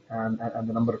Calais and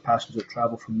the number of passengers that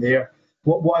travel from there.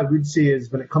 What I would say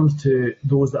is, when it comes to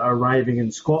those that are arriving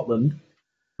in Scotland,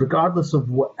 regardless of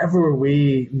whatever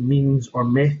way, means or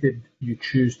method you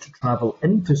choose to travel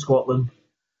into Scotland,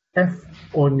 if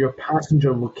on your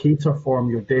passenger locator form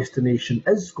your destination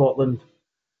is Scotland,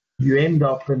 you end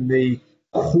up in the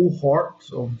cohort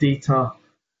of data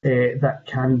that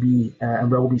can be and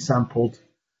will be sampled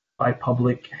by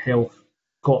Public Health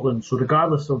Scotland. So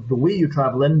regardless of the way you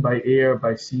travel in, by air,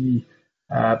 by sea,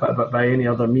 but by any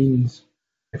other means,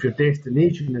 if your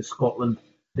destination is Scotland,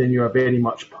 then you are very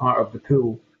much part of the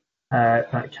pool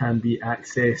that can be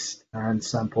accessed and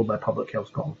sampled by Public Health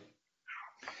Scotland.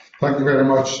 Thank you very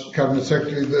much, Cabinet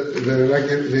Secretary.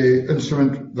 The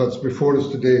instrument that's before us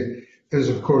today is,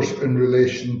 of course, in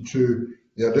relation to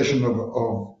the addition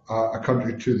of a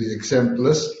country to the exempt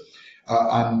list,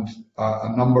 and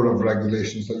a number of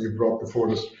regulations that you've brought before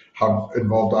us have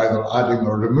involved either adding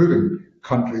or removing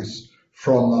countries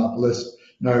from that list.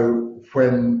 Now,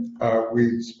 when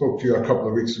we spoke to you a couple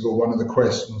of weeks ago, one of the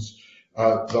questions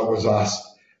that was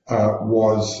asked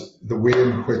was the way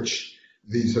in which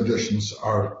these additions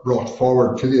are brought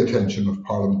forward to the attention of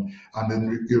Parliament, and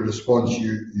in your response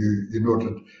you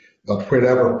noted that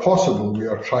wherever possible we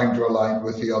are trying to align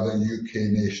with the other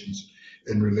UK nations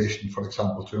in relation, for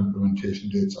example, to implementation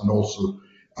dates, and also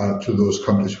to those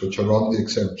countries which are on the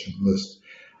exemption list.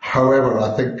 However,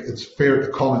 I think it's fair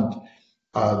to comment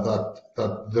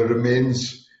that there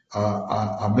remains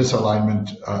a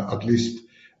misalignment, at least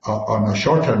on a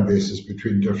short-term basis,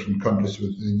 between different countries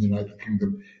within the United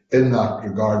Kingdom in that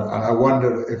regard. And I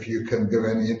wonder if you can give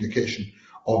any indication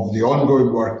of the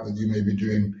ongoing work that you may be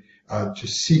doing to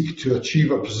seek to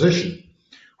achieve a position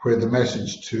where the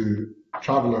message to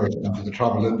travellers and to the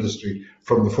travel industry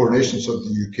from the 4 nations of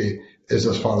the UK is,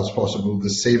 as far as possible, the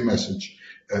same message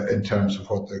in terms of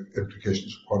what the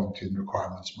implications of quarantine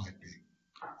requirements might be.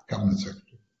 Cabinet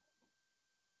Secretary.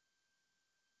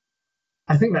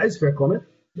 I think that is fair comment.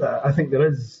 I think there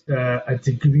is a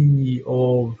degree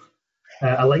of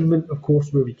alignment, of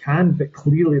course, where we can, but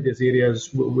clearly there's areas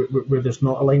where there's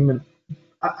not alignment.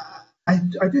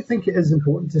 I do think it is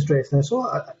important to stress, and I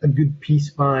saw a good piece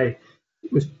by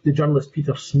the journalist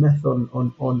Peter Smith on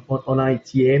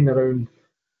ITN around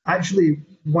actually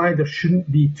why there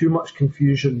shouldn't be too much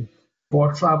confusion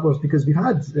for travellers, because we've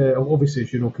had, obviously,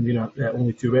 as you know, Convener,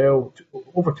 only too well,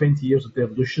 over 20 years of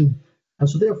devolution. And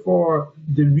so therefore,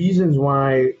 the reasons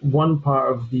why one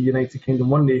part of the United Kingdom,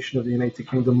 one nation of the United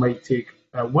Kingdom might take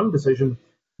one decision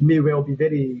may well be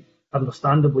very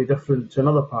understandably different to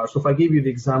another part. So if I gave you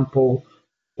the example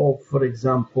of, for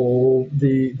example,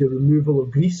 the removal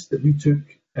of Greece that we took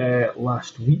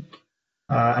last week,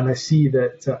 and I see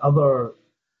that other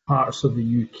parts of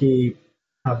the UK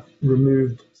have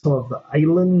removed some of the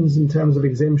islands in terms of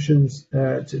exemptions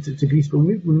to Greece. But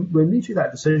when we took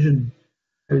that decision,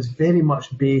 it was very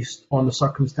much based on the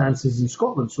circumstances in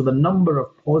Scotland. So the number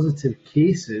of positive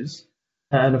cases,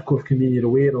 and of course, you're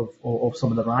aware of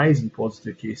some of the rise in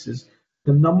positive cases,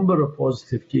 the number of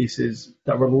positive cases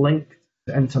that were linked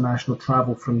to international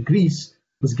travel from Greece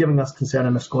was giving us concern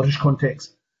in a Scottish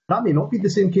context. That may not be the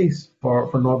same case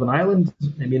for Northern Ireland.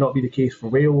 It may not be the case for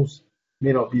Wales. It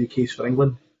may not be the case for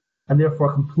England. And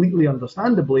therefore, completely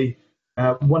understandably,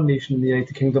 one nation in the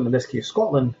United Kingdom, in this case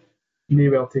Scotland, may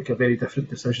well take a very different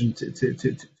decision to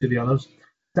the others.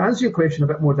 To answer your question a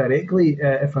bit more directly,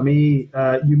 if I may,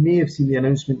 you may have seen the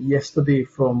announcement yesterday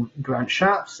from Grant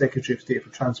Shapps, Secretary of State for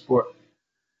Transport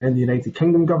in the United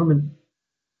Kingdom government.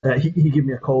 He gave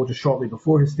me a call just shortly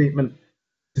before his statement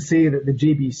to say that the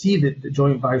JBC, the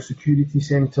Joint Biosecurity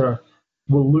Centre,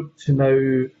 will look to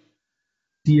now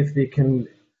see if they can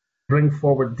bring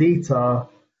forward data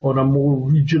on a more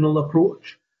regional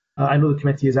approach. I know the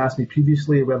committee has asked me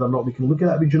previously whether or not we can look at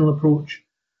that regional approach.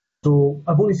 So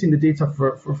I've only seen the data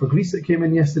for Greece that came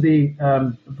in yesterday,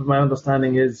 but my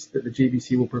understanding is that the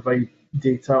JBC will provide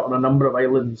data on a number of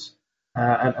islands,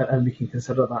 and we can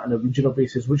consider that on a regional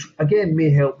basis, which again may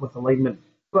help with alignment.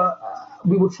 But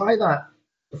we will try that,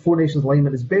 the 4 nations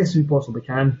alignment, as best as we possibly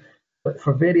can, but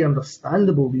for very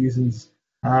understandable reasons.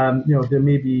 There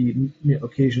may be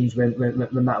occasions when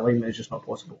that alignment is just not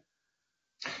possible.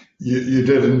 You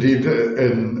did indeed,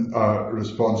 in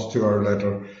response to our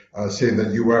letter, say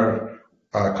that you were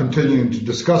continuing to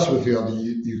discuss with the other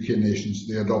UK nations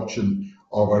the adoption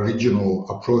of a regional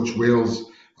approach. Wales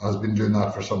has been doing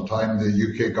that for some time. The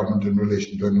UK government, in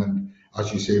relation to England,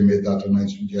 as you say, made that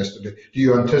announcement yesterday. Do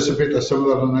you anticipate a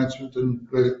similar announcement in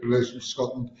relation to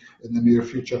Scotland in the near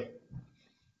future?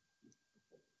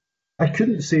 I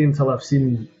couldn't say until I've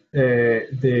seen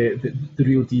the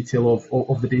real detail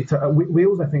of the data.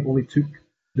 Wales, I think, only took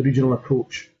the regional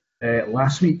approach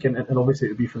last week, and obviously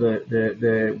it would be for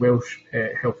the Welsh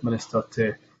Health Minister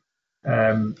to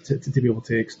be able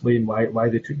to explain why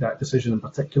they took that decision in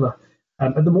particular.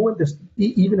 At the moment,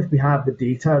 even if we have the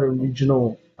data around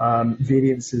regional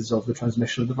variances of the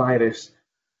transmission of the virus,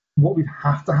 what we'd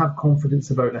have to have confidence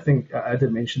about, and I think I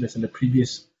did mention this in the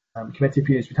previous committee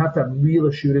appearance, we'd have to have real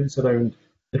assurance around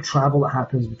the travel that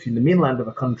happens between the mainland of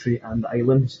a country and the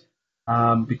islands,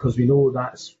 because we know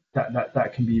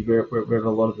that can be where a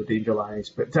lot of the danger lies.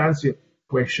 But to answer your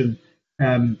question,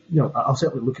 I'll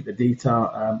certainly look at the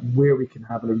data where we can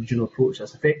have a regional approach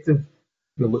that's effective.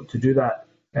 We'll look to do that,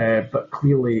 but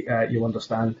clearly you'll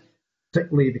understand,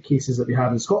 particularly the cases that we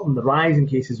have in Scotland, the rise in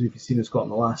cases we've seen in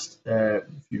Scotland the last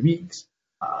few weeks.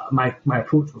 My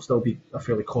approach will still be a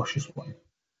fairly cautious one.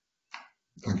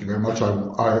 Thank you very much.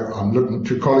 I'm looking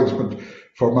to colleagues, but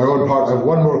for my own part, I have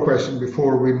one more question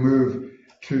before we move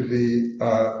to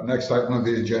the next item on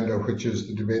the agenda, which is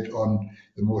the debate on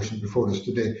the motion before us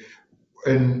today.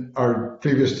 In our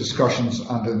previous discussions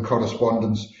and in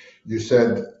correspondence, you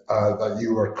said that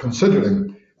you were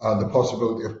considering the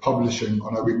possibility of publishing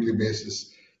on a weekly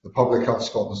basis the Public Health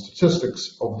Scotland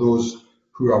statistics of those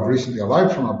who have recently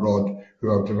arrived from abroad,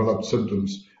 who have developed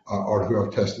symptoms or who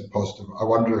have tested positive. I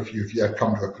wonder if you've yet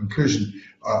come to a conclusion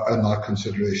in that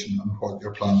consideration and what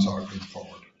your plans are going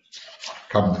forward.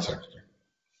 Cabinet Secretary.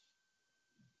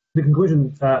 The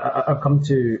conclusion I've come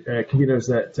to, Convener, is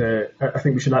that I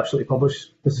think we should absolutely publish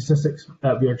the statistics.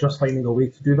 We are just finding a way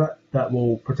to do that. That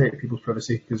will protect people's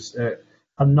privacy, because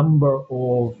a number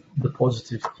of the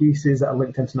positive cases that are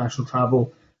linked to international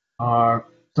travel are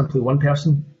simply one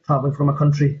person travelling from a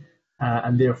country,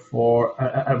 and therefore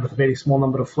with a very small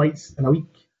number of flights in a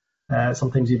week.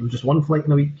 sometimes even just one flight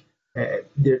in a week,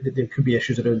 there could be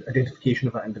issues around identification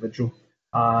of that individual.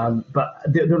 But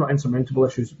they're not insurmountable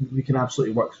issues. We can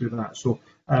absolutely work through that. So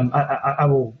I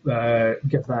will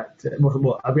give that,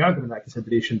 well, I'll be arguing that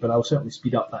consideration, but I'll certainly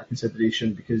speed up that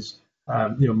consideration because,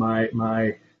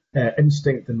 my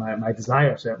instinct and my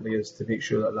desire certainly is to make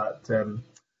sure that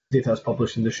data is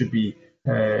published, and there should be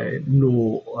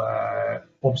no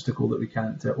obstacle that we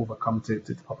can't overcome to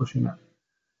publishing that.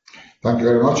 Thank you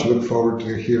very much. I look forward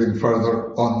to hearing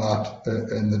further on that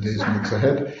in the days and weeks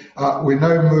ahead. We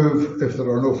now move, if there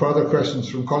are no further questions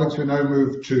from colleagues, we now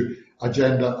move to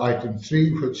agenda item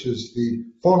 3, which is the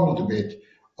formal debate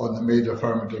on the made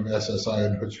affirmative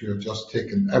SSI in which we have just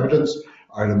taken evidence.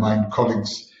 I remind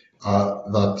colleagues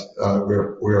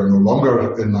that we are no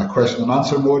longer in a question and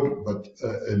answer mode, but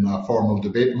in a formal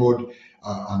debate mode,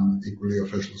 and equally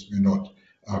officials may not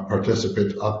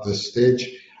participate at this stage.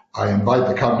 I invite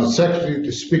the Cabinet Secretary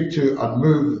to speak to and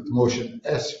move the motion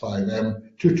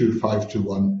S5M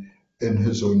 22521 in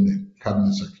his own name.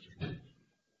 Cabinet Secretary.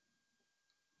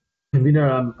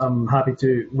 Convener, I'm happy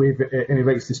to waive any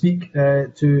rights to speak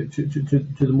to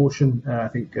the motion. I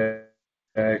think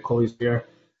colleagues are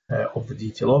aware of the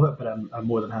detail of it, but I'm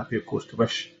more than happy, of course, to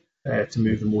wish to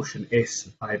move the motion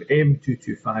S5M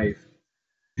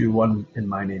 22521 in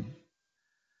my name.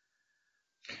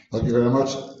 Thank you very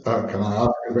much. Can I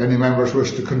ask if any members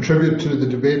wish to contribute to the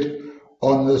debate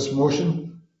on this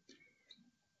motion?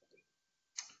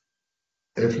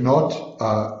 If not,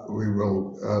 that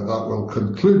will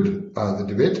conclude the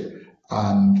debate,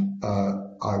 and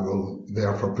I will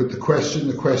therefore put the question.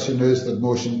 The question is that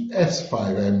motion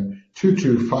S5M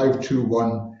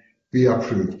 22521 be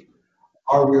approved.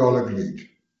 Are we all agreed?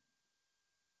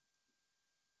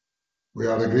 We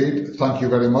are agreed. Thank you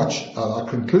very much. That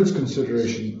concludes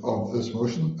consideration of this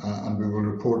motion, and we will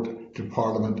report to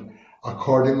Parliament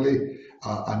accordingly,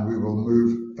 and we will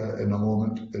move in a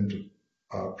moment into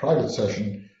a private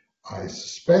session. I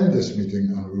suspend this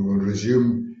meeting, and we will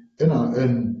resume at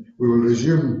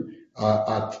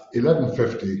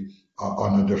 11:50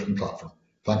 on a different platform.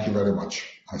 Thank you very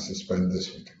much. I suspend this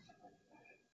meeting.